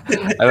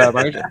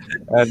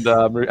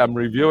I'm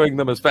reviewing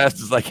them as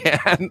fast as I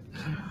can.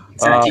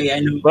 Exactly, I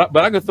know. But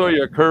I'm going to throw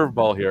you a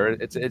curveball here.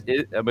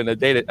 I mean, a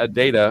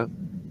data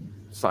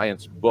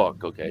science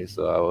book. Okay,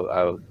 so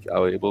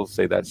I will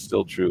say that's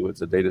still true.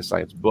 It's a data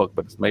science book,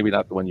 but it's maybe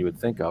not the one you would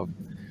think of.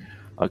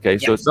 Okay,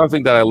 so it's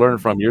something that I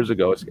learned from years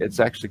ago. It's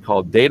actually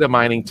called Data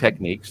Mining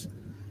Techniques.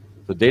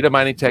 So Data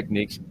Mining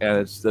Techniques, and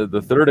it's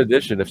the third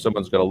edition if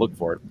someone's going to look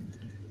for it.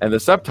 And the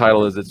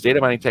subtitle is it's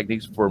Data Mining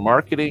Techniques for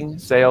Marketing,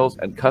 Sales,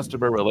 and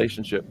Customer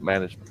Relationship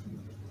Management.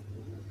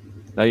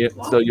 Now,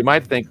 so you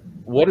might think,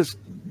 what does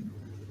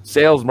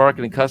sales,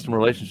 marketing, customer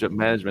relationship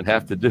management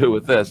have to do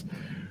with this?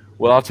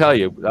 Well, I'll tell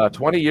you,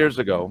 20 years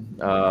ago,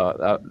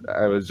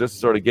 I was just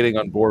sort of getting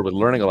on board with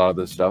learning a lot of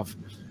this stuff.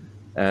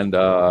 And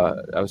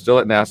I was still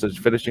at NASA,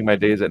 finishing my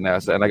days at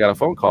NASA, and I got a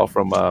phone call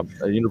from a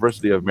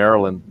University of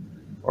Maryland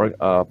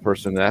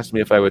person that asked me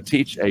if I would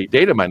teach a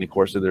data mining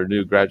course in their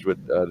new graduate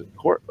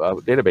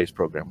database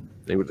program.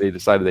 They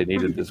decided they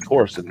needed this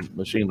course in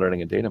machine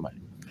learning and data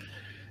mining.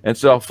 And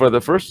so for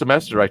the first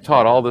semester, I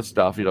taught all this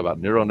stuff,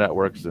 about neural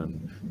networks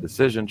and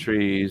decision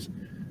trees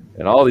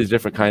and all these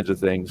different kinds of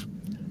things.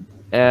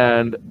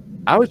 And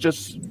I was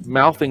just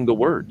mouthing the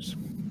words.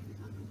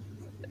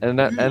 And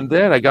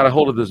then I got a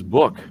hold of this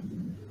book,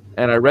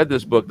 and I read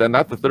this book. Then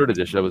not the third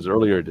edition; it was the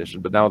earlier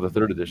edition, but now the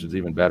third edition is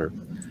even better.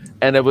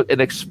 And it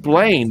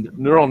explained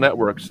neural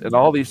networks and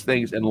all these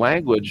things in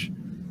language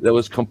that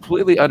was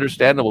completely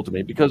understandable to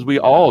me, because we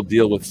all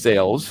deal with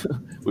sales.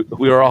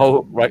 we are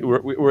all right.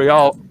 We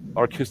all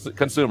are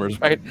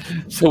consumers, right?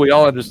 So we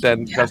all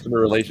understand customer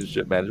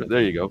relationship management.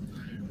 There you go.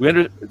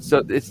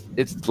 So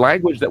it's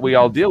language that we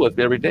all deal with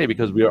every day,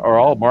 because we are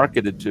all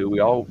marketed to. We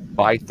all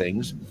buy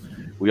things,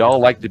 We all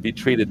like to be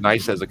treated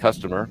nice as a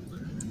customer.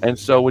 And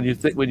so when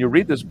you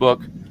read this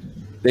book,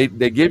 they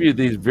give you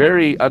these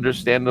very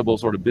understandable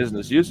sort of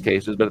business use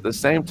cases, but at the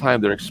same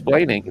time they're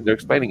explaining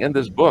in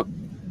this book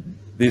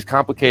these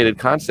complicated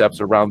concepts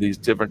around these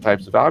different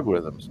types of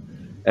algorithms.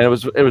 And it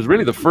was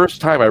really the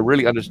first time I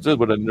really understood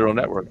what a neural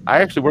network.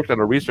 I actually worked on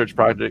a research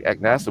project at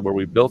NASA where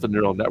we built a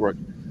neural network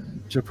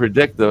to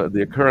predict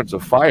the occurrence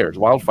of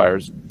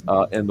wildfires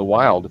in the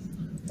wild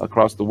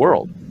across the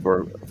world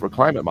for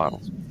climate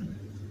models.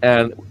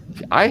 And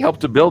I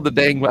helped to build the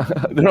dang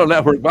neural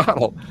network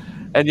model.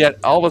 And yet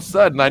all of a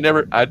sudden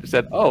I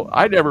said, oh,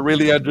 I never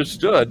really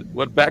understood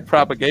what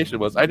backpropagation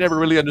was. I never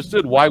really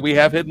understood why we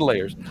have hidden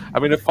layers. I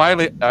mean,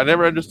 I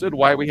never understood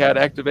why we had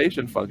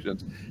activation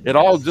functions. It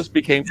all just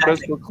became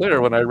crystal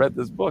clear when I read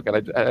this book.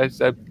 And I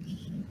said,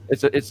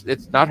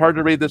 it's not hard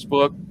to read this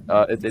book.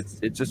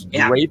 It's just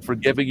great for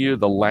giving you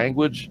the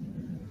language.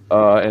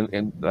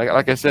 And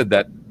like I said,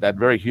 that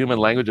very human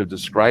language of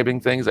describing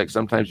things, like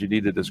sometimes you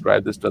need to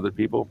describe this to other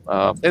people.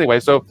 Anyway,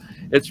 so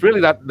it's really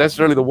not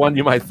necessarily the one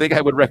you might think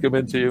I would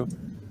recommend to you.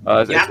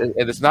 And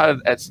it's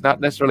not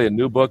necessarily a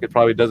new book. It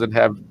probably doesn't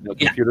have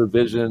computer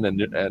vision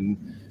and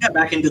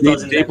back in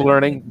deep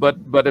learning. But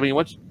I mean,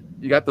 once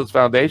you got those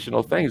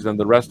foundational things, then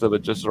the rest of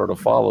it just sort of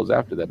follows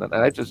after that. And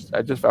I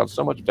just found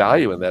so much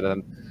value in that.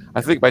 And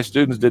I think my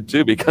students did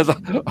too, because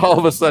all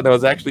of a sudden I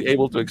was actually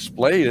able to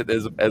explain it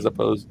as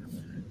opposed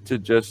to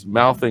just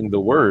mouthing the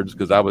words,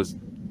 because I was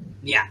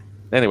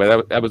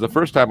anyway, that was the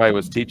first time I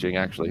was teaching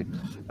actually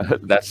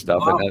that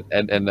stuff. Wow.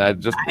 And I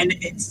just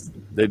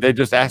they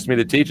just asked me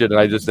to teach it, and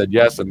I just said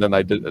yes, and then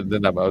I did, and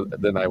then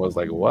I was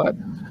like, what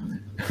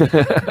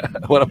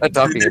what am I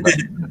talking about?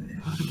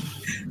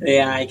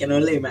 Yeah, I can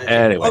only imagine.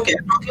 Anyway. Okay,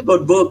 talking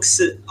about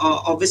books,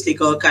 obviously,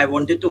 Kirk, I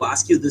wanted to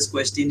ask you this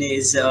question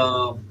is,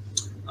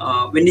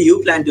 when do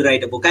you plan to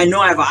write a book? I know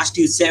I've asked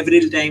you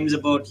several times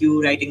about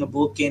you writing a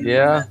book, and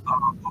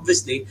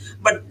obviously,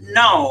 but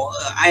now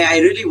I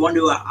really want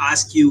to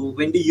ask you,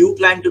 when do you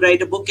plan to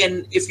write a book?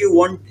 And if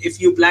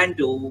you plan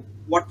to,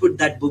 what would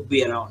that book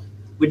be around?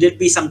 Would it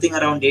be something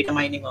around data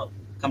mining or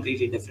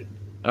completely different?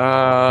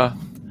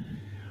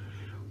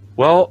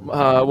 Well,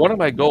 one of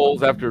my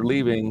goals after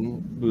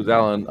leaving Booz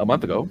Allen a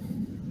month ago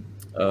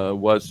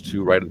was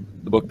to write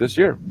the book this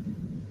year.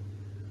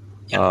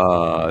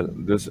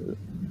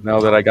 Now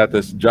that I got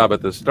this job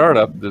at this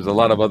startup, there's a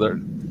lot of other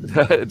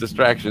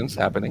distractions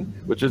happening,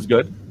 which is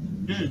good.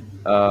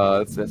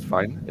 It's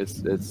fine. It's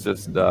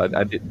just so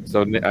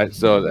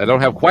I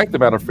don't have quite the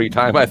amount of free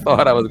time I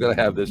thought I was going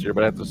to have this year,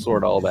 but I have to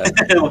sort all that.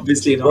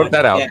 Obviously not. Sort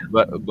that out.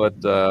 But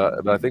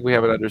I think we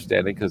have an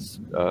understanding, because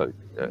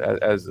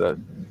as the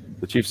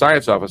chief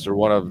science officer,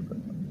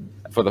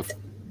 for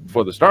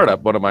the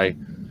startup, one of my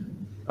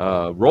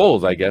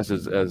roles, I guess,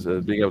 is as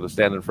being able to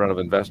stand in front of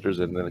investors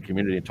and the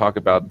community and talk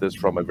about this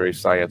from a very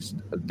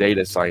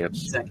data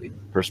science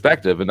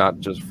perspective, and not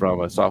just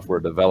from a software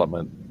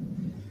development,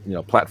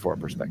 platform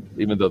perspective.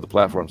 Even though the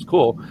platform's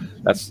cool,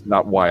 that's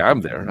not why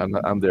I'm there.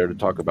 I'm there to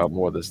talk about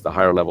more of the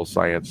higher level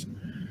science.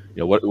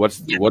 What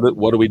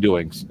are we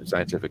doing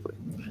scientifically?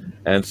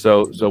 And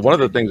so one of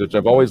the things which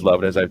I've always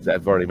loved, as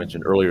I've already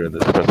mentioned earlier in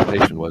this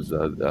presentation, was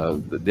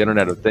the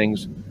Internet of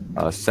Things,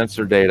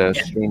 sensor data,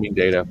 streaming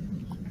data.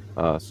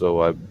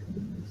 So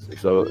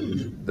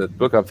the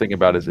book I'm thinking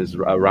about is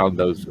around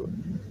those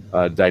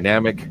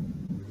dynamic.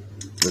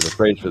 There's a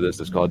phrase for this.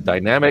 It's called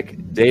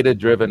dynamic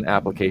data-driven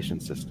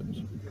application systems.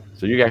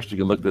 So you actually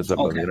can look this up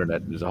on the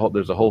internet.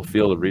 There's a whole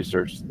field of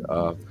research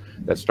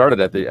that started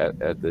at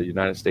the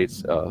United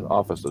States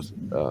Office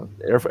of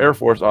Air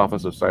Force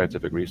Office of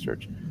Scientific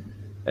Research,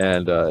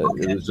 and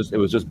it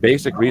was just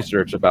basic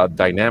research about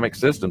dynamic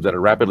systems that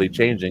are rapidly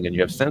changing, and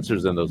you have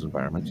sensors in those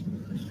environments.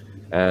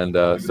 And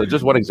so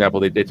just one example,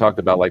 they talked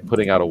about like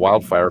putting out a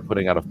wildfire,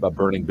 putting out a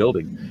burning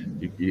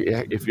building.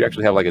 If you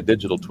actually have like a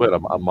digital twin,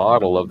 a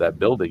model of that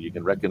building, you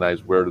can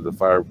recognize where the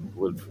fire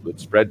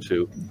would spread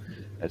to.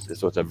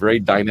 So it's a very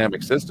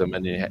dynamic system,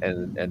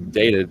 and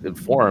data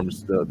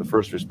informs the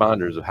first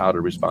responders of how to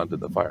respond to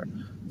the fire.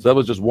 So that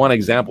was just one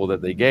example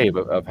that they gave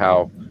of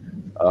how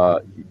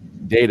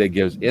data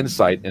gives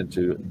insight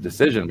into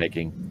decision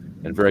making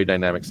in very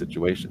dynamic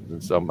situations.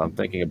 And so I'm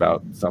thinking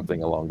about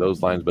something along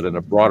those lines, but in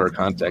a broader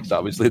context,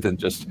 obviously, than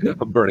just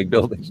burning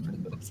buildings.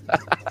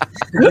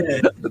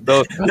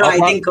 I'll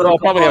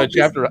probably have a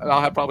chapter.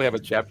 I'll probably have a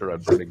chapter on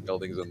burning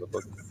buildings in the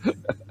book.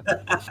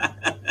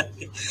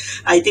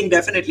 I think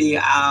definitely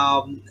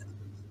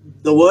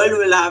the world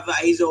will have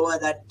eyes over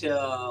that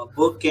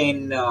book,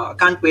 and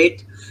can't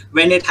wait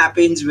when it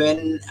happens.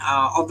 When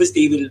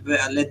obviously we'll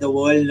let the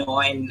world know,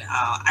 and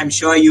I'm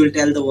sure you'll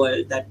tell the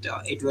world that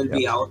it will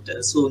be out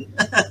soon.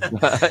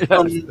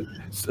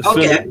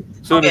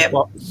 Soon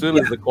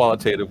is the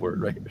qualitative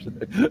word, right?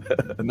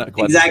 Not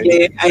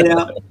exactly. I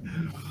know.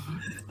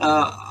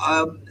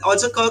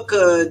 Also, Kirk,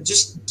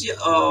 just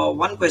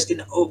one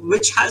question.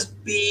 Which has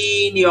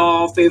been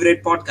your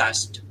favorite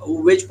podcast?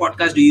 Which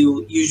podcast do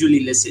you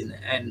usually listen?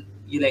 And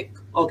you're like,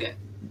 okay.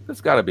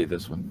 It's got to be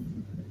this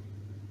one.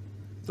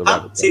 the Ah,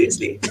 Ravit Show.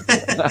 seriously?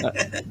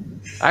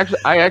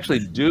 I actually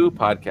do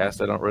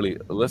podcasts. I don't really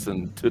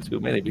listen to too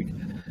many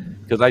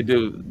because I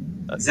do.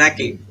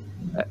 Exactly.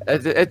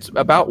 It's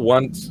about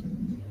once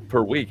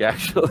per week,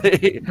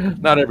 actually,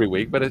 not every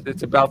week, but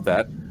it's about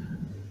that.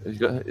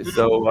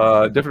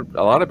 So different.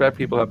 A lot of bad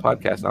people have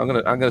podcasts. I'm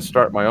gonna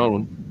start my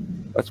own.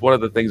 That's one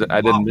of the things that I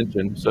didn't Wow.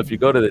 mention. So if you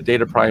go to the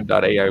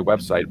DataPrime.ai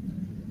website,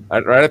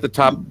 right at the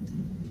top,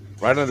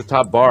 right on the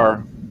top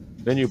bar,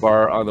 menu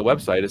bar on the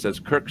website, it says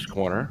Kirk's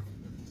Corner.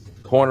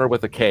 Corner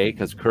with a K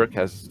because Kirk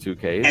has two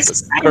Ks. So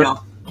Yes, I Kirk know.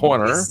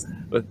 Corner. Yes.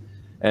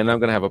 And I'm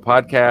going to have a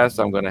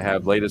podcast. I'm going to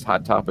have latest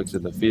hot topics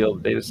in the field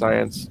of data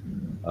science,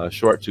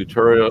 short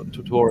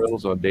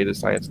tutorials on data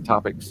science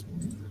topics,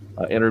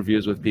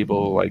 interviews with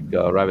people like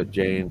Ravit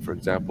Jain, for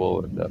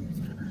example, and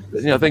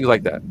things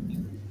like that.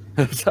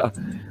 So,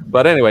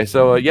 but anyway,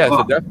 so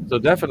Wow. so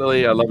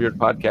definitely, I love your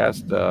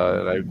podcast,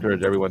 and I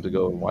encourage everyone to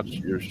go and watch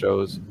your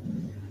shows.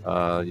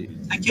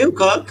 Thank you,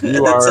 Kirk.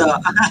 You That's are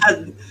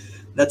a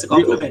that's a you.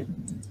 compliment.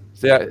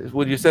 See,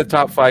 when you said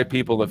top 5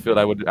 people in the field,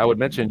 I would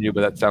mention you,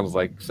 but that sounds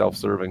like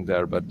self-serving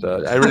there. But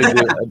I really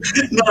do.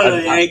 No, no,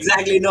 yeah,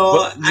 exactly. But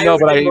No, I no,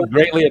 but wouldn't I go there.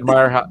 greatly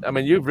admire how. I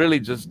mean, you've really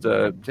just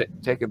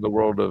taken the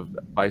world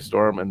by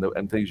storm,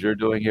 and things you're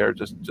doing here,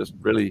 just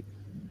really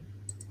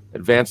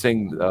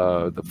advancing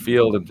the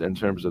field in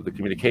terms of the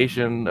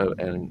communication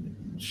and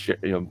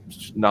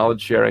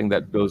knowledge sharing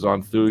that goes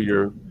on through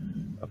your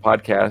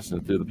podcast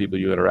and through the people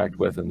you interact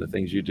with and the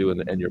things you do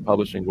in your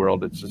publishing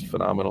world. It's just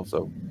phenomenal.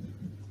 So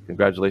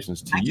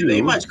congratulations to Thank you very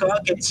you. much, Kirk.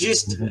 It's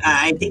just,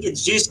 I think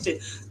it's just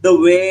the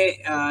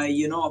way,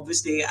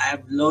 obviously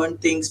I've learned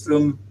things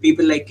from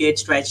people like Kate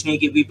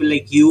Strachnicki, people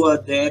like you are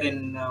there.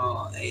 And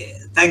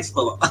thanks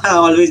for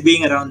always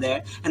being around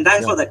there. And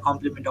thanks Yeah. for that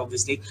compliment,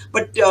 obviously.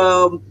 But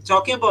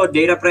talking about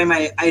DataPrime,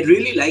 I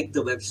really like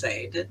the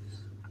website.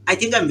 I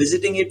think I'm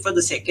visiting it for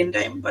the second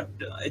time, but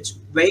it's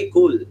very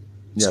cool.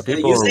 Yeah,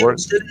 people You are say work.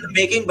 it's still in the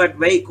making, but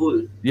very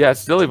cool. Yeah, it's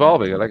still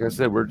evolving. Like I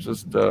said, we're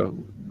just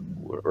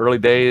early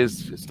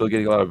days. Still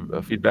getting a lot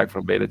of feedback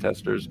from beta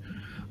testers,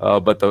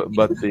 but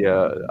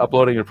the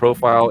uploading your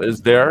profile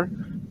is there.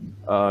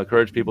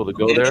 Encourage people to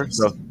go Okay, there.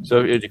 nice. So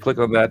if you click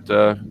on that,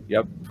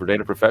 yep, for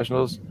data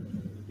professionals,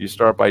 you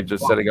start by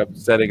just Wow.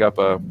 setting up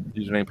a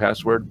username,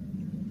 password,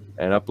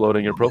 and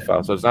uploading your Okay.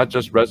 profile. So it's not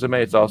just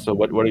resume; it's also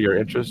what are your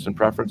interests and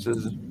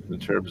preferences in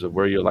terms of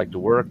where you like to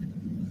work.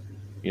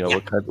 Yeah.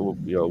 What kind of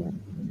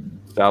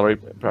salary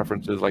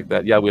preferences like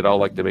that. Yeah, we'd all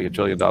like to make $1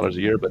 trillion a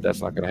year, but that's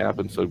not going to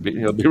happen. So be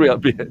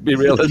realistic.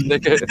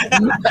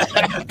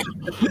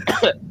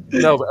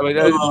 No, but I mean,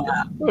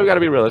 Uh, we've got to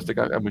be realistic.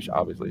 I mean,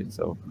 obviously.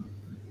 So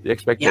the yeah.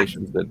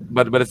 expectations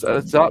but it's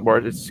a lot more.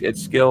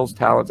 It's skills,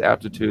 talents,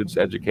 aptitudes,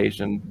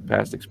 education,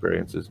 past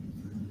experiences,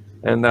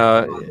 and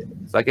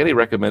it's like any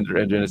recommender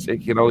engine.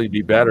 It can only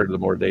be better the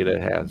more data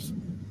it has.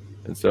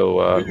 And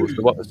so,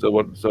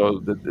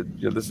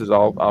 this is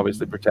all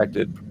obviously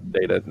protected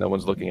data. No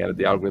one's looking at it.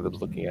 The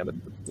algorithm's looking at it.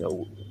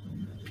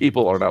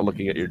 People are not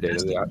looking at your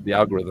data. The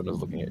algorithm is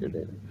looking at your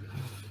data.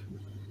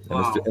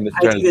 Wow. And it's I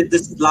trying think to. that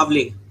this is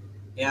lovely.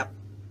 Yeah.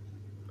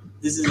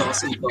 This is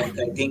awesome work.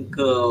 I think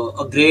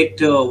a great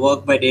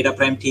work by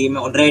DataPrime team.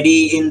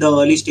 Already in the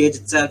early stage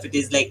itself, it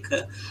is like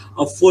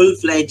a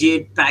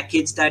full-fledged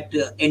package that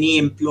any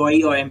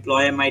employee or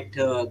employer might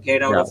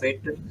get out Yeah, of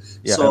it. yeah.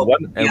 And So,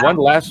 one yeah.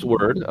 last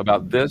word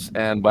about this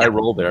and my Yeah.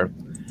 role there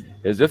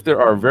is if there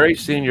are very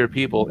senior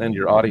people in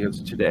your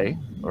audience today,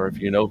 or if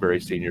you know very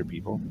senior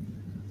people,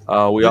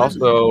 we Mhm.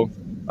 also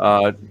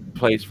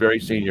place very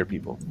senior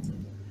people.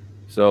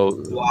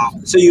 So, Wow.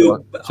 So you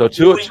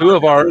moving two on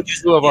of to our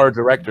just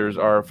directors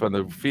are from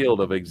the field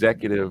of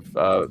executive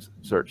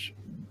search.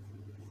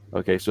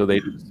 Okay, so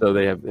they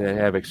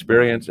have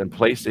experience in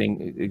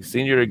placing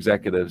senior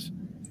executives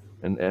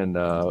and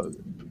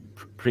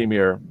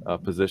premier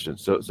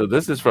positions. So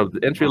this is from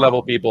entry level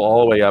wow. people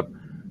all the way up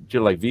to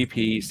like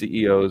VP,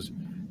 CEOs,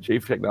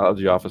 chief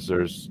technology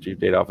officers, chief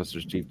data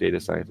officers, chief data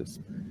scientists,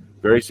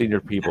 very senior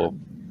people.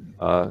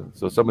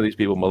 So some of these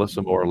people,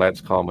 Melissa Moore,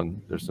 Lance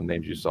Coleman, there's some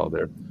names you saw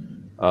there.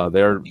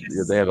 They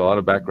Yes. have a lot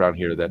of background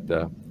here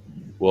that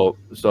well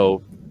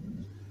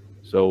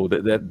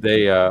that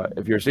they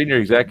if you're a senior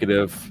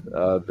executive,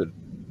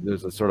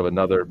 there's a sort of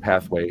another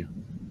pathway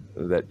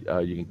that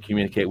you can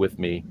communicate with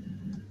me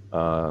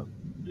uh,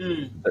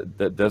 Mm.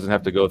 that doesn't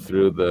have to go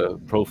through the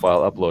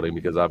profile uploading,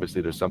 because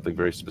obviously there's something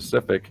very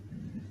specific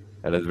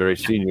and a very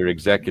Yeah. senior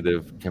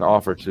executive can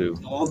offer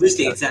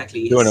Obviously,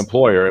 exactly. to an Yes.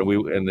 employer, and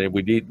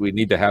we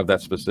need to have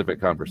that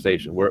specific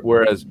conversation.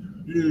 Whereas,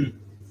 Mm.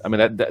 I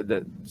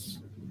mean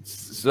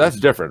so that's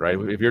different, right?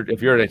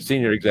 If you're a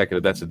senior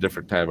executive, that's a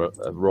different type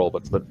of role.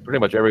 But pretty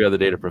much every other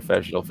data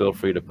professional, feel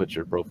free to put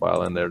your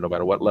profile in there, no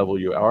matter what level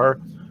you are,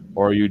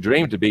 or you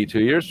dream to be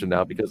 2 years from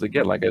now. Because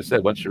again, like I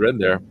said, once you're in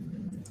there,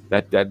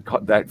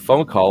 that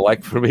phone call,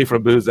 like for me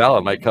from Booz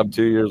Allen, might come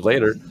 2 years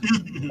later,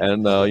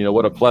 and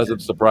what a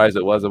pleasant surprise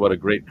it was, and what a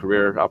great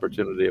career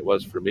opportunity it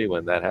was for me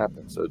when that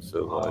happened.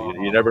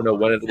 You never know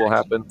when it will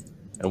Exactly. happen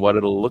and what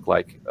it'll look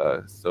like.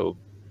 So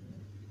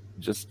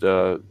just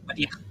But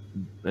yeah.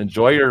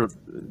 enjoy your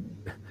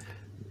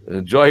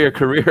enjoy your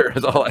career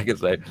is all I can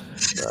say.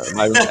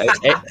 My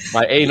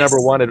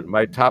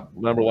top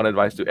number one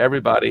advice to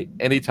everybody,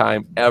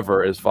 anytime,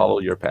 ever, is follow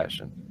your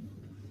passion.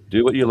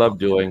 Do what you love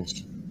doing,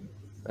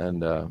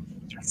 and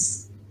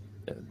Yes.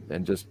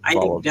 just I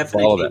think follow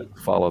definitely. that.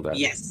 Follow that.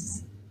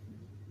 Yes.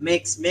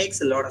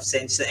 Makes a lot of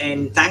sense,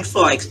 and thanks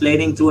for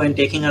explaining through and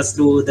taking us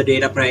through the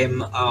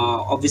DataPrime.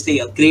 Obviously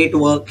a great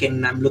work,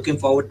 and I'm looking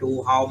forward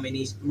to how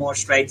many more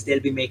strides they'll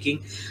be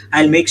making.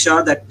 I'll make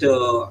sure that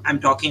I'm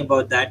talking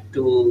about that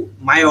to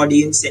my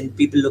audience and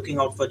people looking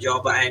out for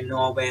job. I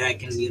know where I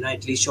can,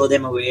 at least show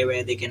them a way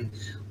where they can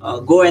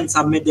go and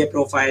submit their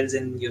profiles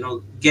and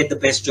get the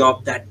best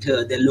job that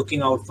they're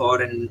looking out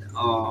for, and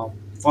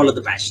follow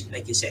the passion,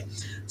 like you said.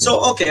 So,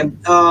 okay,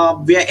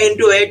 we are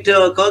into it.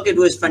 Kirk, it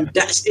was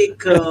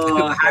fantastic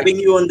having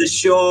you on the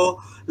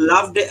show.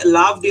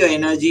 Loved your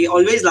energy.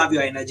 Always love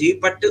your energy.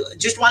 But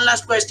just one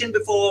last question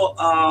before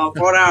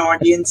for our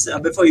audience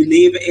before you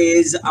leave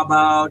is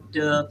about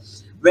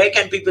where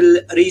can people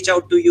reach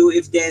out to you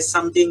if there's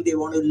something they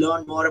want to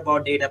learn more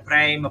about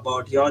DataPrime,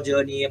 about your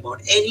journey,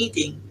 about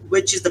anything.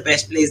 Which is the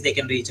best place they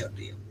can reach out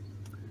to you?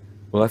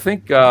 Well, I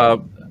think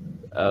well,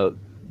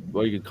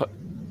 you can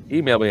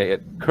email me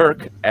at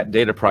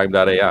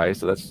kirk@dataprime.ai.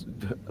 So that's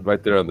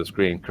right there on the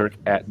screen,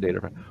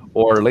 kirk@dataprime,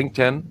 or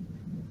LinkedIn.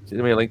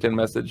 Send me a LinkedIn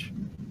message.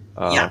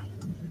 Yeah.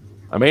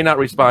 I may not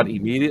respond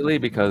immediately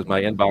because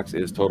my inbox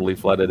is totally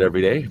flooded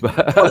every day, but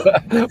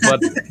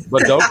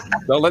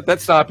don't let that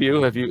stop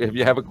you. If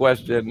you have a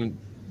question,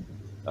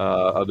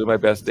 I'll do my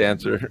best to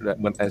answer that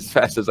as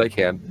fast as I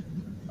can.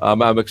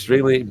 I'm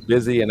extremely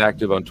busy and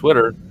active on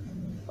Twitter.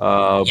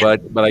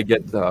 But I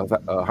get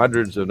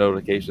hundreds of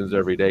notifications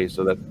every day,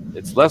 so that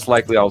it's less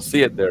likely I'll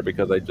see it there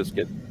because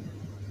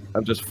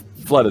I'm just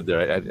flooded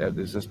there.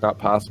 It's just not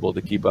possible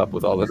to keep up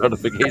with all the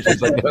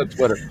notifications I get on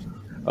Twitter.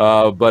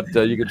 But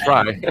you can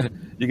try.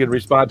 You can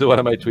respond to one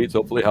of my tweets.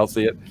 Hopefully, I'll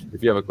see it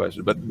if you have a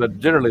question. But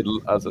generally,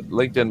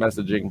 LinkedIn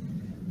messaging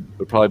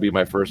would probably be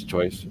my first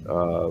choice.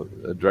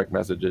 Direct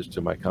messages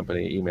to my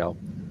company email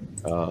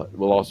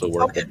will also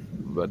work. Okay.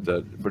 But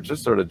for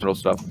just sort of general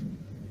stuff,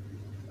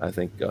 I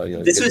think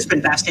this was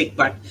fantastic,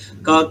 but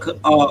Kirk,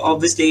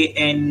 obviously,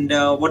 and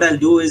what I'll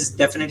do is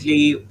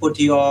definitely put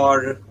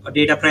your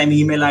DataPrime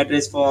email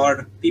address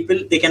for people.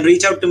 They can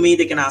reach out to me.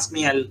 They can ask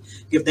me. I'll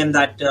give them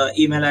that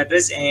email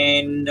address,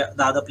 and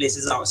the other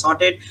places are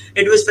sorted.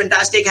 It was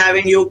fantastic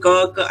having you,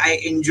 Kirk.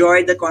 I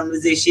enjoyed the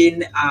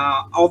conversation.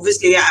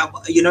 Obviously,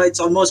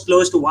 it's almost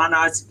close to 1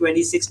 hour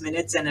 26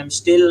 minutes, and I'm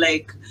still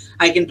like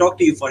I can talk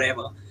to you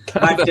forever.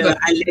 But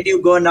I'll let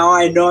you go now.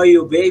 I know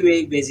you're very,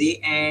 very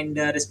busy, and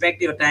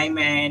respect your time.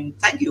 And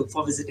thank you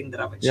for visiting the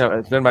Ravit Show. Yeah,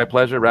 it's been my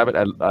pleasure, Ravit.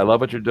 I love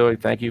what you're doing.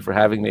 Thank you for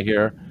having me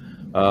here.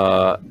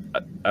 I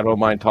don't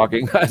mind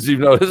talking, as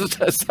you've noticed.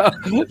 So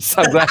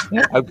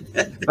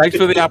thanks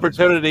for the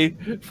opportunity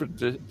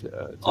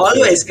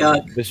Always,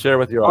 Kirk. to share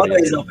with your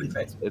audience. Always open for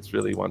it. It's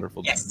really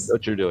wonderful Yes.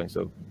 what you're doing.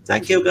 So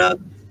Thank you, Kirk.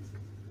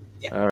 All right.